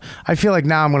for. I feel like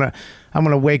now I'm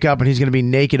gonna wake up and he's gonna be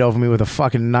naked over me with a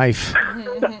fucking knife.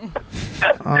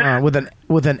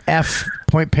 with an F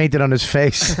point painted on his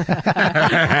face.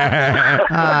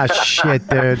 Ah, shit,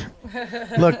 dude.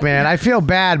 Look, man, I feel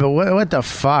bad, but what the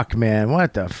fuck, man?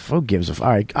 Who gives a fuck? All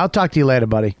right, I'll talk to you later,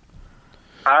 buddy.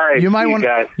 All right, You might see want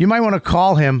guys. you might want to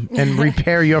call him and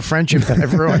repair your friendship that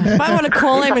I've ruined. Might want to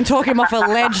call him and talk him off a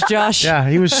ledge, Josh. Yeah,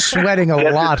 he was sweating a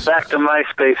Guess lot. it's back to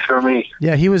MySpace for me.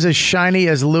 Yeah, he was as shiny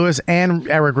as Lewis and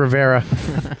Erik Rivera.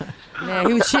 Yeah,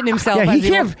 he was shitting himself. Yeah,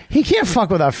 as he can't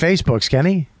fuck with our Facebooks, can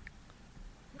he?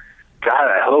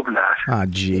 God, I hope not. Ah,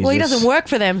 Jesus. Well, he doesn't work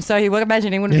for them, so he would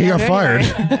imagine he wouldn't. He be got able to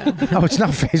anyway. Oh, it's not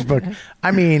Facebook.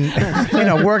 I mean,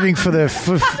 working for the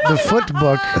foot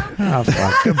book. Oh,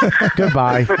 fuck.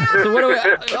 Goodbye. So what do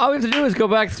we, all we have to do is go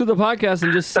back through the podcast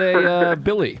and just say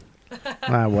Billy.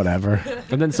 Whatever.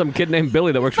 And then some kid named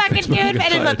Billy that works for Fucking Facebook. dude,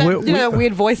 and it's like that, you know,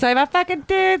 weird voiceover. Fucking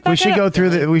dude. We should go through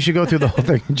the whole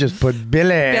thing and just put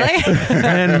Billy.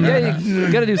 And Yeah,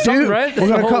 you gotta do something, right? We're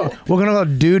gonna call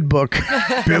it Dude Book.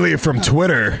 Billy from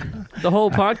Twitter. The whole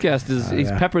podcast he's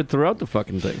peppered throughout the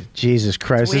fucking thing. Jesus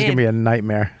Christ, this is gonna be a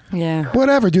nightmare. Yeah.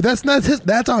 Whatever, dude. That's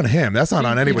on him. That's not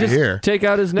on anybody just here. Take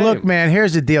out his name. Look, man,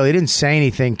 here's the deal. He didn't say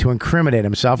anything to incriminate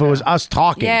himself. It was us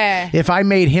talking. Yeah. If I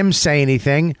made him say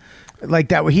anything like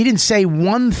that, he didn't say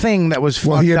one thing that was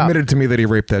Well, fucked he up. admitted to me that he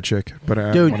raped that chick, but I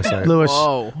don't Dude, want to say it. Lewis,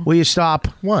 will you stop?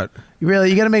 What? You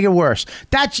got to make it worse.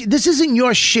 This isn't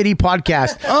your shitty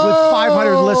podcast with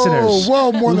 500 listeners.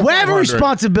 Whoa, more than We have a 500.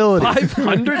 responsibility.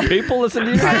 500 people listen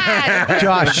to you?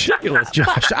 Josh,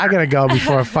 I gotta go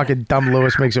before fucking dumb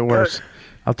Lewis makes it worse.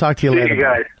 I'll talk to you later. you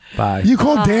guys. Bye. You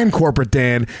call Dan corporate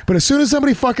Dan, but as soon as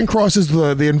somebody fucking crosses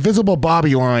the invisible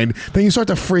Bobby line, then you start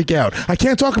to freak out. I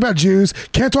can't talk about Jews,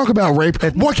 can't talk about rape.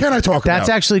 What can I talk about? That's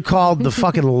actually called the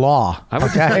fucking law.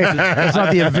 Okay, that's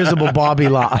not the invisible Bobby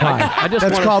law.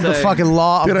 That's called the fucking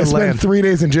law Dude, of I the spent land. 3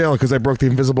 days in jail because I broke the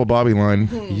invisible Bobby line.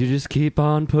 You just keep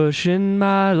on pushing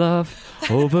my love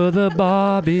over the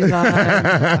Bobby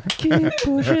line. Keep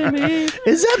pushing me.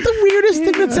 Is that the weirdest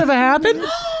thing that's ever happened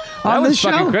That on was this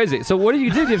show? fucking crazy. So what do?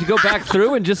 You have to go back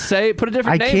through and just put a I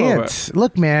different name over it. can't.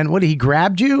 Look, man, what he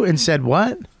grabbed you and said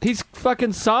what? He's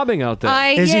fucking sobbing out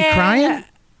there. Is he crying?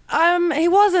 He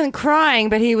wasn't crying,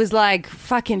 but he was like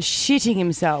fucking shitting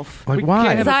himself. Like,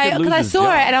 why? Because I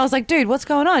saw it and I was like, dude, what's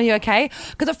going on? Are you okay?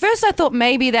 Because at first I thought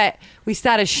maybe that we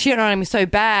started shitting on him so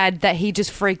bad that he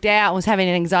just freaked out and was having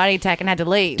an anxiety attack and had to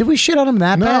leave. Did we shit on him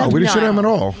that bad? No, we didn't shit on him at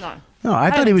all. No,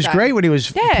 I thought he think was so. great when he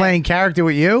was Yeah. playing character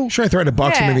with you. Sure, I threatened to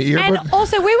box him in the ear, and but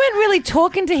also we weren't really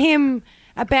talking to him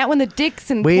about when the dicks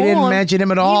and We porn. didn't mention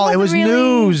him at He all. It wasn't was really-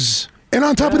 news. and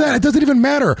on top of that, it doesn't even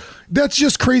matter. That's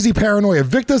just crazy paranoia.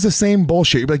 Vic does the same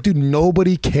bullshit. You're like, dude,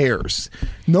 nobody cares.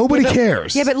 Nobody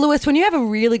cares. Yeah, but Lewis, when you have a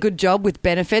really good job with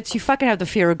benefits, you fucking have the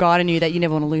fear of God in you that you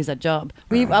never want to lose that job.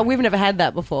 We've never had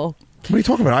that before. What are you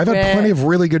talking about? I've had Yeah. plenty of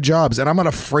really good jobs, and I'm not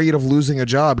afraid of losing a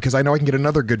job because I know I can get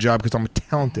another good job because I'm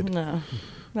talented. No.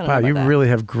 Wow, you really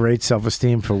have great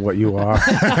self-esteem for what you are.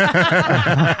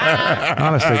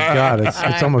 Honestly, God,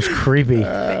 it's almost creepy.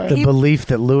 The belief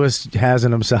that Lewis has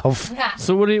in himself.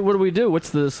 So what do we do? What's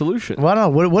the solution? Well,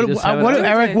 no, You just have it out?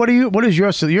 Eric? What is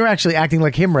your? You're actually acting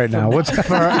like him right now. What's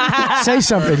say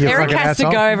something? You Eric fucking has to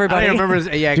asshole. go, everybody. I don't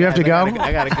remember. Yeah, Do you have to go?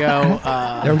 I gotta go.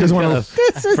 Eric doesn't want to.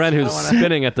 Friend who's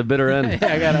spinning at the bitter end.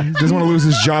 I gotta. Doesn't want to lose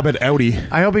his job at Audi.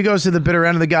 I hope he goes to the bitter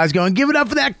end of the guys going, give it up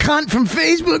for that cunt from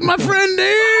Facebook, my friend.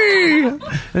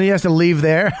 And he has to leave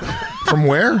there. From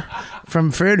where?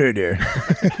 From further.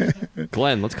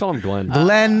 Glenn. Let's call him Glenn.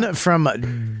 Glen from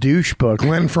Douchebook.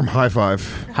 Glenn from High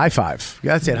Five. High Five.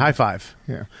 That's it. High Five.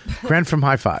 Yeah. Glenn from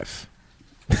High Five.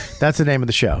 That's the name of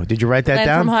the show. Did you write that Glenn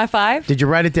down? from High Five? Did you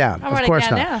write it down? I'll Of write it course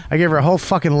down not. now. I gave her a whole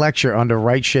fucking lecture on to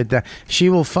write shit down. She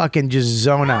will fucking just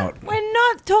zone out. We're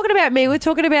not talking about me. We're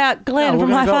talking about Glenn No, from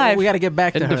we're High gonna Five. We got to get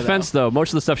back to In her. defense, though, most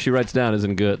of the stuff she writes down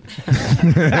isn't good. Most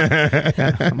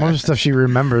of the stuff she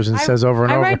remembers and says over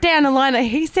and I over. wrote down a line that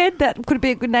he said that could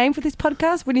be a good name for this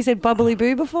podcast when he said bubbly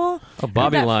boo before. A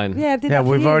Bobby Did that- line. Yeah, I did Yeah, that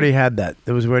for we've you. already had that.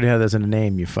 We already had that as a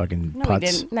name, you fucking No, we putz.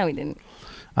 didn't. No, we didn't.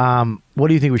 What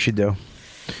do you think we should do?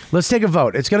 Let's take a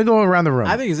vote. It's going to go around the room.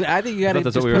 I think you got I thought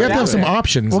that's to. what we We were have to have some doing.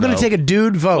 options. We're going to though. take a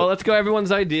dude vote. Well, let's go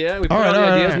everyone's idea. We put All right, all the all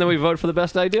right, ideas, all right. and then we vote for the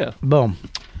best idea. Boom.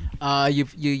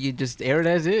 You just air it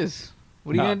as is.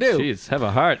 What are you gonna do? Jeez, have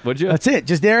a heart, would you? That's it.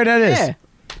 Just there it is. Yeah.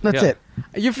 That's Yeah. it.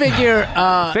 You figure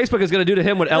Facebook is going to do to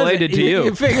him what LA did to you.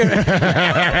 You figure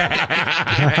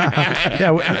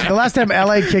Yeah, the last time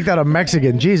LA kicked out a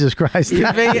Mexican, Jesus Christ. you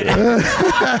figure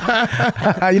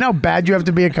You know how bad you have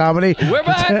to be at comedy? We're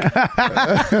back.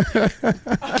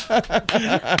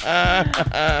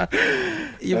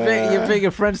 you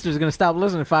figure Friendster's gonna stop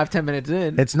listening 5-10 minutes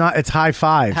in. It's not. It's high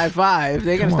five. High five.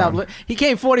 They're gonna Come stop. on. He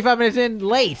came 45 minutes in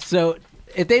late, so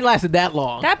if they lasted that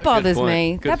long. That bothers point.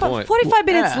 me. Good point. 45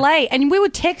 minutes Yeah. late, and we were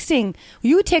texting.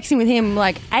 You were texting with him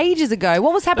like ages ago.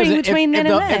 What was happening Listen, between then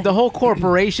if and the, there? if the whole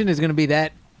corporation is going to be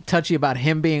that touchy about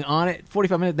him being on it,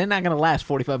 45 minutes, they're not going to last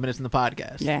 45 minutes in the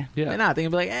podcast. Yeah. They're not. They're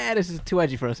going to be like, this is too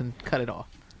edgy for us and cut it off.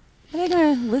 Are they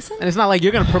going to listen? And it's not like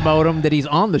you're going to promote him that he's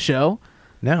on the show.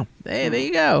 No. Hey, there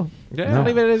you go. Yeah. Don't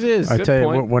leave it as is. I Good tell you,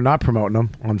 point. we're not promoting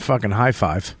them on fucking High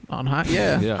Five. On high,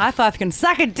 yeah. High five can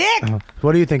suck a dick.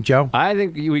 What do you think, Joe? I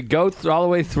think we go all the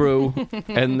way through,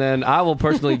 and then I will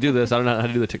personally do this. I don't know how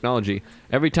to do the technology.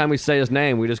 Every time we say his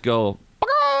name, we just go,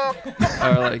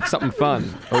 or like something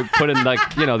fun, or we put in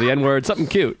like the N word, something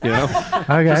cute,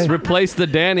 Okay. Just replace the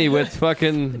Danny with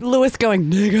fucking Lewis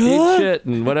going, eat nigga. shit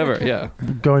and whatever. Yeah.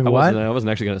 Going what? I wasn't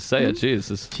actually going to say it.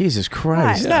 Jesus. Jesus Right.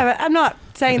 Christ. No, but I'm not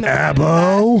saying that.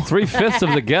 Abo. 3/5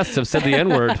 of the guests have said the N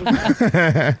word.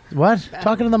 What?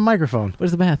 Talking to the microphone.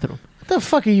 Where's the bathroom? What the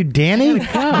fuck are you, Danny? Give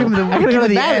him the- I gotta give go him to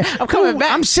the bathroom. I'm coming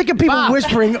back. I'm sick of people Bob.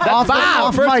 whispering off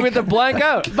Bob, the first mic. we had to blank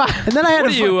out. And then I had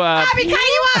What to. are you? Bobby, cut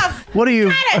you off. What are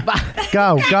you?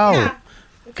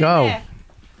 Go.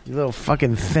 You little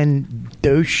fucking thin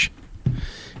douche.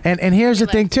 And here's the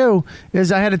thing too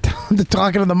is I had to tell him to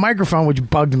talk into the microphone, which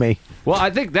bugged me. Well,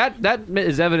 I think that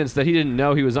is evidence that he didn't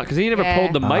know he was on because he never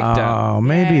pulled the mic down. Oh,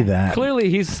 maybe that. Clearly,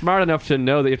 he's smart enough to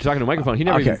know that you're talking to a microphone. He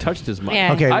never Okay. even touched his mic.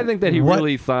 Yeah. Okay, I think that he what-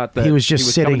 really thought that he was just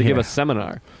coming sitting to give here. a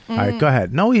seminar. All right, go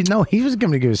ahead. No, he was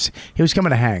coming to give us. He was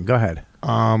coming to hang. Go ahead.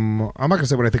 I'm not going to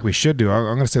say what I think we should do. I'm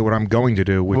going to say what I'm going to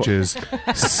do, which is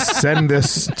send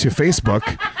this to Facebook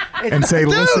and say,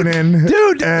 listen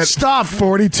in at stop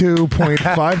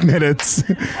 42.5 minutes,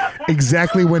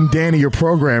 exactly when Danny, your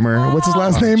programmer, what's his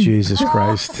last name? Jesus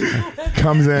Christ.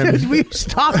 Comes in. We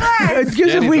stop. Because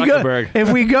Danny Zuckerberg.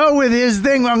 if we go with his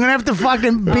thing, I'm gonna have to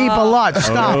fucking beep a lot.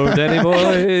 Stop. Oh, Danny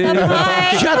boy.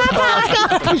 Shut the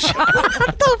fuck up.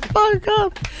 Shut the fuck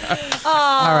up.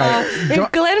 All right.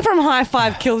 If Glenn from High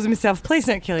Five kills himself, please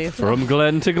don't kill yourself. From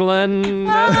Glen to Glen,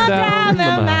 down the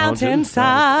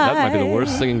mountainside. That might be the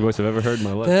worst singing voice I've ever heard in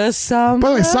my life. There's some. By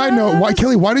the way, side note,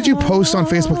 Kelly, why did you post on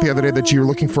Facebook the other day that you were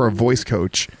looking for a voice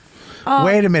coach?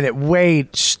 Wait a minute.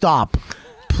 Wait. Stop.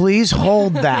 Please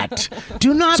hold that.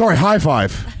 Do not. Sorry, high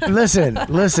five. Listen.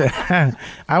 I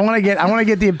want to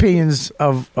get the opinions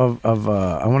of I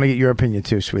want to get your opinion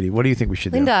too, sweetie. What do you think we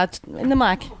should do? Linda, in the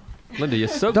mic. Linda, you're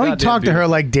so Don't you goddamn talk to her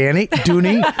beautiful. like Danny,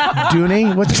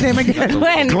 Dooney. What's his name again?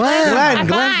 Glenn. Glenn from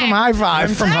High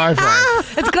Five. From high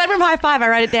five. It's Glenn from High Five. I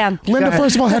wrote it down. Linda,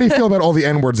 first of all, how do you feel about all the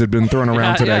N words that have been thrown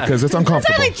around today? yeah. Because it's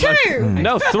uncomfortable. Only two.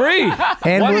 No, 3.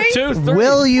 And 1, will, 2, 3.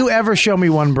 will you ever show me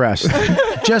one breast?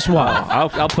 Just one. I'll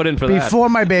put in for that. Before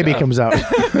my baby comes out.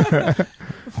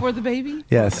 Before the baby?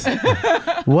 Yes.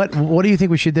 What do you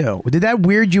think we should do? Did that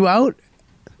weird you out?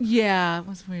 Yeah, it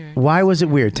was weird. Why was it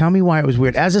weird? Tell me why it was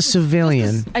weird. As a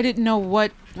civilian. I didn't know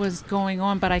what was going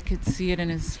on, but I could see it in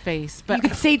his face. But You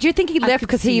could see. Do you think he I left could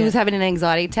because he see was it. having an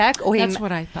anxiety attack, or he? That's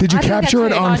what I thought. Did you I think capture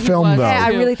that's it what on I thought he film, was, though? Yeah,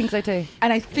 I too. really think so too.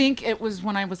 And I think it was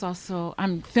when I was also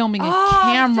filming a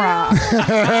camera.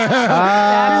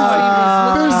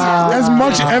 There's as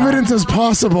much evidence as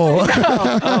possible.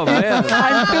 Oh, man.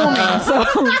 I'm filming, so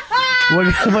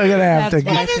We're gonna have to.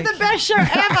 This is the best show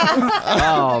ever.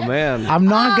 Oh, man. I'm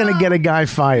not gonna get a guy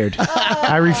fired.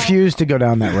 I refuse to go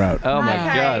down that route. Oh, my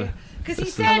God. Because he This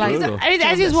is said, brutal.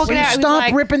 as he was walking out, he was Stop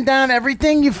like, ripping down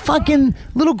everything, you fucking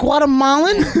little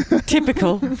Guatemalan.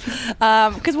 typical.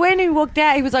 Because when he walked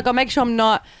out, he was like, I'll make sure I'm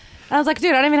not. And I was like,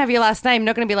 dude, I don't even have your last name. I'm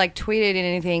not going to be like tweeted in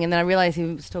anything. And then I realized he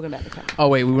was talking about the camera. Oh,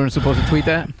 wait, we weren't supposed to tweet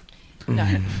that? No.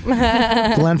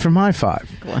 Glenn from High Five.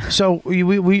 So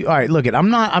we all right. Look it. I'm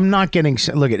not getting.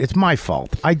 Look it. It's my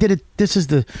fault. I did it. This is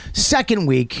the second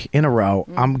week in a row.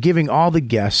 I'm giving all the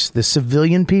guests, the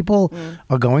civilian people,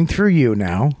 are going through you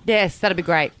now, Yes, that'd be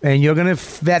great. and you're gonna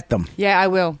vet them. Yeah, I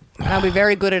will. And I'll be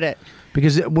very good at it.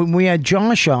 Because when we had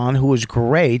Josh on, who was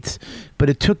great, but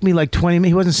it took me like 20 minutes.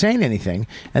 He wasn't saying anything.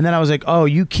 And then I was like, oh,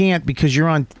 you can't, because you're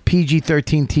on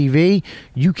PG-13 TV,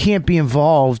 you can't be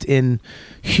involved in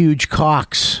huge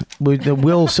cocks. With the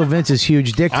Will Sylvance's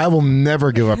huge dick. I will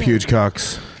never give up huge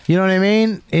cocks. You know what I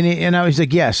mean? And I was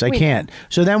like, yes, I can't.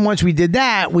 So then once we did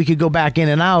that, we could go back in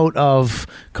and out of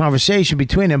conversation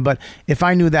between them. But if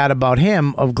I knew that about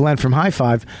him, of Glenn from High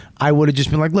Five, I would have just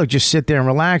been like, look, just sit there and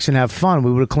relax and have fun.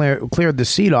 We would have cleared the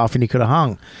seat off and he could have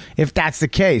hung. If that's the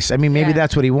case. I mean, maybe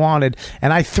that's what he wanted.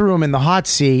 And I threw him in the hot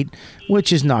seat,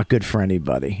 which is not good for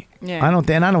anybody. Yeah. I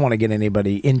don't want to get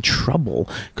anybody in trouble.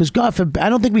 Because God forbid, I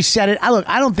don't think we said it.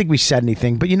 I don't think we said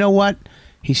anything. But you know what?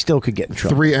 He still could get in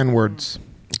trouble. 3 N words.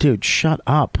 Dude, shut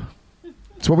up.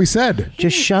 That's what we said.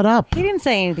 Just shut up. He didn't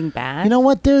say anything bad. You know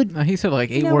what, dude? No, he said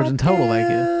like 8 words in total. Like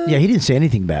it. Yeah, he didn't say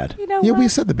anything bad. Yeah, we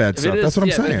said the bad If stuff. it is- That's what I'm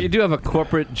yeah, saying. If you do have a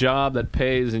corporate job that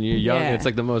pays and you're young, Yeah. it's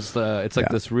like the most. It's like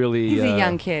this really. He's a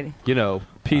young kid. You know,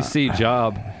 PC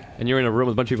job, and you're in a room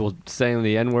with a bunch of people saying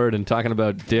the N word and talking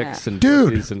about dicks and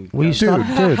pussies and. Will you stop?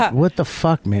 Dude, what the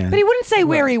fuck, man? But he wouldn't say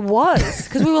where he was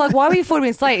because we were like, "Why were you 40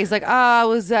 minutes late?" He's like, I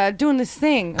was doing this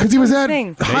thing." Because he was at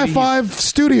High Five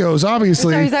Studios,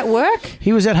 obviously. So he's at work.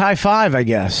 He was at High Five, I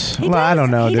guess. He Well, I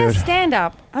don't know, he dude. does stand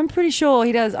up. I'm pretty sure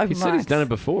he does open He said he's mics. done it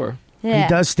before. Yeah. He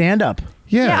does stand up.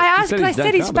 Yeah, I asked because I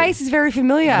said his face is very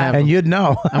familiar. And you'd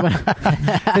know.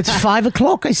 It's 5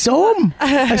 o'clock. I saw him.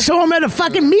 I saw him at a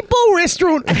fucking meatball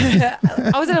restaurant. I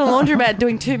was at a laundromat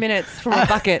doing 2 minutes from a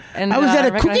bucket, and I was at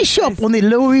a cookie shop on the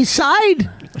Lower East Side.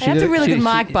 That's a really good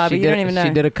mic, Bobby. You don't even know. She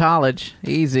did a college.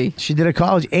 Easy. She did a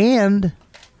college and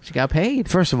she got paid.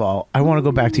 First of all, I want to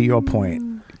go back to your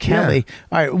point. Kelly.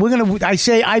 All right, we're going to,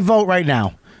 I vote right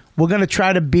now. We're going to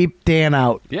try to beep Dan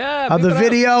out. Yeah, of beep the it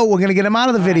video. We're going to get him out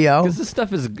of the video. Because this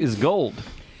stuff is gold.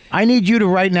 I need you to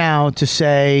right now to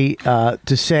say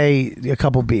a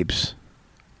couple beeps.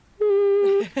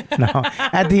 No,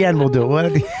 at the end we'll do it. What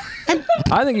at the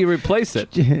I think you replace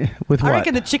it with I what?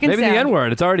 reckon the chicken Maybe sound. the N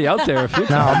word. It's already out there a few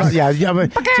No, I'm times. not, yeah, but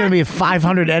it's going to be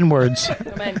 500 N words.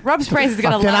 Rob Sprains is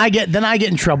gonna Then love. I get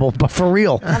in trouble, but for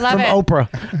real, I love from it.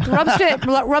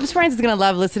 Oprah. Rob Sprains is gonna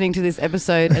love listening to this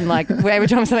episode, and like every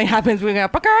time something happens, we're going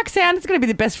to go sound. It's gonna be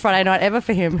the best Friday night ever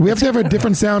for him. We have to have a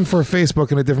different sound for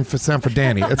Facebook and a different sound for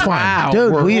Danny. It's fine.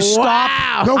 Dude, We're- will you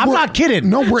stop? No, I'm we're- not kidding.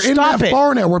 No, we're in Stop that it.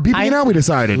 far now. We're beeping it out, we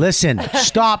decided. Listen,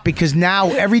 stop, because now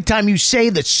every time you say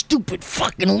the stupid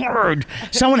fucking word,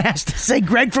 someone has to say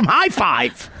Greg from High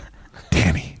Five.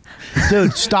 Danny.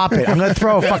 Dude, stop it. I'm going to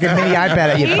throw a fucking mini iPad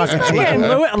at your fucking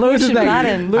teeth. Lewis is I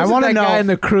that wanna know- guy in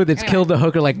the crew that's killed the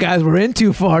hooker. Like, guys, we're in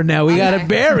too far now. We got to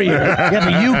bury her. Yeah,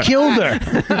 but you killed her.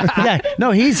 Yeah,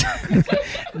 no, he's.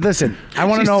 Listen, I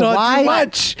want to She know saw why. too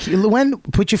much. When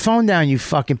put your phone down, you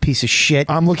fucking piece of shit.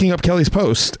 I'm looking up Kelly's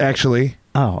post, actually.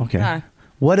 Oh, okay. No.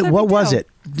 What It's no what big was deal. it?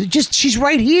 Just she's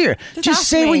right here. Just Just ask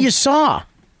say what me. you saw.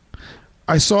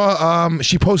 I saw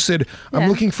she posted, I'm Yeah.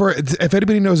 looking for, if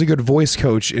anybody knows a good voice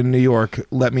coach in New York,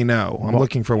 let me know. I'm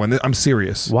looking for one. I'm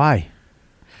serious. Why?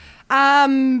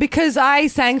 Because I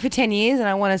sang for 10 years and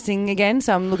I want to sing again,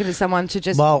 so I'm looking at someone to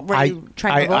just Well,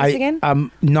 train my voice again.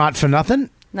 Not for nothing.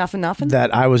 Nothing.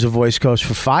 That I was a voice coach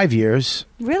for 5 years.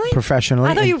 Really? Professionally.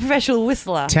 I thought and you were a professional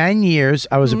whistler. 10 years.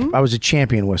 I was a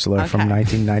champion whistler from Okay.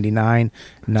 1999,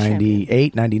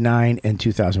 98, 99, and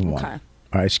 2001. Okay.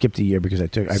 All right, I skipped a year because I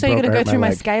So you're going to go through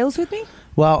my scales with me?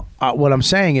 Well, what I'm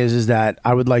saying is that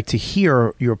I would like to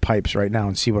hear your pipes right now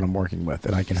and see what I'm working with,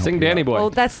 and I can help Sing you Danny out. Boy. Well,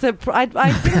 that's the... I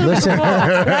did it Listen.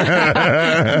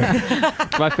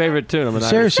 It's my favorite tune. I'm an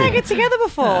Seriously. sang it together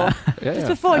before. Just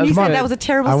before, and you Come said on. that was a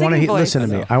terrible I wanna singing voice. listen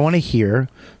to me. I want to hear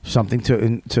something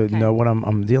to know what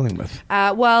I'm dealing with.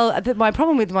 My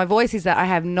problem with my voice is that I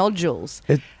have nodules,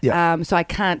 so I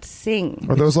can't sing.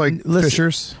 Are those like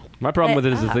fishers? My problem with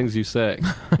it is the things you say.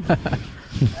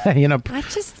 You know, I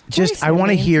just I want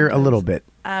to hear a little bit.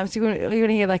 So you're going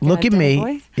to hear like Look at Danny me.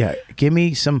 Boy? Yeah, give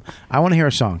me some. I want to hear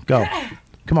a song. Go.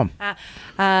 Come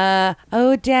on.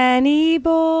 Oh, Danny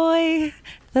boy,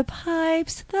 the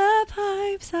pipes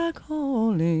are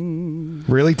calling.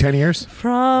 Really? 10 years?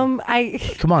 From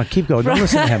Come on, keep going. Don't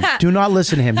listen to him. Do not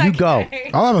listen to him. You go.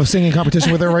 I'll have a singing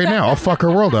competition with her right now. I'll fuck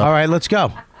her world up. All right, let's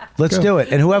go. Let's do it.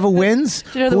 And whoever wins,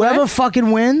 Do you know the whoever words?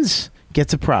 fucking wins,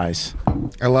 gets a prize.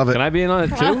 I love it. Can I be in on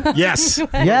it too? Yes.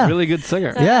 Yeah. Really good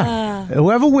singer. Yeah.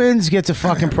 Whoever wins gets a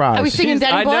fucking prize. Are we singing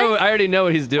Danny I boy? know. I already know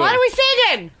what he's doing. What are we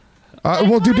singing?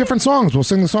 We'll do different songs. We'll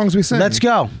sing the songs we sing. Let's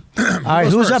go. All right,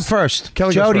 goes who's first? up first?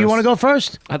 Kelly Joe, goes do you first. want to go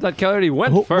first? I thought Kelly already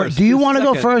went first. Do you Who's want to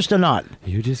go second? first or not?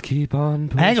 You just keep on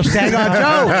pushing. Hang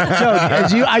on,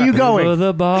 Joe, are you Over going?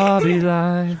 the Bobby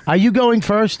line. Are you going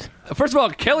first? First of all,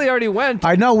 Kelly already went.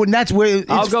 I know, and that's where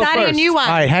I'll go Starting first. a new one.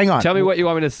 All right, hang on. Tell me what you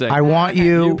want me to sing. I want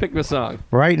You pick the song.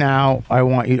 right now. I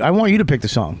want you to pick the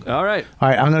song. All right. All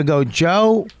right, I'm going to go.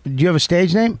 Joe, do you have a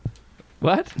stage name?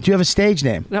 What? Do you have a stage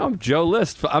name? No, I'm Joe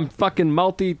List. I'm fucking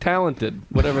multi-talented.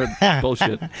 Whatever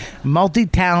bullshit.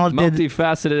 Multi-talented,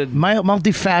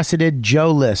 Multifaceted.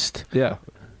 Joe List. Yeah.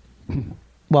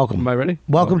 Welcome. Am I ready?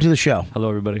 Welcome to the show. Hello,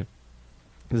 everybody.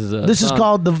 This is This is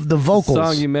called the vocals.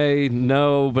 song you may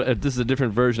know, but this is a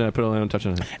different version. I put a little touch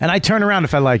on it. And I turn around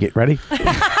if I like it. Ready? I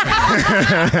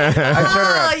turn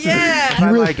around. Oh, yeah. If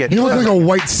I like it. You look like a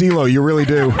white CeeLo. You really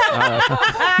do.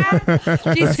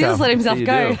 Gee, Seals let himself You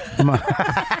go. do.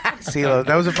 CeeLo,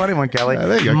 that was a funny one, Kelly. Yeah,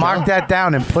 there you go, Mark Kelly. that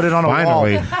down and put it on a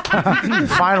Finally. wall.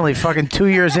 Finally, fucking 2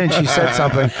 years in, she said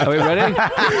something. Are we ready?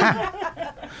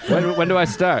 When do I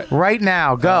start? Right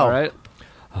now, go. All right.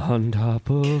 On top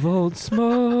of Old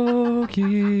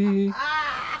Smoky,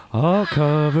 all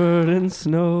covered in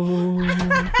snow.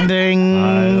 Ding.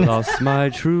 I lost my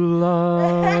true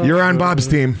love. You're on Bob's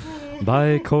team.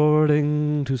 By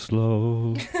courting too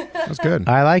slow. That's good.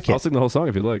 I like it. I'll sing the whole song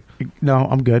if you like. No,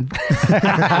 I'm good. all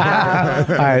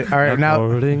right. Now,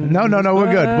 no.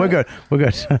 We're good.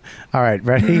 All right,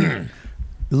 ready?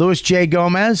 Louis J.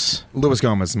 Gomez. Louis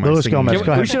Gomez. Is my Louis singing Gomez. name.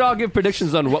 Go ahead. We should all give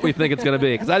predictions on what we think it's going to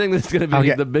be, because I think this is going to be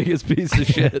Okay. the biggest piece of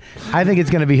shit. I think it's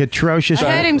going to be atrocious.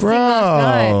 I heard him sing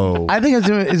last night. I think it's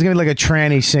going to be like a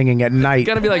tranny singing at night. It's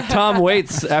going to be like Tom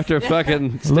Waits after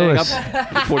fucking staying Louis. up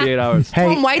for 48 hours.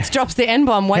 Hey, Tom Waits drops the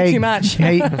N-bomb way too much.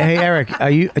 hey, Eric,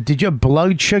 did your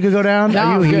blood sugar go down? No,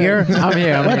 Are you I'm good. here? I'm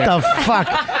here, I'm What here. the fuck?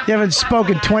 You haven't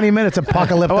spoken 20 minutes,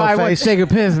 apocalypto I went face. to take a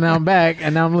piss, and now I'm back,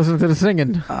 and now I'm listening to the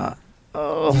singing.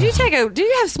 Did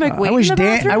you have smoke weed I wish in the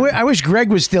bathroom? I wish Greg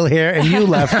was still here and you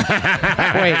left.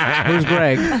 Wait, who's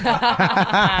Greg?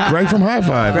 Greg from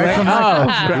HiFi. Greg from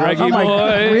Greggy oh my,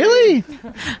 boy. really?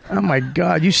 Oh my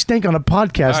God, you stink on a All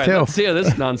podcast right, too. let's hear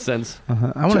this nonsense. I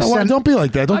want to Joe, send. don't be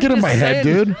like that. Don't get in my head,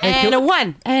 dude. And a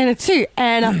 1, and a 2,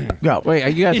 and a... Go.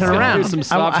 Wait, you guys He's turn gonna around. do some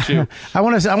soft shoe. I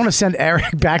want to send Eric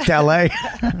back to LA.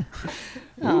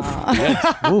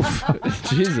 Oof.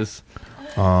 Jesus.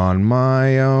 On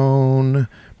my own,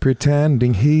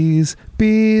 pretending he's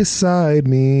beside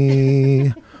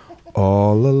me.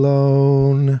 All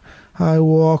alone, I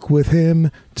walk with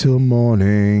him till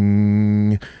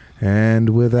morning. And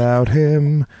without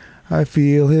him, I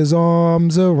feel his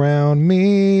arms around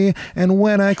me. And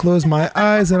when I close my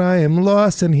eyes and I am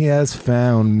lost and he has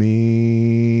found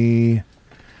me.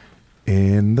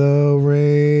 In the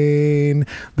rain,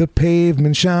 the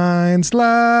pavement shines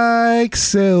like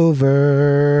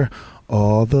silver.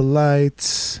 All the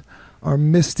lights are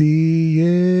misty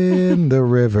in the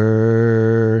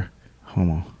river.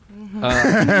 Homo.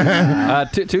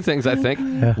 Two things, I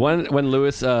think. One, when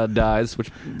Lewis dies,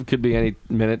 which could be any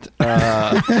minute, we're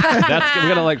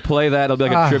gonna like play that. It'll be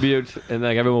like a tribute, and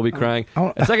like everyone will be crying.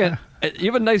 And second,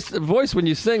 you have a nice voice when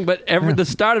you sing, but the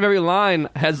start of every line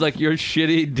has like your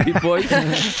shitty deep voice.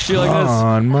 You're like this.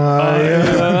 On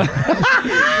my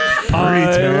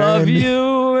I love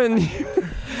you, and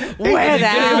Where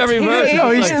that? every verse. No,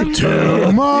 it's he's like,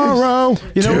 tomorrow.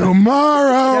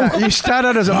 Tomorrow. You start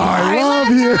out as a. I love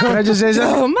you. Can I just say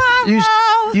something?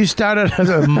 You start out as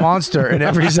a monster in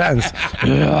every sentence.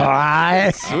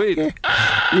 Sweet. All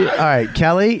right,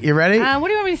 Kelly, you ready? What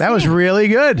do you want me to That was sing? really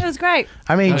good. That was great.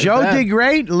 I mean, Joe did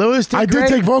great. Lewis did I great.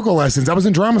 did take vocal lessons. I was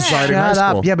in drama society in high Shut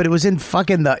school. up. Yeah, but it was in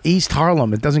fucking the East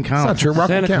Harlem. It doesn't count. It's not true.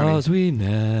 Rockland Santa County. Claus we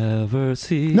never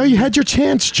see. No, you had your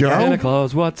chance, Joe. Santa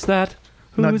Claus, what's that?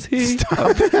 Who's he?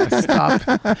 Stop.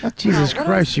 Jesus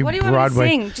Christ, you what do you want me to Broadway.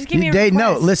 sing? Just give me a They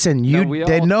no, request. listen. No, we all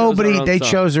chose Nobody. our own They song.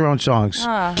 chose their own songs.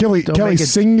 Ah. Kelly, Don't Kelly, make it-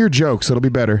 sing your jokes. It'll be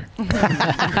better.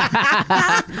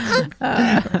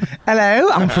 Hello,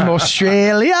 I'm from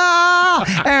Australia,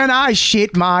 and I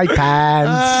shit my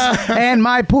pants, and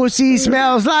my pussy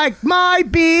smells like my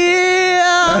beer.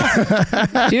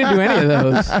 She didn't do any of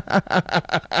those.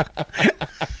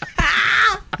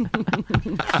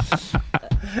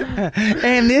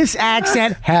 And this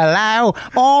accent, hello,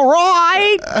 all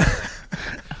right.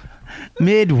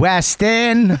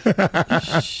 Midwestern. All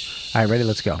right, ready?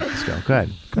 Let's go. Let's go. Go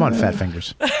ahead. Come on, fat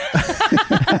fingers.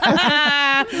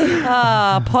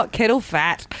 Pot kettle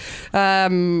fat. I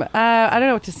don't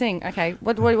know what to sing. Okay,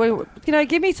 what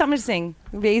give me something to sing.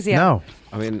 It'll be easier. No.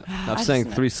 I mean, I've just sang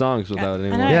know. 3 songs without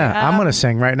anyone. know. Yeah, I'm gonna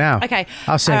sing right now. Okay.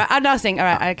 I'll sing. I'll sing. All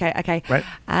right. Okay. Right.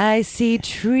 I see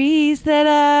trees that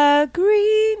are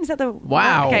green. Is that the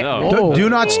Wow. Okay. No. Do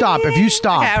not stop. If you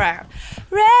stop, Okay, all right.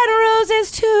 Red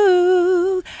roses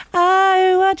too.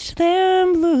 I watch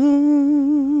them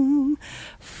bloom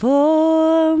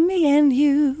for me and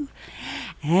you.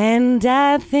 And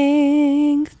I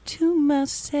think to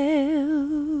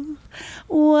myself,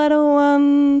 what a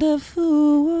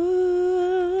wonderful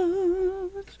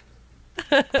world.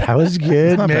 that was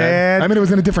good, Not man. bad. I mean, it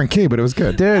was in a different key, but it was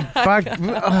good. Dude, fuck.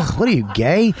 Ugh, what are you,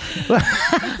 gay?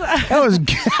 that was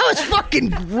fucking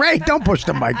great. Don't push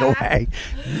the mic away.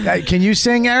 Can you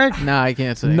sing, Eric? No, I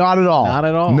can't sing. Not at all. Not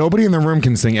at all. Nobody in the room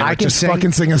can sing. Eric, I can just sing.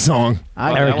 fucking sing a song.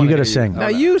 Eric, you gotta sing. No,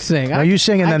 you sing. No, you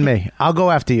sing and then me. I'll go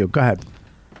after you. Go ahead.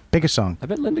 Pick a song. I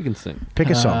bet Linda can sing. Pick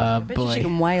a song. I bet you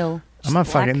can wail. I'm not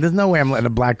fucking. There's no way I'm letting a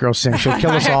black girl sing. She'll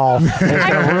kill us all.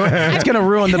 It's gonna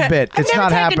ruin the bit. It's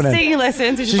not I've never taken happening. singing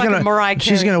lessons. It's just like Mariah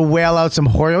Carey. She's gonna wail out some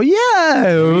Horeo.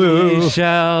 Yeah. We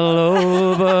shall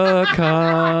overcome.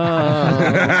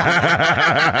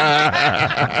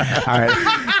 All right.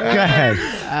 Go ahead.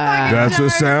 That's the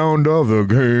sound of the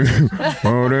game.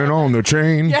 Running on the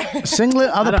chain. Sing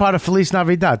the other part of Feliz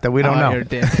Navidad that we don't know.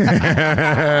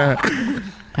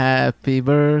 Happy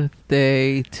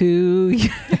birthday to you.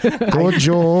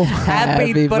 Joel.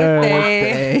 Happy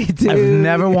birthday to I've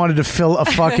never wanted to fill a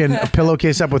fucking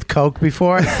pillowcase up with Coke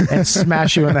before and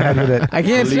smash you in the head with it. I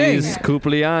can't sing. Feliz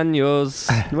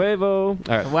cumpleaños nuevo. All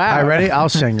right. Wow. All right, ready? I'll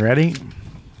sing. Ready?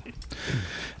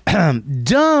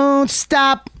 Don't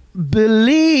stop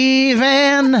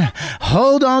believing.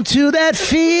 Hold on to that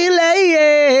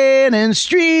feeling and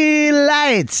street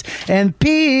lights and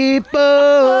people.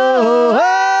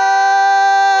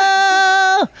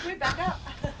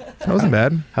 That wasn't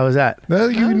bad. How was that?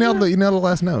 You nailed the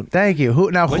last note. Thank you.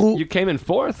 Who? You came in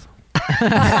fourth?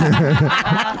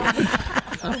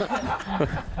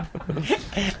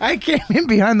 I came in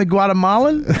behind the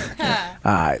Guatemalan.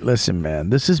 All right, listen, man.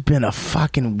 This has been a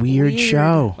fucking weird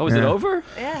show. Oh, is it over?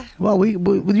 Yeah. Well, we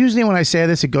usually when I say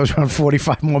this, it goes around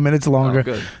 45 more minutes longer. Oh,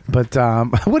 good. But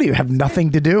what do you have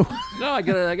nothing to do? No, I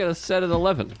got a set at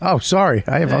 11. Oh, sorry.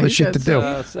 I have Yeah, other he shit to says, do.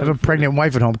 I have a pregnant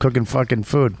wife at home cooking fucking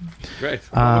food. Great.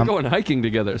 We're going hiking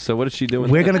together. So what is she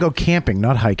doing? We're going to go camping,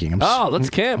 not hiking. Let's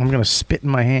camp. I'm going to spit in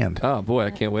my hand. Oh, boy,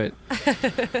 I can't wait.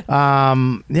 Yeah,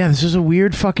 this is a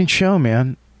weird fucking show,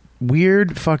 man.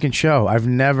 Weird fucking show. I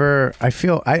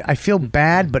feel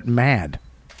bad but mad.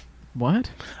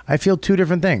 What? I feel two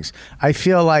different things. I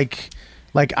feel like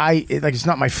it's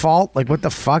not my fault. Like, what the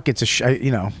fuck? It's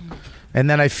a and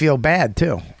then I feel bad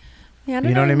too. Yeah, I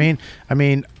you know what I mean? I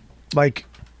mean, like,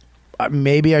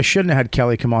 maybe I shouldn't have had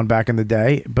Kelly come on back in the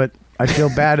day, but I feel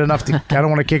bad enough to. I don't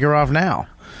want to kick her off now.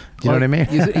 Do you know what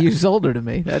I mean? You sold her to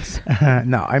me. That's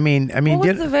no. I mean. What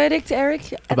was the verdict,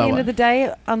 Eric? At the About end what? of the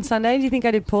day on Sunday, do you think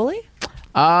I did poorly?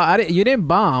 You didn't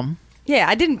bomb. Yeah,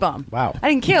 I didn't bomb. Wow. I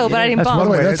didn't kill, but I didn't By bomb.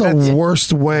 the way, that's the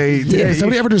worst way. Yeah, If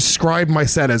somebody ever described my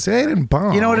set as, hey, I didn't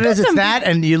bomb. You know what it is? It's that,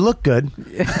 and you look good.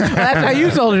 That's how you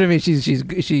sold her to me.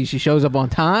 She shows up on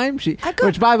time.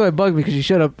 Which, by the way, bugged me because she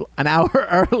showed up an hour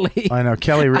early. I know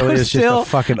Kelly really I was is still- just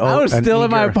a fucking. I was an still in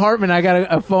my eager- apartment. I got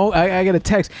a phone. I got a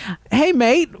text. Hey,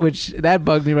 mate, which that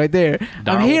bugged me right there. I'm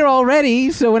Donald. here already.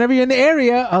 So whenever you're in the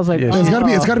area, I was like, Yeah, It's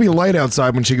oh. gotta be light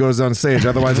outside when she goes on stage,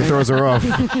 otherwise it throws her off.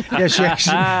 Yeah,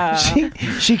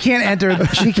 she can't enter.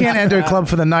 She can't enter a club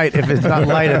for the night if it's not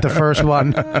light at the first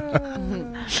one.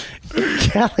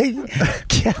 Kelly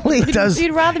does.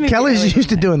 You'd rather me be Kelly's early. used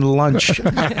to doing lunch. she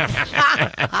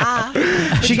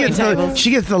gets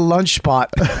the lunch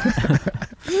spot.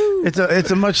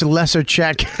 It's a much lesser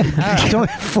check. It's only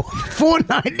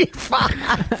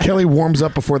 $4.95. Kelly warms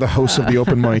up before the host of the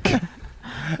open mic.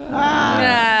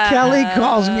 Kelly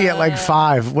calls me at like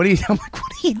 5. I'm like, what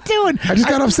are you doing? I just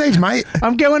got off stage, mate.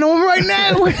 I'm going home right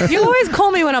now. You always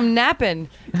call me when I'm napping.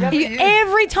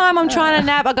 Every time I'm trying to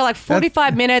nap, I got like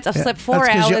 45 minutes. I've slept 4 That's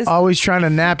 'cause hours. you're always trying to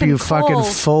nap, you fucking cold.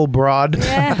 full broad.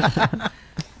 Yeah.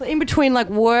 In between like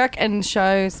work and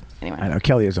shows. Anyway, I know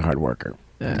Kelly is a hard worker,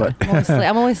 but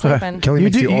I'm always sleeping. Kelly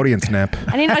makes the audience nap.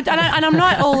 And I'm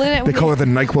not all in it. They call her the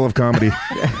NyQuil of comedy.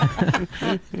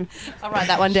 I'll write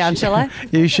that one down, shall I?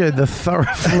 you should. The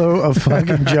Theraflu of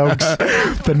fucking jokes.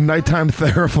 The nighttime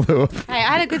Theraflu. Hey,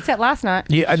 I had a good set last night.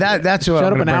 Yeah, that's what. Showed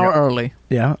I'm up an gonna hour bring up. early.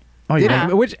 Yeah. Oh yeah.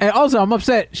 Which and also I'm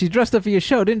upset. She dressed up for your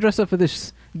show. Didn't dress up for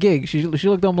this gig. She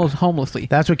looked almost homelessly.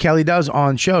 That's what Kelly does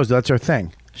on shows. That's her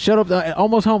thing. Showed up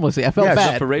almost homelessly. I felt Yeah,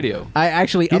 bad for radio. I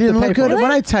actually You upped didn't the look pay for good. it.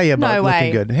 When I tell you about No looking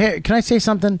way. good, hey, can I say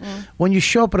something? When you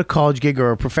show up at a college gig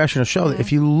or a professional show,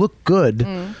 if you look good,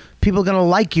 people are gonna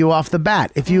like you off the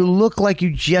bat. If you look like you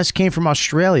just came from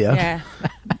Australia, Yeah.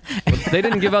 Well, they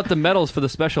didn't give out the medals for the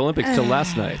Special Olympics till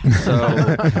last night. So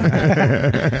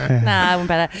Nah, I wouldn't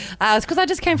bet that. It's because I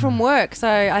just came from work, so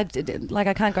I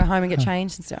can't go home and get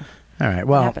changed and stuff. all right.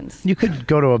 Well, happens. you could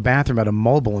go to a bathroom at a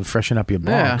mobile and freshen up your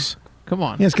Yeah. box. Come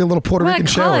on. Yeah, let's get a little Puerto I'm Rican at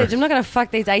shower. college. I'm not going to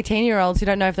fuck these 18-year-olds who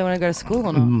don't know if they want to go to school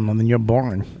or not. And then you're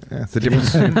boring. Yeah, it's the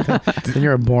difference. Then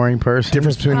you're a boring person.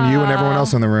 Difference between you and everyone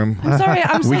else in the room. I'm sorry.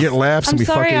 We get laughs and we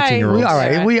fuck 18-year-olds. We all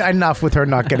right. We enough with her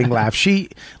not getting laughs.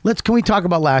 Can we talk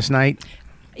about last night?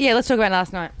 Yeah, let's talk about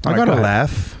last night. I got a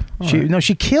laugh.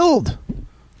 She killed.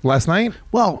 Last night?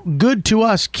 Well, good to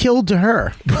us, killed to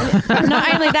her.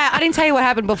 Not only that, I didn't tell you what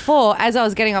happened before as I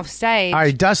was getting off stage. All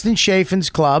right, Dustin Chafin's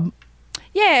club.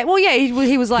 Yeah, well, yeah,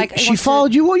 he was like... She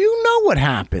followed you. Well, you know what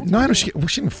happened. No, I know she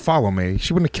didn't follow me.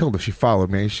 She wouldn't have killed if she followed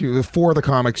me. She 4 of the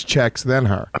comics checks, then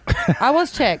her. I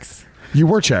was checks. You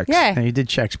were checks. Yeah. And you did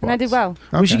check spots. And I did well.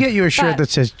 We should get you a shirt But- that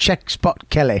says "Check Spot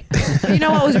Kelly." You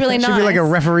know what was really Should nice? be like a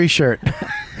referee shirt.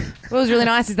 What was really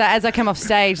nice is that as I came off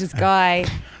stage, this guy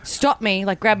stopped me,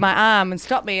 like grabbed my arm and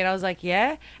stopped me, and I was like,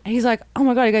 yeah. And he's like, oh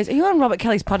my God, he goes, are you on Robert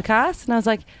Kelly's podcast? And I was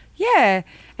like, yeah.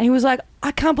 And he was like,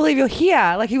 I can't believe you're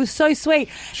here. Like, he was so sweet.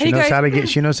 She and he knows goes, how to get.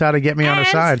 She knows how to get me on her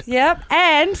side. Yep.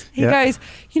 And he Yep. goes,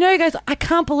 he goes, I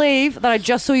can't believe that I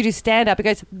just saw you do stand up. He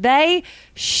goes, they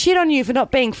shit on you for not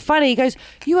being funny. He goes,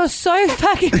 you are so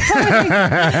fucking funny. He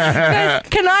goes,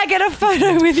 can I get a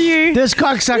photo with you? This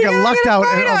cocksucker lucked out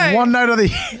one night of the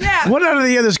one night of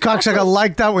the year. This cocksucker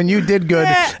liked out when you did good,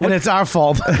 and it's our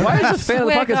fault. Why is this fan of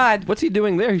the Swear to podcast? God. What's he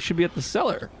doing there? He should be at the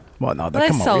cellar. Well, no, Well,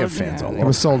 come on, we sold- have fans all It over.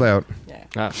 was sold out.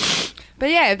 Ah. But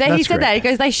yeah, he That's said great. that. He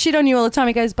goes, they shit on you all the time.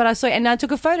 He goes, but I saw it, and I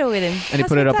took a photo with him. And he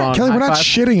put it up on Kelly, we're not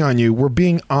HiFi. shitting on you. We're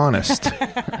being honest.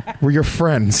 We're your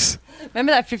friends.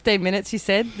 Remember that 15 minutes you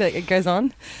said that it goes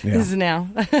on? Yeah. This is now.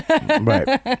 Right.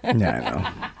 Yeah, I know.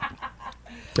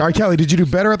 All right, Kelly, did you do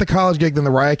better at the college gig than the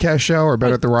Riotcast show, or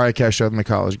better at the Riotcast show than the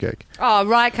college gig? Oh,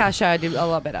 Riot Car Show, I did a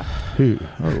lot better. Who?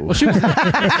 Oh. Well, she was, Set me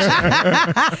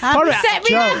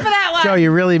up for that one. Joe,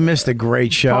 you really missed a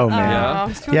great show,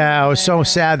 man. Yeah, I was so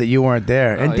sad that you weren't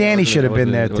there, and Oh, yeah, Danny I should have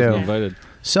been there wasn't too. invited.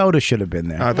 Soda should have been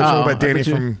there. I thought you were about Danny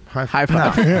from HiFi.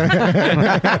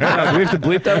 HiFi. Do we have to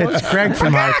bleep that one? It's Craig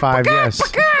from High Five. Yes.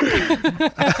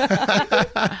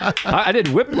 I did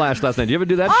Whiplash last night. Did you ever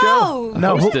do that Oh! show?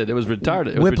 No, Hosted. It was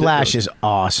retarded. It was Whiplash ridiculous. is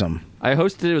awesome. I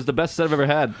hosted. It was the best set I've ever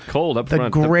had. Cold up The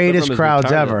front. greatest room is crowds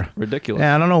retarded. ever. Ridiculous.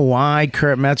 Yeah, I don't know why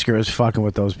Kurt Metzger is fucking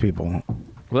with those people.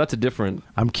 Well, that's a different.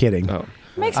 I'm kidding. Oh.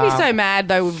 Makes me so mad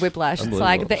though with Whiplash. It's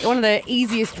like Unbelievable. one of the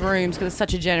easiest rooms because it's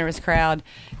such a generous crowd.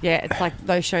 Yeah, it's like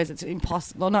those shows. It's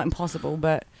impossible. Well, not impossible,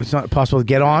 but It's not possible to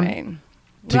get on. I mean,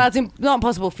 well, it's not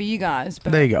impossible for you guys.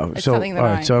 But There you go. It's So, all something that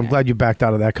right. So I'm glad you backed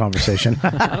out of that conversation.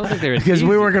 I don't think they're because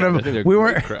we were gonna, we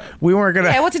weren't gonna.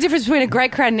 Yeah, what's the difference between a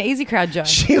great crowd and an easy crowd, Joe?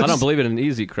 I don't believe in an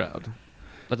easy crowd.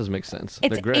 That doesn't make sense.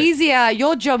 It's they're great. easier.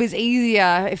 Your job is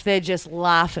easier if they're just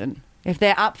laughing. If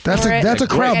they're up for That's it. a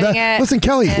crowd. getting it, Listen,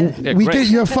 Kelly, Yeah, we great. get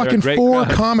you have They're a fucking great 4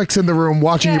 crowd. comics in the room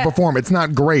watching you perform. It's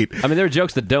not great. I mean, there are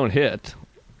jokes that don't hit.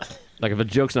 Like if a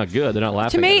joke's not good, they're not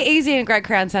laughing. To at me, it. easy and great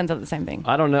crowd sounds like the same thing.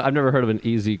 I don't know. I've never heard of an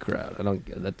easy crowd. I don't.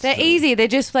 That's They're easy. They're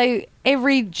just like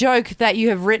every joke that you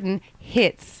have written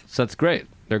hits. So that's great.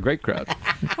 They're a great crowd.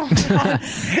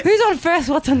 Who's on first?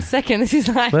 What's on second? This is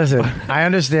like. Listen, I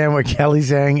understand what Kelly's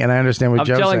saying, and I understand what I'm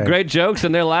Joe's telling saying. great jokes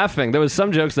and they're laughing. There was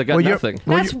some jokes that got Well, you're- nothing.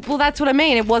 That's what I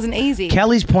mean. It wasn't easy.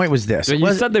 Kelly's point was this. But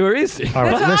you said they were easy. All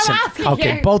right, That's what I'm listen. asking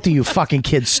Okay, you. both of you fucking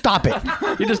kids, stop it.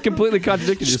 You just completely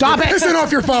contradicted Stop yourself. it. Pissing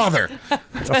off your father.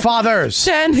 Fathers.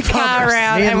 Turn the car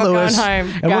around Me and and we're Lewis. going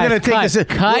home. And we're gonna take this.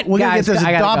 We're gonna get this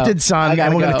I gotta adopted go. son, I gotta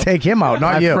and we're go. gonna take him out,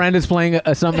 not My you. friend is playing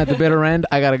something at the bitter end.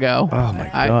 I gotta go. Oh my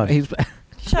God. He's,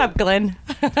 Shut up, Glenn.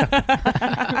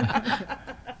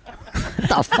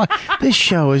 The fuck? This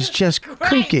show is just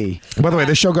kooky. By the way,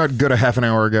 this show got good a half an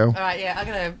hour ago. All right, yeah,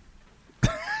 I'm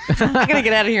gonna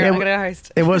get out of here. I'm gonna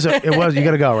host. It was. You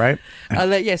gotta go, right? I'll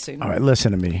let you soon. All right,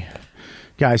 listen to me,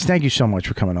 guys. Thank you so much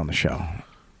for coming on the show.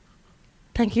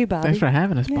 Thank you, Bobby. thanks for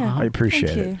having us, Yeah. Bob. I appreciate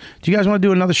Thank it. you. Do you guys want to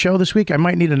do another show this week? I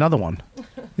might need another one.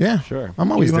 Yeah, Sure.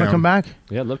 I'm always You want down. to come back?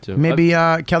 Yeah, I'd love to. Maybe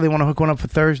Kelly want to hook one up for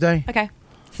Thursday. Okay.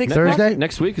 Thursday?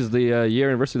 Next week is the year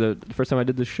anniversary of the first time I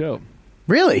did this show.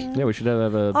 Really? Yeah, we should have a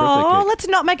birthday Oh, cake. let's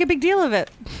not make a big deal of it.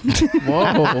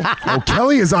 Whoa. Oh,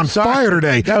 Kelly is on fire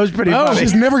today. That was pretty funny.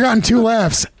 She's never gotten 2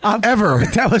 laughs ever.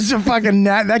 That was a fucking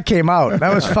that came out.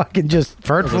 That was fucking just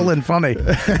hurtful and funny.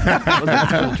 I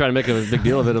wasn't trying to make a big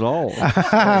deal of it at all.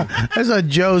 That's a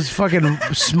Joe's fucking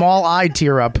small eye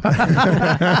tear up.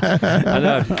 I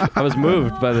know. I was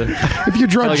moved by the. If you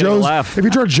draw Kelly got a Joe's, laugh. if you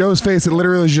draw Joe's face, it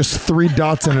literally is just 3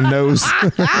 dots and a nose.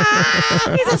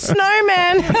 He's a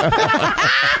snowman.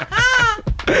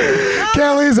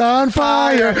 Kelly's on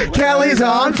fire. Kelly's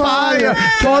on fire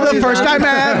For the first time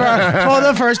ever. For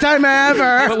the first time ever.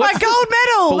 That's my gold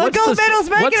medal. The gold medal's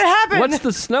making it happen. What's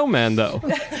the snowman though?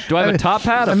 Do I have a top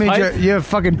hat? A I mean, pipe? you have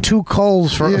fucking 2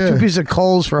 coals for Yeah. 2 pieces of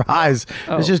coals for eyes.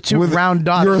 It's just 2 round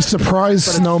dots. You're a surprise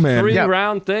snowman. 3 Yeah.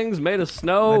 round things made of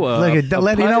snow. Look at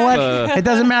you know what? It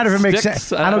doesn't matter if it makes sticks,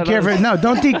 sense. I don't care if it. No,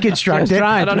 don't deconstruct Just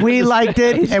try it. it. We liked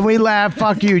it and we laughed.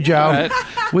 Fuck you, Joe. All right.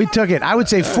 We took it. I would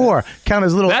say 4. Count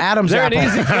as little Adam's they're apple. an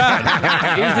easy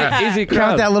crowd. easy crowd.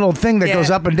 Count that little thing that Yeah. goes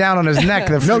up and down on his neck.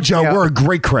 No, Joe, we're a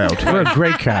great crowd. We're a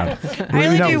great crowd. I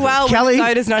only do well Kelly, when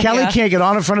Soda's not Kelly here. can't get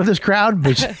on in front of this crowd,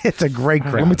 but it's a great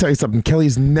crowd. Let me tell you something.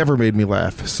 Kelly's never made me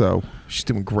laugh, so she's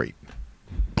doing great.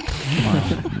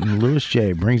 Louis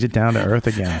J brings it down to earth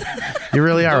again. You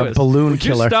really are a Louis, balloon would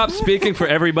killer. you stop speaking for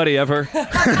everybody ever?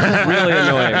 Really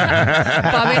annoying.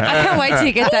 Bobby, I can't wait till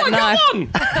you get that knife.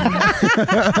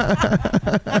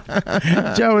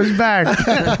 Joe is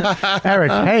back.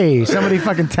 Eric, hey, somebody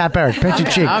fucking tap Eric. Pinch your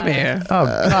cheek. I'm here. Oh,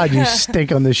 God, you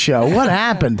stink on this show. What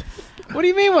happened? What do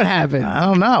you mean? What happened? I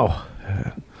don't know.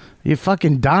 You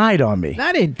fucking died on me.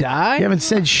 I didn't die. You haven't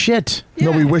said shit.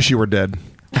 No, we wish you were dead.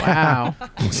 Wow.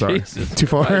 I'm sorry. Jesus Too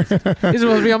far? He's supposed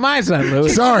to be on my side,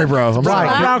 Louis. Sorry, bro. I'm sorry.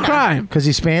 About crime. Because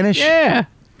he's Spanish? Yeah.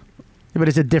 But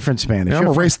it's a different Spanish. Yeah, I'm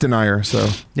You're a race denier, so.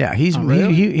 Yeah, he's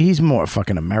really? he's more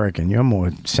fucking American. You're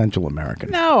more Central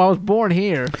American. No, I was born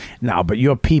here. No, but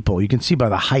you're people. You can see by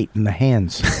the height and the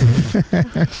hands.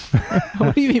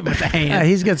 What do you mean with the hand? Yeah,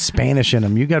 he's got Spanish in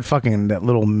him. You got fucking the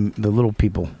little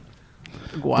people.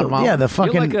 Guatemala. Yeah, the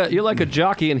fucking. You're like a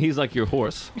jockey, and he's like your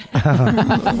horse.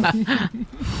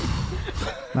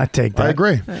 I take that. I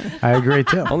agree. I agree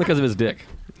too. Only because of his dick.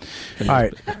 All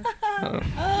right.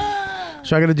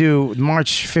 So I got to do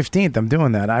March 15th. I'm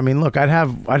doing that. I mean, look, I'd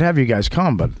have you guys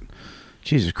come, but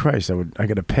Jesus Christ, I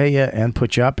got to pay you and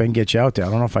put you up and get you out there. I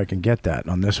don't know if I can get that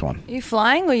on this one. Are you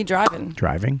flying or are you driving?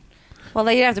 Driving. Well,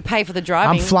 then you have to pay for the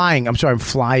driving. I'm flying. I'm sorry. I'm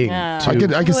flying. Yeah. I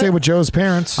can stay with Joe's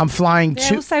parents. I'm flying Yeah,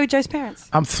 to. we'll stay with Joe's parents.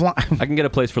 I'm flying. I can get a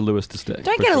place for Lewis to stay.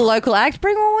 Don't for get a sure. local act.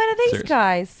 Bring on one of these Seriously.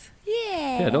 guys.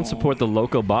 Yeah. Yeah, don't support the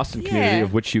local Boston community Yeah.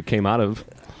 of which you came out of.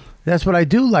 That's what I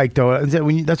do like, though.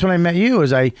 That's when I met you.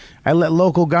 Is I let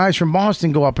local guys from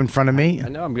Boston go up in front of me. I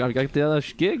know. I got the other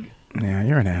gig. Yeah,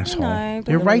 you're an asshole. know,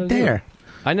 but- You're right there.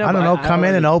 I know. I don't but know. Come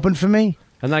in and open for me.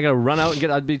 And then I got to run out and get.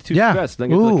 I'd be too Yeah. stressed. Then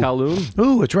get to Ooh. the Kowloon.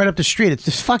 Ooh, it's right up the street. It's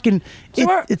just fucking.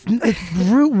 It's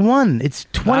Route 1. It's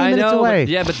 20 I minutes know, away. But,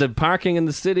 yeah, but the parking in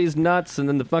the city's nuts, and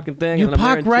then the fucking thing. You and I'm there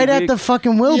park in right 2 at weeks. the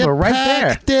fucking Wilbur,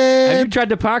 right there. Have you tried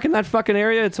to park in that fucking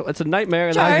area? It's a nightmare.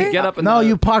 And I can get up. And No,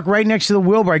 you park right next to the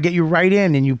Wilbur. I get you right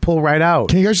in, and you pull right out.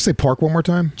 Can you guys just say park one more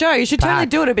time? Joe, you should totally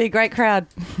do it. It'd be a great crowd.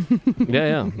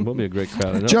 Yeah, it will be a great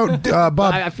crowd. I know. Joe,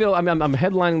 Bob. I feel I'm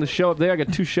headlining the show up there. I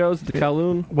got 2 shows at the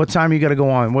Kowloon. What time you got to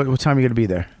go on? What time you got to be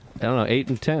there? I don't know, 8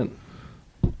 and 10.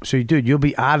 So, dude, you'll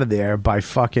be out of there by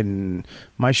fucking.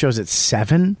 My show's at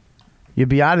 7. You'll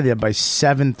be out of there by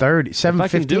 7:30, 7:15. If I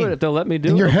can do it, if they'll let me do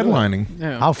And it. you're I'll do it. headlining.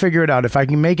 Yeah. I'll figure it out. If I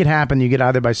can make it happen, you get out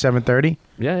of there by 7:30.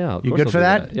 Yeah. of You course good I'll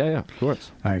for do that? Yeah, of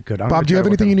course. All right, good. I'm Bob, gonna do you try have to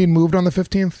work anything you need moved on the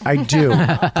 15th? I do.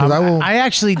 'Cause I will. I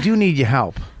actually do need your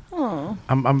help. Oh.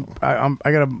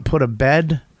 I got to put a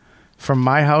bed from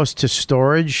my house to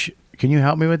storage. Can you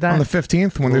help me with that? On the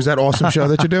 15th, when there's that awesome show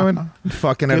that you're doing,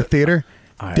 fucking at a theater,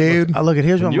 All right, dude. Look at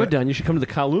here's When what you're I'm, done, you should come to the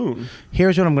Kowloon.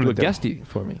 here's what I'm going Do to a do. guestie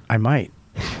for me. I might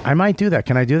do that.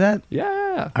 Can I do that?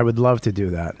 Yeah. I would love to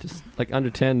do that, Just like under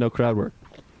 10, no crowd work.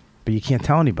 but you can't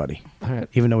tell anybody. All right.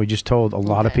 Even though we just told a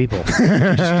lot of people, We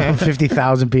just told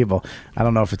 50,000 people. I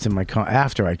don't know if it's in my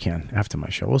after my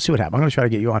show. We'll see what happens. I'm going to try to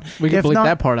get you on. We can If bleep not-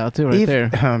 that part out too, right if- there.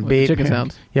 With the babe. chicken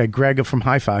sounds. Yeah, Greg from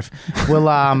HiFi. Well,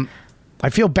 I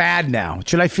feel bad now.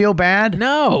 Should I feel bad?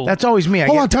 No. That's always me.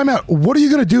 Hold on, time out. What are you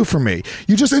going to do for me?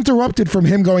 You just interrupted from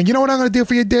him going, you know what I'm going to do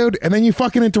for you, dude? And then you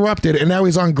fucking interrupted, and now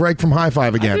he's on Greg from High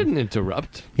Five I again. didn't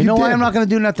interrupt. You know why did. I'm not going to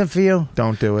do nothing for you?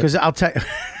 Don't do it. Because I'll tell you.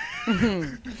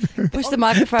 Push the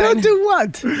microphone. Don't do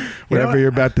what? Whatever you're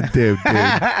about to do,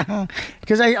 dude.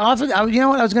 Because you know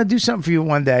what? I was going to do something for you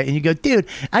one day, and you go, dude,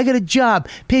 I got a job,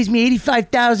 pays me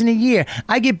 $85,000 a year.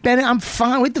 I get better. I'm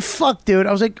fine. What the fuck, dude?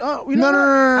 I was like, oh, you know No, what?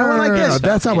 I went like this.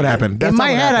 That's not what happened. That's In not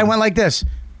my what head, I happened. went like this.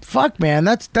 Fuck, man,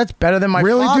 that's better than my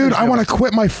Really, father's dude? I job. want to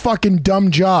quit my fucking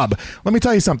dumb job. Let me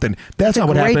tell you something. That's not a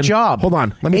what great happened. job. Hold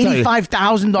on. Let me tell you.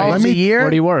 $85,000 a year. Where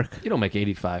do you work? You don't make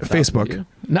 85. Facebook.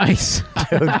 Nice.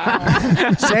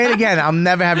 Say it again. I'll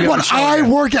never have you on the What? show I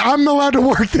again. work. I'm allowed to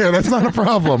work there. That's not a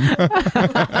problem.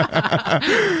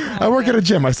 I work at a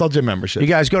gym. I sell gym memberships. You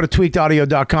guys go to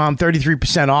tweakedaudio.com,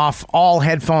 33% off all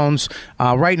headphones.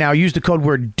 Right now, use the code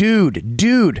word DUDE.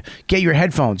 Dude, get your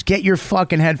headphones. Get your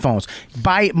fucking headphones.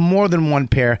 Buy more than one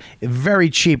pair. Very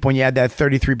cheap when you add that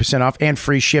 33% off and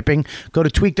free shipping. Go to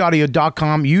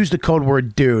tweakedaudio.com. Use the code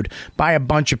word DUDE. Buy a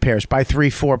bunch of pairs. Buy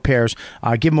 3-4 pairs.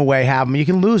 Give them away. Have them. You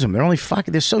can lose them. They're only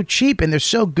fucking. They're so cheap and they're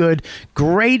so good.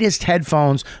 Greatest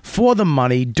headphones for the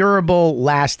money. Durable,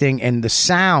 lasting, and the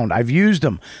sound. I've used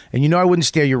them. And you know I wouldn't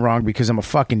steer you wrong because I'm a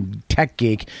fucking tech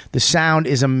geek. The sound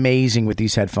is amazing with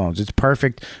these headphones. It's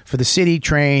perfect for the city,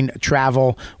 train,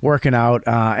 travel, working out.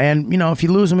 And, you know, if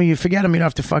you lose them or you forget them, you don't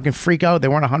have to fucking freak out. They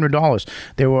weren't $100.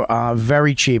 They were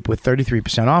very cheap with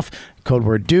 33% off. Code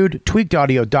word DUDE.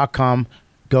 Tweakedaudio.com.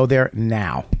 Go there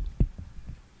now.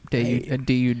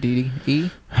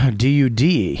 D-U-D-E?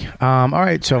 D-U-D-E. All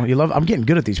right, so you love... I'm getting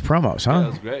good at these promos, huh? Yeah, that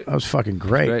was great. That was fucking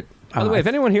great. Great. By the way, if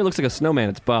anyone here looks like a snowman,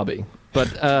 it's Bobby.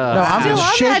 But No, I'm Still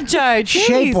on that, Joe. Jeez.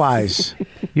 shape-wise.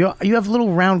 You have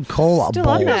little round coal Still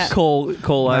on balls. that.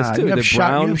 coal eyes too. You They're have,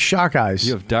 brown. you have shock eyes.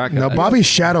 You have dark No, eyes. Bobby's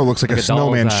shadow looks like a doll's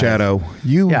snowman eyes. shadow.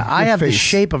 You, Yeah, I your have the face.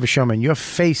 shape of a showman. Your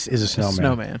face is a snowman.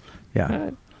 Snowman.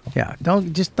 Yeah. Yeah.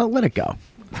 Don't let it go.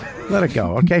 Let it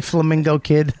go, okay, Flamingo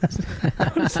Kid.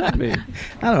 What does that mean?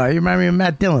 I don't know. You remind me of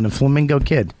Matt Dillon, a Flamingo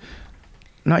Kid.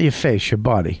 Not your face, your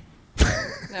body.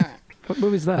 What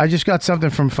movie's that? I just got something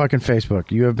from fucking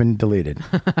Facebook. You have been deleted.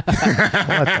 What the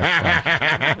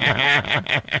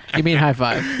fuck? You mean high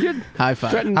five? High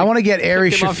five. I want to get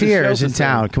Ari him off the Shafir show is in for saying-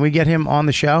 town. Can we get him on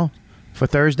the show for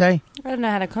Thursday? I don't know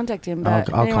how to contact him, but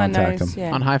I'll anyone contact knows, him.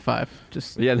 yeah. On high five.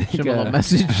 Just Yeah, they shoot him a little got-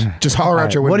 message. Just holler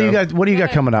out your What do window. you got? What do you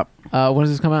got coming up? When does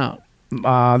this come out?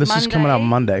 This is coming out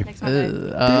Monday. Next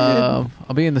Monday. I'll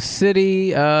be in the city.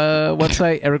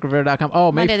 Website erikrivera.com.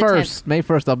 Oh, May Monday the 1st. May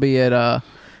 1st, I'll be at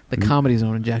the Comedy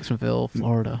Zone in Jacksonville,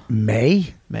 Florida.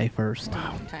 May 1st.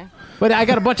 Okay. But I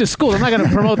got a bunch of schools. I'm not going to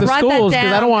promote the Write that schools because I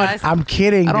down, don't want. guys. I'm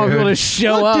kidding. I don't want dude. people to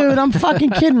show Look, up. dude. I'm fucking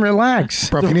kidding. Relax.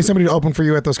 Bro, if you need somebody to open for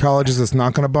you at those colleges that's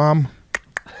not going to bomb,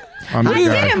 I'm How the you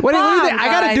guy. didn't What do you bomb, think? I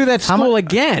got to guys. do that How school mu-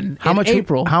 again How in much?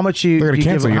 April. How much you? They're gonna do you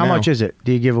cancel give, you How now. much is it?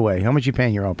 Do you give away? How much you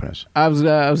paying your openers? I was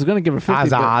going to give her 50. Azza,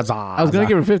 but- azza, I was going azza.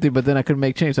 to give her 50, but then I couldn't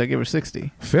make change, so I gave her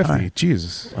 60. 50.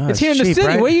 Jesus. Oh, It's here in the cheap, city.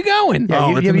 right? Where you going? Yeah, Oh,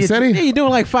 you- it's you- in the you- city? Yeah, you're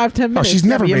doing like 5-10 Oh, minutes. she's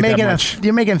never You're made that making much.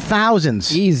 you're making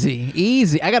thousands.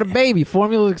 Easy. I got a baby.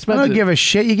 Formula's I expensive. don't give a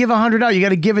shit. You give $100. You got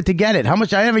to give it to get it. How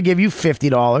much? I never give you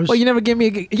 $50. Well, you never gave me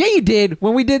a... Yeah, you did.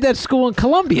 When we did that school in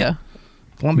Columbia.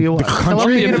 Columbia what?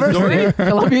 Columbia University.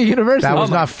 Columbia University. That was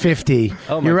not 50.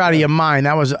 Oh my You're out of your mind.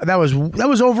 That was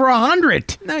over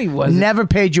 100. No, he wasn't. Never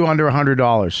paid you under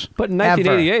 $100. But in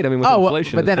 1988, I mean, with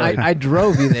inflation. but then it's like- I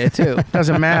drove you there too.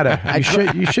 Doesn't matter.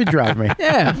 You should drive me.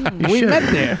 Yeah, we should.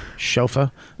 met there.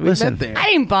 Chauffeur. We Listen. met there. I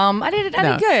didn't bomb. I did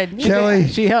No. good.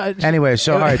 Kelly. Anyway,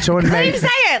 so all right. So in Let May. him say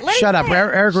it. Let him Shut say up, it.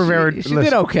 Erik Rivera. She did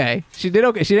listen. okay. She did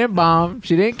okay. She didn't bomb.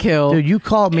 She didn't kill. Dude, you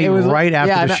called me It was- right after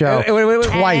yeah, the no, show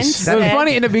twice. It was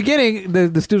funny in the beginning.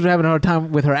 The students were having a hard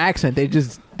time with her accent. They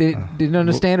just didn't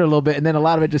understand her a little bit, and then a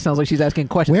lot of it just sounds like she's asking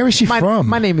questions. Where is she from?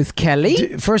 My name is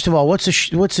Kelly. First of all, what's the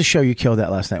show you killed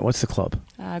at last night? What's the club?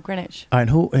 Greenwich.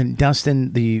 And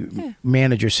Dustin, the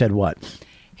manager, said what?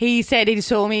 He said he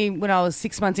saw me when I was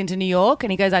 6 months into New York,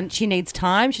 and he goes, "She needs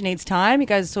time. She needs time." He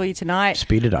goes, "Saw you tonight.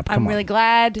 Speed it up. Come I'm on. really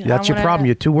glad. That's your problem.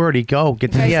 You're too wordy. Go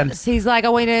get to the end. He's like, I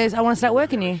want to start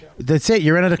working you. That's it.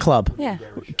 You're in at a club. Yeah.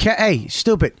 Hey,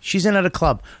 stupid. She's in at a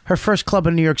club. Her first club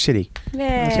in New York City.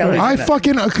 Yeah. I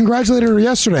fucking congratulated her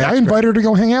yesterday. I invited her to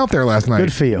go hang out there last night.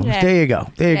 Good for you. Yeah. There you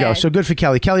go. There you go. Yeah. So good for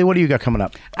Kelly. Kelly, what do you got coming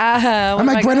up? I'm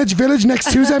at Greenwich Village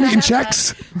next Tuesday. I'm eating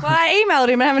checks. Well, I emailed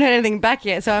him. I haven't heard anything back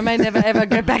yet, so I may never ever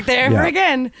go back there ever Yeah.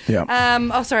 again.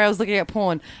 Yeah. Sorry, I was looking at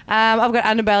porn. I've got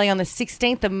Underbelly on the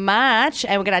 16th of March,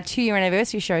 and we've got our 2-year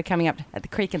anniversary show coming up at the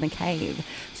Creek in the Cave.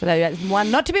 So that's one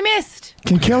not to be missed.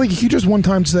 Can Kelly, can you just one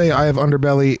time say I have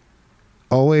underbelly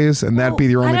always, and that'd be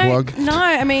your only I don't- plug? No,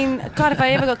 I mean, God, if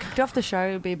I ever got kicked off the show,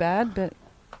 it would be bad, but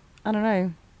I don't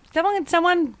know.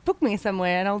 Someone book me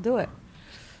somewhere, and I'll do it.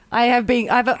 I've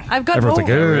got Everyone's like,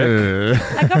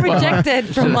 I got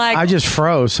rejected from like. I just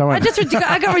froze. I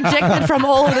got rejected from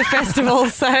all of the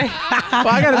festivals, so. Well,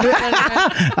 I gotta do.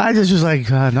 I just was like,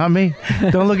 not me.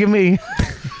 Don't look at me.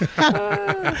 All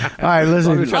right,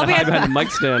 listen. Trying to hide behind the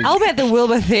mic stand. I'll be at the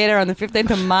Wilbur Theatre on the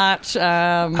 15th of March.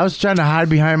 I was trying to hide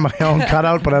behind my own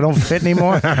cutout, but I don't fit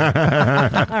anymore. All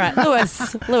right,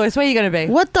 Lewis, where are you going to be?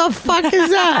 What the fuck is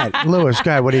that? Lewis,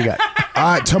 guy, what do you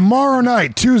got? Tomorrow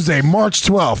night, Tuesday, March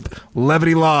 12th,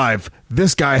 Levity Live.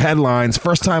 This guy headlines.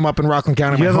 First time up in Rockland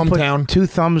County, You my ever put hometown. two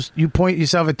thumbs? You point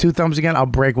yourself at two thumbs again? I'll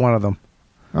break one of them.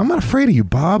 I'm not afraid of you,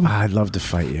 Bob. I'd love to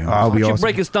fight you. I'll be You awesome.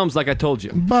 break his thumbs like I told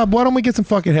you. Bob, why don't we get some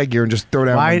fucking headgear and just throw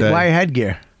down Why one day?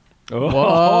 headgear?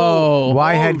 Whoa.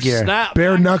 Why headgear? Snap.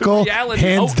 Bare knuckle, Reality.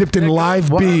 hands Oh, dipped in there live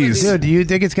goes- bees. Dude, do you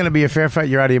think it's going to be a fair fight?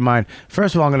 You're out of your mind.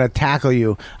 First of all, I'm going to tackle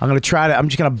you. I'm going to I'm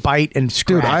just going to bite and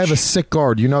scratch. Dude, I have a sick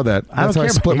guard. You know that. I don't That's how I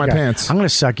care split about my you guys. pants. I'm going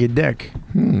to suck your dick.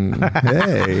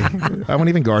 Hey, I won't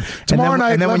even guard. Tomorrow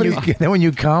night, and then when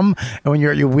you come and when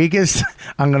you're at your weakest,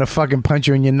 I'm going to fucking punch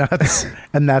you in your nuts,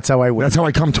 and that's how I win. That's how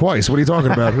I come twice. What are you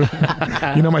talking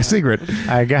about? You know my secret. All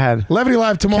right, go ahead. Levity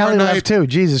Live tomorrow Kelly night. left too.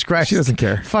 Jesus Christ. She doesn't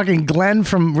care. Fucking Glen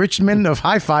from Richmond of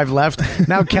HiFi left.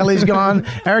 Now Kelly's gone.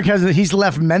 Erik he's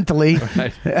left mentally.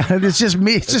 Right. It's just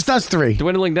me. It's just us three.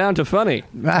 Dwindling down to funny.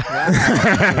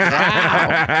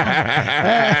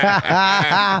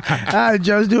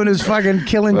 Joe's doing his fucking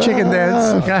killing chicken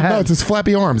dance. Go No, ahead. it's his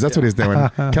flappy arms. That's what he's doing.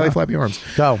 Kelly Flappy Arms.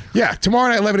 Go. Yeah, tomorrow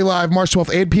night, Levity Live, March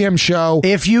 12th, 8 p.m. show.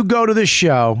 If you go to this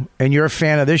show and you're a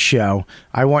fan of this show,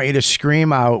 I want you to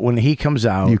scream out when he comes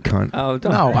out. You cunt. Oh,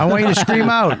 don't. No, I want you to scream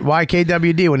out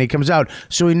YKWD when he comes out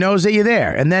so he knows that you're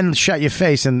there, and then shut your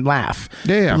face and laugh.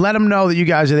 Yeah. Let him know that you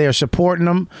guys are there supporting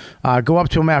him. Go up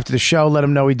to him after the show, let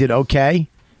him know he did okay,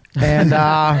 And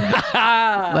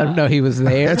let him know he was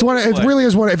there. It really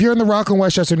is one. If you're in the Rockland,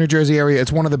 Westchester, New Jersey area,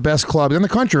 it's one of the best clubs in the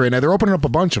country right now. They're opening up a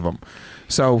bunch of them.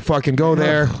 So fucking go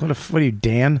there. What are you,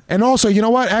 Dan? And also, you know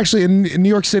what? Actually, in New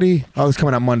York City, it's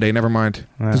coming out Monday. Never mind.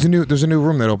 Yeah. There's a new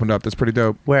room that opened up. That's pretty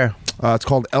dope. Where? It's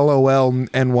called LOL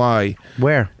NY.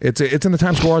 Where? It's in the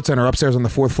Times Square Art Center upstairs on the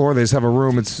 4th floor. They just have a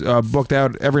room. It's booked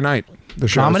out every night. The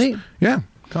shows. Comedy? Yeah,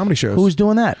 comedy shows. Who's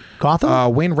doing that?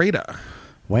 Gotham? Wayne Rada.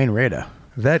 Wayne Rada.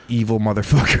 That evil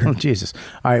motherfucker. Oh, Jesus.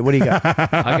 All right, what do you got?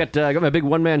 I got my big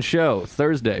one-man show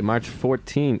Thursday, March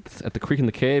 14th at the Creek in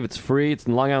the Cave. It's free. It's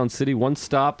in Long Island City. One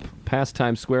stop past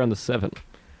Times Square on the 7th.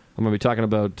 I'm going to be talking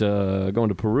about going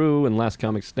to Peru and Last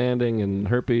Comic Standing and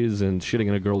herpes and shitting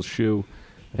in a girl's shoe.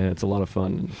 And it's a lot of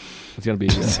fun. It's going to be...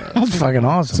 Sounds fucking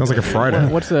awesome. Sounds like a Friday.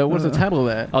 What's the title of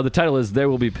that? Oh, the title is There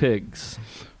Will Be Pigs.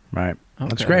 Right. Okay.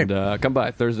 That's great. And, come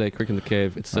by Thursday, Creek in the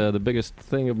Cave. It's the biggest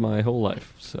thing of my whole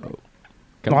life. So...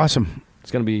 Awesome. It's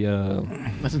going to be...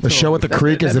 the show at the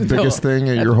Creek is the biggest thing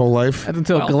in your whole life. That's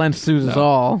until Glen sues us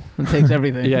all and takes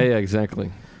everything. Yeah,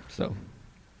 exactly. So...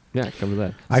 Yeah, come to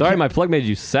that. I Sorry, can't- my plug made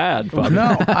you sad, Bobby.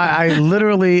 No, I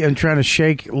literally am trying to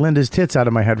shake Linda's tits out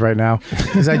of my head right now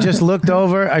because I just looked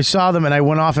over, I saw them, and I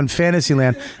went off in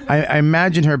Fantasyland. I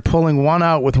imagine her pulling one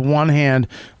out with one hand,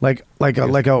 like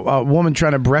a woman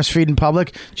trying to breastfeed in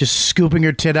public, just scooping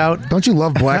her tit out. Don't you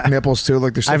love black nipples too?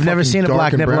 Like they're so I've never fucking seen a dark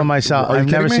black and nipple brown. on myself. Are you I've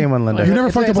never kidding me? seen one, Linda. You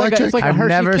never fucked a black chick? it's like a I've Hershey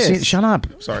never kiss. seen. Shut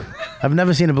up. Sorry. I've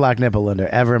never seen a black nipple,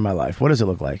 Linda, ever in my life. What does it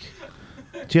look like?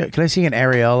 Can I see an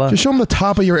areola? Just show them the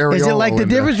top of your areola. Is it like the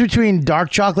Linda. difference between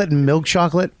dark chocolate and milk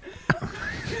chocolate?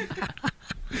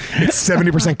 It's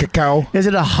 70% cacao. Is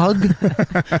it a hug?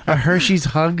 A Hershey's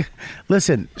hug?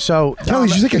 Listen, so... Kelly,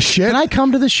 did you take a shit? Can I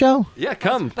come to the show? Yeah,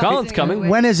 come. Colin's coming.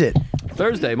 When is it?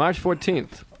 Thursday, March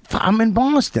 14th. I'm in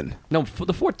Boston. No,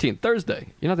 the 14th, Thursday.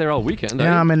 You're not there all weekend, are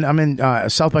Yeah, you? I'm in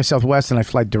South by Southwest, and I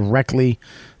fly directly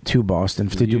to Boston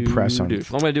to do press on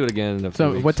it. I'm going to do it again in a few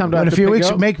So weeks. what time do I In have a to few pick weeks,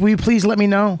 up? will you please let me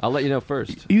know? I'll let you know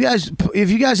first. You guys,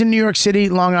 if you guys in New York City,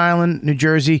 Long Island, New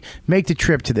Jersey, make the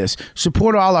trip to this.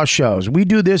 Support all our shows. We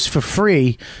do this for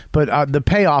free, but the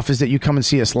payoff is that you come and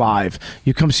see us live.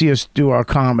 You come see us do our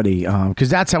comedy because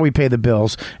that's how we pay the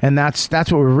bills, and that's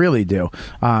what we really do.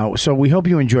 So we hope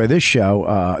you enjoy this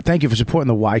show. Thank you for supporting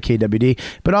the YKWd,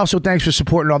 but also thanks for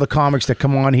supporting all the comics that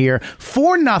come on here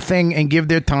for nothing and give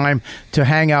their time to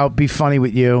hang out, be funny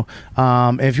with you.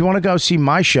 If you want to go see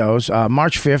my shows,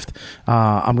 March 5th,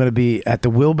 I'm going to be at the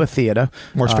Wilbur Theater.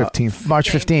 March 15th. March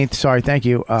 15th. Sorry, thank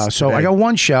you. So I got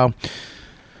one show.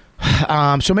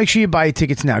 So make sure you buy your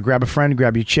tickets now. Grab a friend,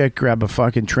 grab your chick, grab a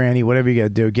fucking tranny, whatever you got to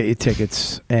do. Get your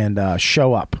tickets and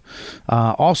show up.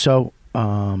 Also...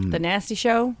 The Nasty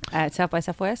Show at South by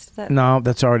Southwest? Is that No,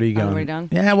 that's already gone. Already done?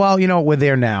 Yeah, well, we're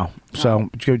there now. So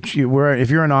if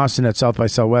you're in Austin at South by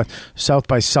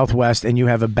Southwest, and you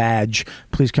have a badge,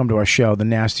 please come to our show, The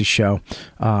Nasty Show,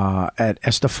 at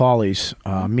Esther Follies.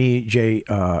 Me, Jay,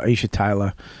 Aisha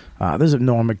Tyler. There's a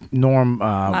Mark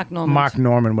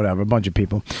Norman, whatever, a bunch of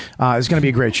people. It's going to be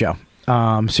a great show.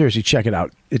 Seriously, check it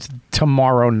out. It's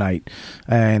tomorrow night,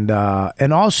 and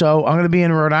also I'm going to be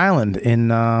in Rhode Island in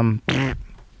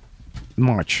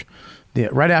March,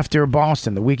 right after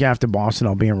Boston. The week after Boston,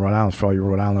 I'll be in Rhode Island for all you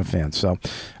Rhode Island fans. So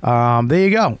there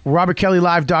you go.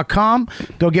 RobertKellyLive.com.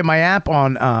 Go get my app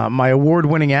on my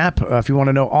award-winning app if you want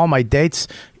to know all my dates.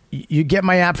 You get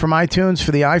my app from iTunes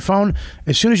for the iPhone.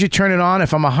 As soon as you turn it on,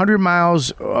 if I'm 100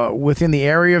 miles within the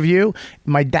area of you,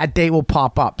 that date will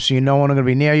pop up, so you know when I'm going to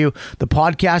be near you. The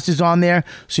podcast is on there,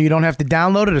 so you don't have to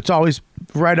download it. It's always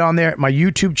right on there. My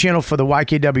YouTube channel for the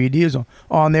YKWd is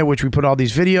on there, which we put all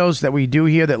these videos that we do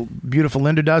here that beautiful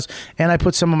Linda does, and I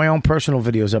put some of my own personal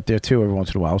videos up there too every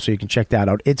once in a while, so you can check that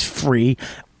out. It's free.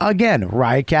 Again,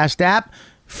 Riotcast app.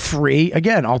 Free.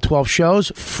 Again, all 12 shows,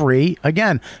 free.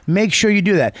 Again, make sure you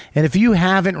do that. And if you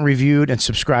haven't reviewed and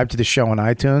subscribed to the show on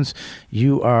iTunes,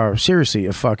 you are seriously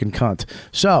a fucking cunt.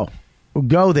 So,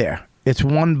 go there. It's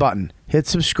one button. Hit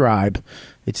subscribe.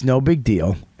 It's no big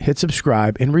deal. Hit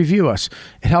subscribe and review us.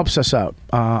 It helps us out.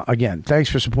 Again, thanks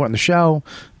for supporting the show.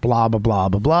 Blah, blah, blah,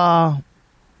 blah, blah.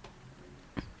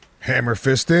 Hammer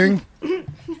fisting.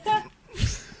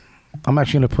 I'm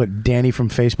actually going to put Danny from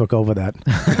Facebook over that.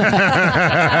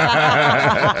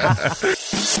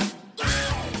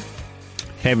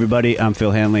 Hey everybody, I'm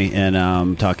Phil Hanley, and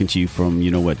I'm talking to you from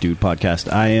You Know What Dude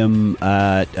podcast. I am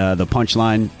at the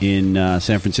Punchline in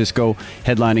San Francisco,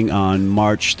 headlining on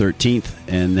March 13th,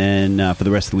 and then for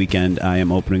the rest of the weekend, I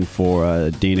am opening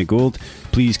for Dana Gould.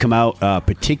 Please come out,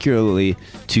 particularly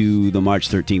to the March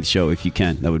 13th show if you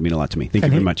can. That would mean a lot to me. Thank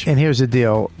you very much. And here's the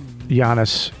deal,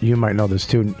 Giannis, you might know this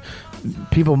too.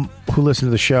 People who listen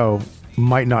to the show,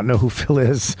 might not know who Phil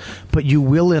is, but you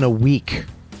will in a week.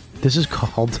 This is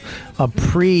called a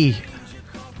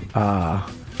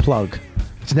plug.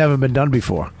 It's never been done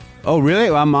before. Oh, really?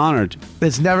 Well, I'm honored.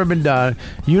 It's never been done.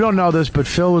 You don't know this, but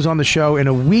Phil was on the show in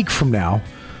a week from now.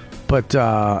 But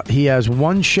he has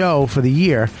one show for the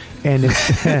year, and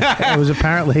it was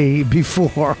apparently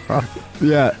before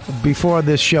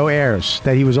this show airs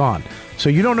that he was on. So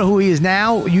you don't know who he is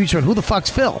now. You said, who the fuck's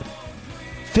Phil?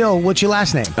 Phil, what's your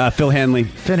last name? Phil Hanley.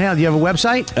 Phil Hanley. Do you have a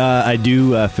website? I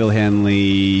do,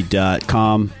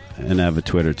 philhanley.com. And I have a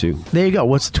Twitter, too. There you go.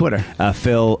 What's the Twitter?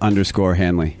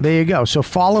 Phil_Hanley. There you go. So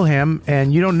follow him,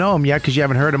 and you don't know him yet because you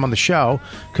haven't heard him on the show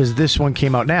because this one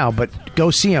came out now, but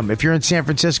go see him. If you're in San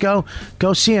Francisco,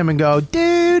 go see him and go,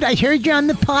 dude, I heard you on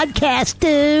the podcast,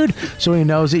 dude. So he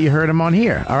knows that you heard him on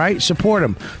here, all right? Support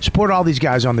him. Support all these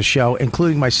guys on the show,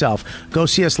 including myself. Go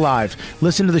see us live.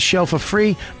 Listen to the show for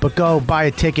free, but go buy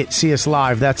a ticket, see us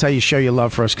live. That's how you show your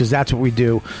love for us because that's what we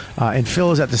do. And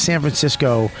Phil is at the San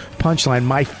Francisco Punchline,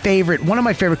 one of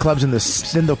my favorite clubs in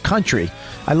the country.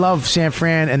 I love San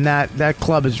Fran, and that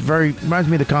club reminds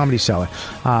me of the Comedy Cellar.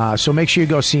 So make sure you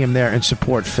go see him there and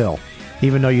support Phil,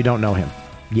 even though you don't know him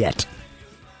yet.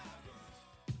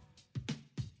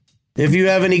 If you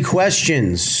have any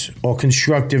questions or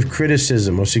constructive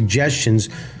criticism or suggestions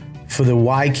for the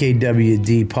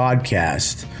YKWD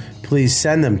podcast, please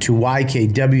send them to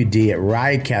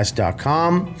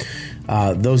ykwd@riotcast.com.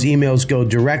 Those emails go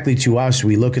directly to us.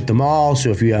 We look at them all. So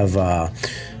if you have,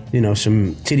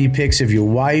 some titty pics of your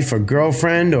wife or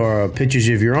girlfriend or pictures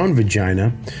of your own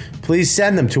vagina, please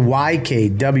send them to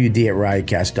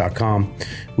ykwd@riotcast.com.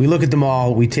 We look at them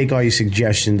all. We take all your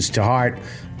suggestions to heart,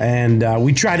 and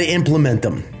we try to implement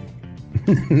them.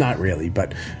 Not really,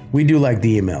 but we do like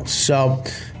the emails. So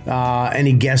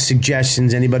any guest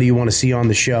suggestions, anybody you want to see on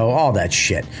the show, all that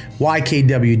shit.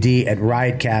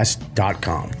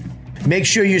 ykwd@riotcast.com. Make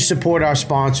sure you support our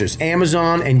sponsors,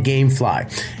 Amazon and Gamefly.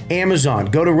 Amazon,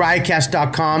 go to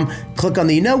riotcast.com, click on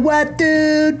the You Know What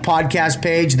Dude podcast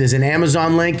page. There's an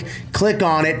Amazon link. Click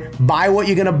on it. Buy what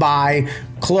you're going to buy.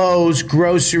 Clothes,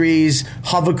 groceries,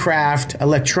 hovercraft,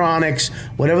 electronics,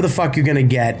 whatever the fuck you're going to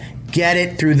get. Get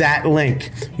it through that link.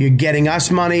 You're getting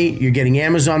us money, you're getting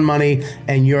Amazon money,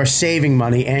 and you're saving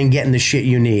money and getting the shit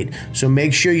you need. So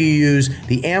make sure you use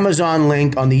the Amazon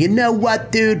link on the You Know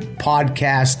What Dude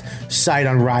podcast site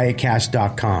on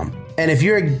riotcast.com. And if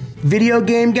you're a video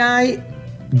game guy,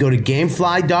 go to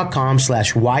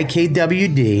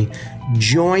gamefly.com/YKWD.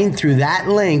 Join through that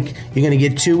link. You're going to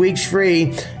get 2 weeks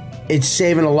free. It's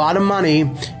saving a lot of money,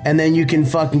 and then you can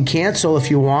fucking cancel if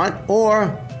you want,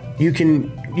 or you can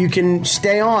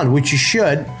stay on, which you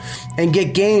should, and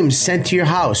get games sent to your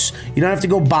house. You don't have to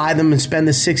go buy them and spend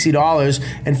the $60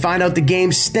 and find out the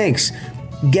game stinks.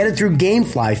 Get it through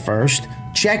Gamefly first,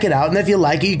 check it out, and if you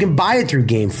like it, you can buy it through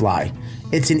Gamefly.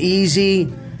 It's an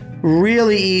easy,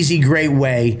 really easy, great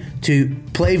way to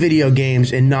play video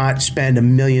games and not spend $1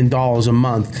 million a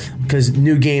month because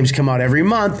new games come out every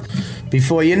month.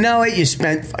 Before you know it, you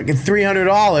spent fucking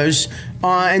 $300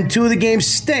 and 2 of the games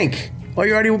stink. Or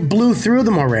you already blew through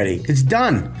them already. It's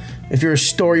done. If you're a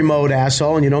story mode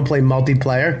asshole and you don't play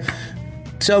multiplayer.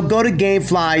 So go to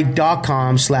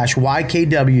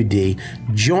gamefly.com/YKWD.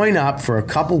 Join up for a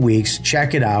couple weeks.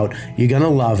 Check it out. You're going to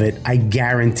love it. I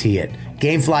guarantee it.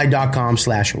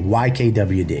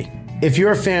 Gamefly.com/YKWD. If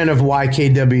you're a fan of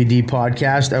YKWD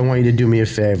podcast, I want you to do me a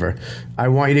favor. I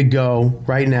want you to go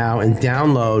right now and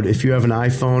download, if you have an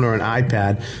iPhone or an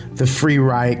iPad, the free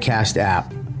Riotcast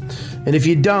app. And if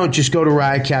you don't, just go to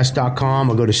riotcast.com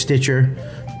or go to Stitcher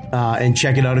and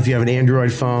check it out if you have an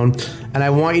Android phone. And I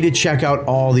want you to check out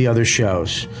all the other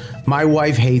shows. My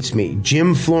Wife Hates Me,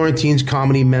 Jim Florentine's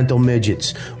Comedy Mental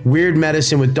Midgets, Weird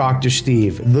Medicine with Dr.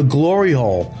 Steve, The Glory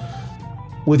Hole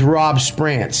with Rob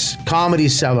Sprance, Comedy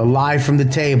Cellar, Live from the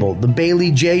Table, The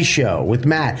Bailey J Show with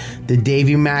Matt, The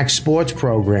Davey Mack Sports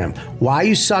Program, Why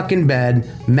You Suck in Bed,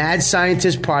 Mad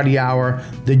Scientist Party Hour,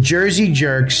 The Jersey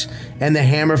Jerks, and the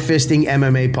Hammer Fisting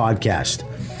MMA Podcast.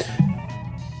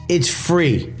 It's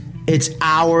free. It's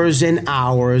hours and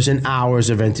hours and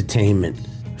hours of entertainment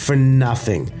for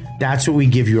nothing. That's what we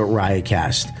give you at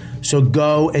Riotcast. So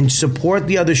go and support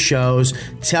the other shows.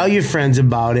 Tell your friends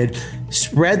about it.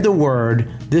 Spread the word.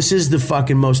 This is the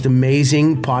fucking most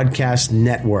amazing podcast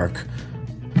network.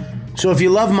 So if you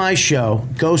love my show,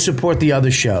 go support the other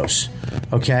shows.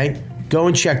 Okay? Go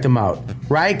and check them out.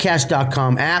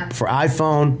 Riotcast.com app for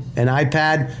iPhone and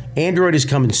iPad. Android is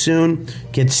coming soon.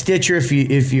 Get Stitcher if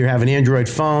you have an Android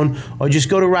phone, or just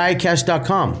go to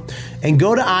riotcast.com and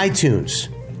go to iTunes.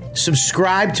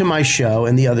 Subscribe to my show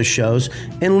and the other shows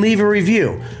and leave a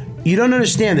review. You don't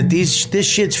understand that this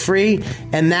shit's free,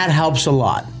 and that helps a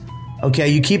lot. Okay,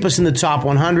 you keep us in the top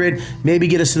 100, maybe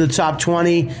get us to the top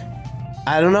 20.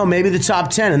 I don't know, maybe the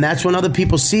top 10, and that's when other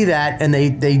people see that and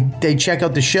they check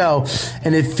out the show,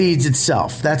 and it feeds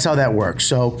itself. That's how that works.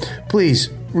 So please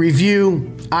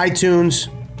review iTunes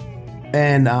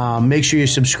and make sure you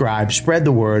subscribe. Spread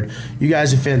the word. You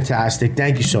guys are fantastic.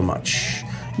 Thank you so much.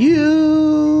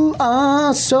 You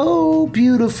are so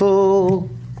beautiful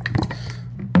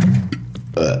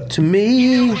to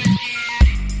me.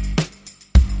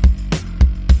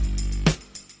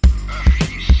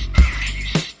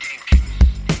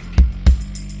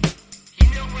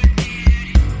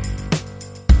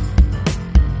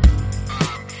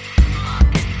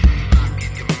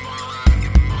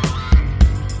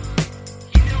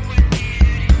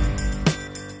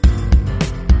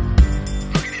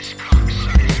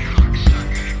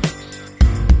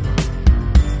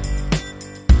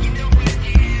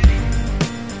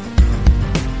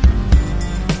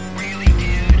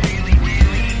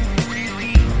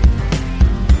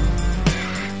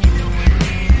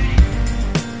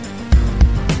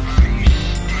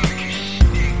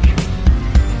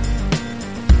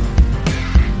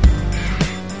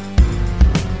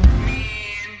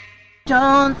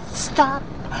 Don't stop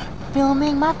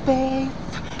filming my face.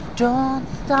 Don't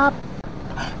stop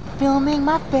filming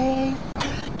my face.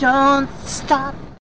 Don't stop